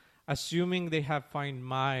 6S, assuming they have Find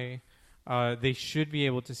My, they should be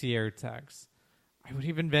able to see AirTags. I would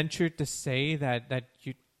even venture to say that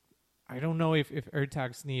you, I don't know if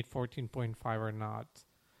AirTags need 14.5 or not.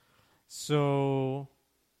 So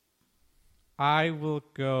I will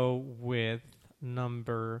go with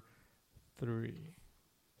number 3.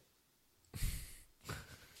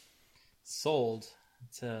 Sold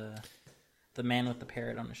to the man with the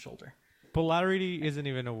parrot on his shoulder. Polarity isn't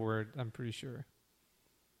even a word, I'm pretty sure.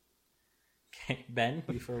 Okay, Ben,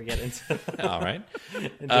 before we get into all right,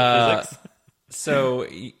 into physics. So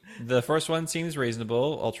the first one seems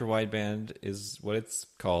reasonable. Ultra wideband is what it's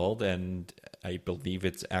called, and I believe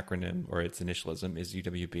its acronym or its initialism is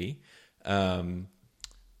UWB.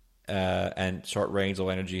 And short range, low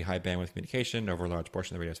energy, high bandwidth communication over a large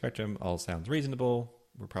portion of the radio spectrum all sounds reasonable.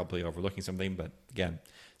 We're probably overlooking something, but again,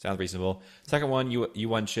 sounds reasonable. Second one,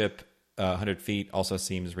 U1 chip, 100 feet, also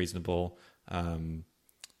seems reasonable. The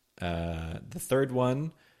third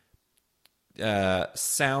one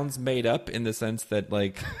sounds made up in the sense that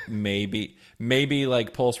like maybe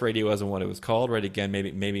like pulse radio wasn't what it was called, right? Again,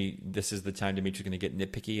 maybe this is the time Dimitri's going to get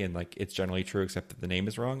nitpicky, and like it's generally true except that the name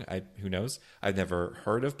is wrong. Who knows? I've never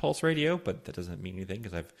heard of pulse radio, but that doesn't mean anything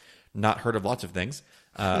because I've not heard of lots of things,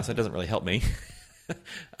 so it doesn't really help me.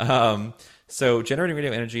 So generating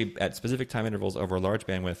radio energy at specific time intervals over a large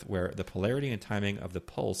bandwidth where the polarity and timing of the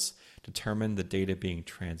pulse determine the data being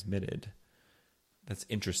transmitted. That's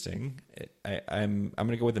interesting. I'm going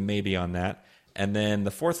to go with a maybe on that. And then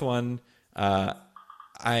the fourth one,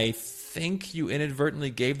 I think you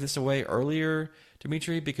inadvertently gave this away earlier,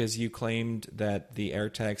 Dimitri, because you claimed that the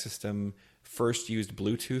AirTag system first used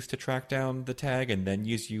Bluetooth to track down the tag and then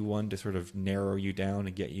used U1 to sort of narrow you down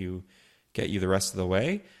and get you get you the rest of the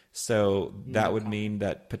way. So that would mean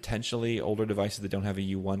that potentially older devices that don't have a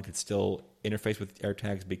U1 could still interface with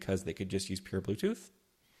AirTags because they could just use pure Bluetooth.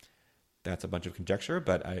 That's a bunch of conjecture,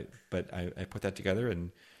 but I put that together,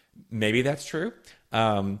 and maybe that's true.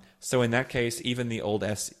 So in that case, even the old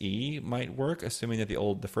SE might work, assuming that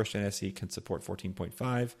the first gen SE can support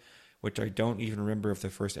 14.5, which I don't even remember if the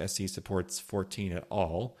first SE supports 14 at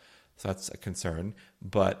all. So that's a concern.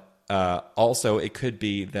 But also, it could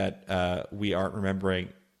be that we aren't remembering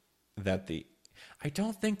that I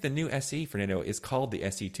don't think the new SE, Fernando, is called the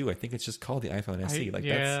SE2. I think it's just called the iPhone SE.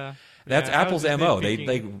 That's Apple's MO.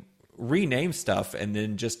 They rename stuff and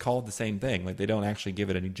then just call it the same thing. Like, they don't actually give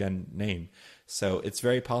it any gen name. So it's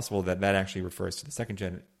very possible that actually refers to the second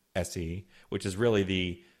gen SE, which is really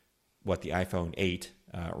the iPhone 8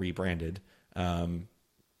 rebranded.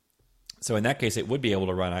 So in that case, it would be able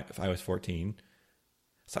to run iOS 14.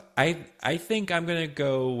 So I think I'm going to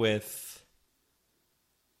go with...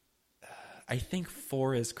 I think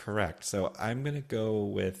 4 is correct. So I'm going to go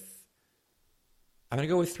with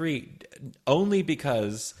 3, only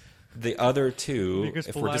because the other two, because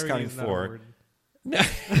if we're discounting 4, no.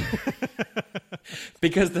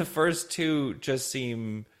 because the first two just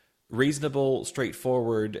seem reasonable,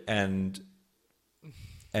 straightforward, and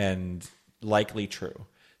likely true.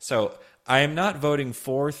 So I am not voting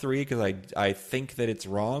for 3 because I think that it's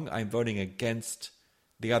wrong. I'm voting against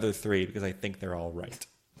the other 3 because I think they're all right.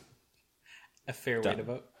 A fair way to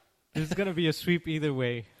vote. This is going to be a sweep either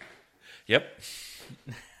way. Yep.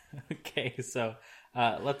 Okay, so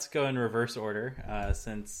let's go in reverse order,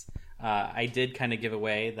 since I did kind of give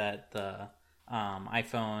away that the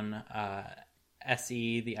iPhone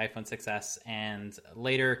SE, the iPhone 6s, and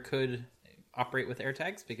later could operate with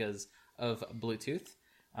AirTags because of Bluetooth,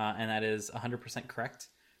 and that is 100% correct.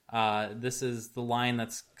 This is the line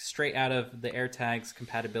that's straight out of the AirTags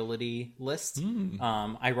compatibility list.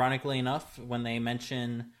 Ironically enough, when they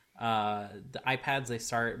mention the iPads, they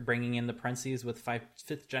start bringing in the parentheses with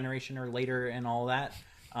 5th generation or later and all that.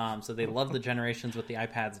 So they love the generations with the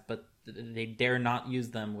iPads, but they dare not use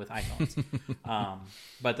them with iPhones.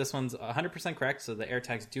 But this one's 100% correct. So the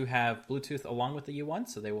AirTags do have Bluetooth along with the U1,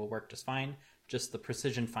 so they will work just fine. Just the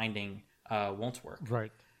precision finding won't work.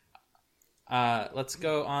 Right. Let's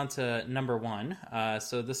go on to number 1.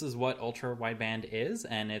 So this is what ultra wideband is,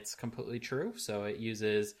 and it's completely true. So it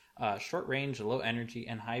uses short range, low energy,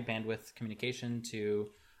 and high bandwidth communication to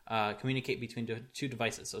communicate between two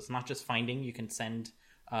devices. So it's not just finding. You can send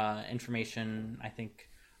information, I think,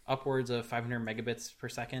 upwards of 500 megabits per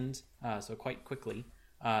second, so quite quickly,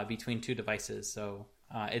 between two devices. So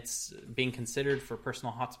it's being considered for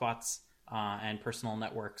personal hotspots and personal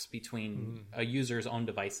networks between a user's own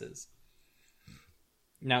devices.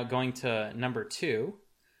 Now, going to number 2,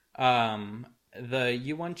 the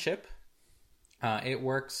U1 chip, it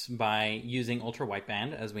works by using ultra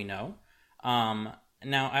wideband, as we know.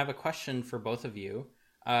 Now, I have a question for both of you.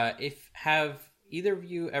 Have either of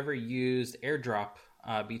you ever used AirDrop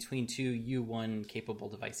between two U1 capable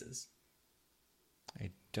devices?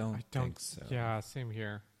 I don't think so. Yeah, same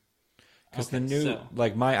here. Because the new,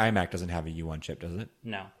 like my iMac doesn't have a U1 chip, does it?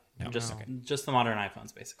 No. No. Just the modern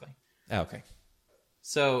iPhones, basically. Oh, okay.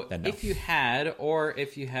 So No. if you had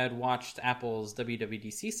watched Apple's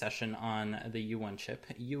WWDC session on the U1 chip,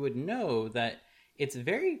 you would know that it's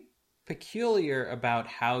very peculiar about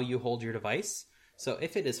how you hold your device. So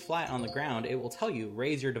if it is flat on the ground, it will tell you,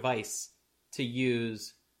 raise your device to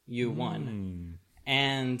use U1.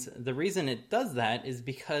 And the reason it does that is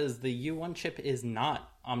because the U1 chip is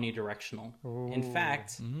not omnidirectional. In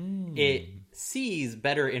fact, it sees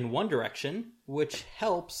better in one direction, which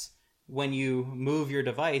helps when you move your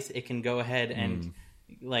device. It can go ahead and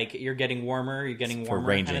like you're getting warmer, For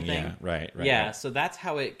ranging, kind of thing. yeah, right. Yeah, so that's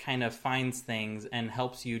how it kind of finds things and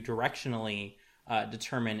helps you directionally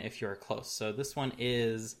determine if you're close. So this one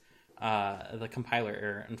is the compiler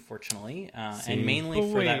error, unfortunately, and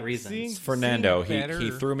mainly for that reason. Fernando,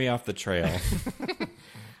 he threw me off the trail.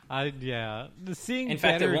 The seeing in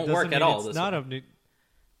fact, better it won't work at all. It's not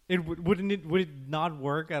would it not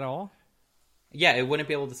work at all? Yeah, it wouldn't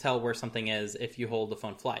be able to tell where something is if you hold the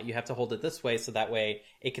phone flat. You have to hold it this way so that way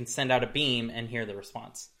it can send out a beam and hear the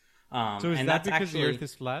response. So is that because the Earth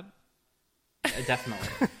is flat? Definitely.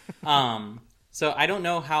 So I don't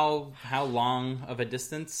know how long of a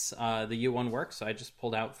distance the U1 works, so I just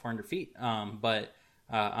pulled out 400 feet, but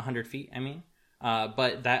 100 feet, I mean.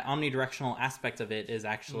 But that omnidirectional aspect of it is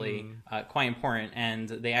actually quite important, and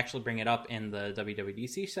they actually bring it up in the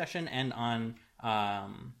WWDC session and on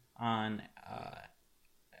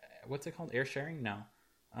what's it called? Air sharing? No.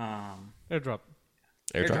 AirDrop.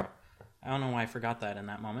 I don't know why I forgot that in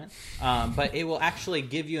that moment. But it will actually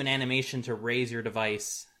give you an animation to raise your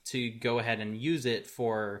device to go ahead and use it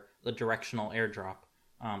for the directional airdrop.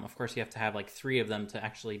 Of course, you have to have like 3 of them to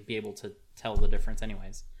actually be able to tell the difference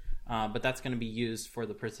anyways. But that's going to be used for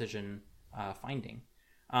the precision finding.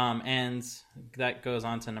 And that goes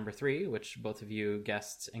on to number 3, which both of you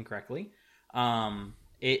guessed incorrectly.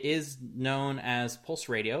 It is known as pulse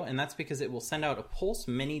radio, and that's because it will send out a pulse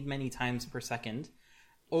many, many times per second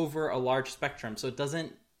over a large spectrum. So it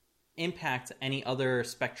doesn't impact any other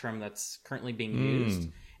spectrum that's currently being used.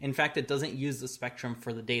 In fact, it doesn't use the spectrum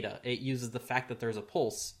for the data. It uses the fact that there's a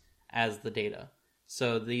pulse as the data.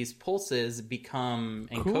 So these pulses become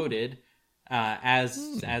encoded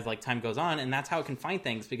as like time goes on, and that's how it can find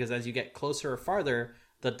things, because as you get closer or farther,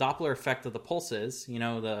 the Doppler effect of the pulses, you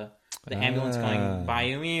know, the ambulance going by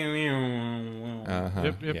you,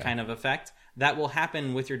 kind of effect, that will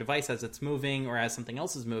happen with your device as it's moving or as something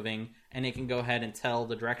else is moving, and it can go ahead and tell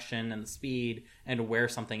the direction and the speed and where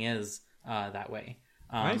something is that way.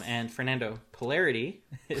 Nice. And Fernando, polarity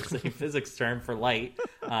is a physics term for light,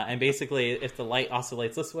 and basically if the light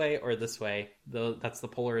oscillates this way or this way, that's the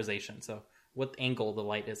polarization. So what angle the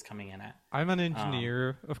light is coming in at. I'm an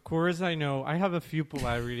engineer. Of course, I know. I have a few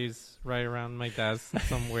polarities right around my desk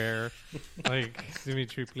somewhere. Like,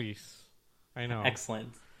 Dimitri, please. I know.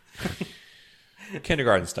 Excellent.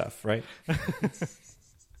 Kindergarten stuff, right?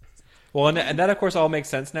 Well, and that of course all makes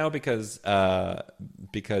sense now because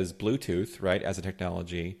Bluetooth, right, as a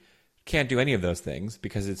technology, can't do any of those things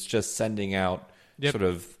because it's just sending out sort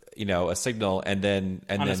of, you know, a signal, and then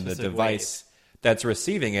the device that's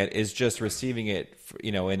receiving it is just receiving it,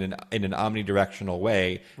 you know, in an omnidirectional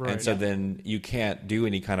way, right. And so then you can't do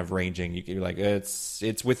any kind of ranging. You're like,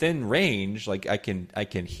 it's within range, like I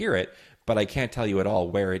can hear it, but I can't tell you at all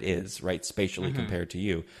where it is, right, spatially compared to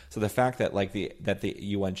you. So the fact that like the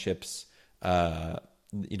UN chips, you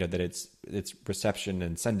know, that its reception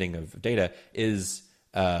and sending of data is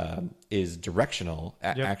directional,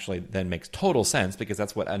 actually then makes total sense, because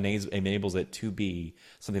that's what enables it to be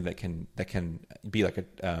something that can be like a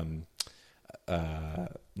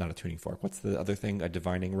not a tuning fork. What's the other thing? A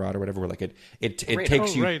divining rod or whatever. Where like it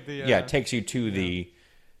takes you, it takes you to the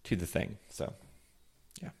thing. So.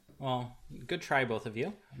 Well, good try, both of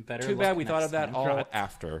you. Better. Too bad we thought of that time. all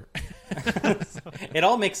after. It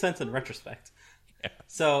all makes sense in retrospect. Yeah.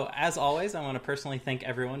 So, as always, I want to personally thank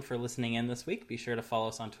everyone for listening in this week. Be sure to follow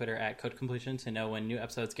us on Twitter at Code Completion to know when new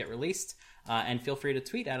episodes get released. And feel free to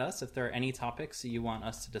tweet at us if there are any topics you want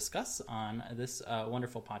us to discuss on this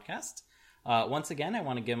wonderful podcast. Once again, I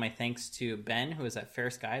want to give my thanks to Ben, who is at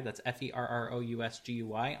Ferrousguy. That's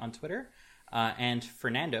FERROUSGUY on Twitter. And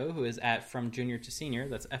Fernando, who is at From Junior to Senior.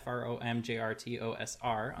 That's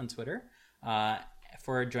FROMJRTOSR on Twitter.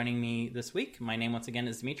 For joining me this week. My name, once again,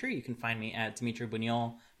 is Dimitri. You can find me at Dimitri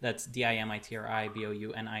Bouniol. That's DIMITRI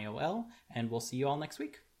BOUNIOL. And we'll see you all next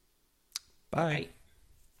week. Bye.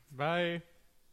 Bye.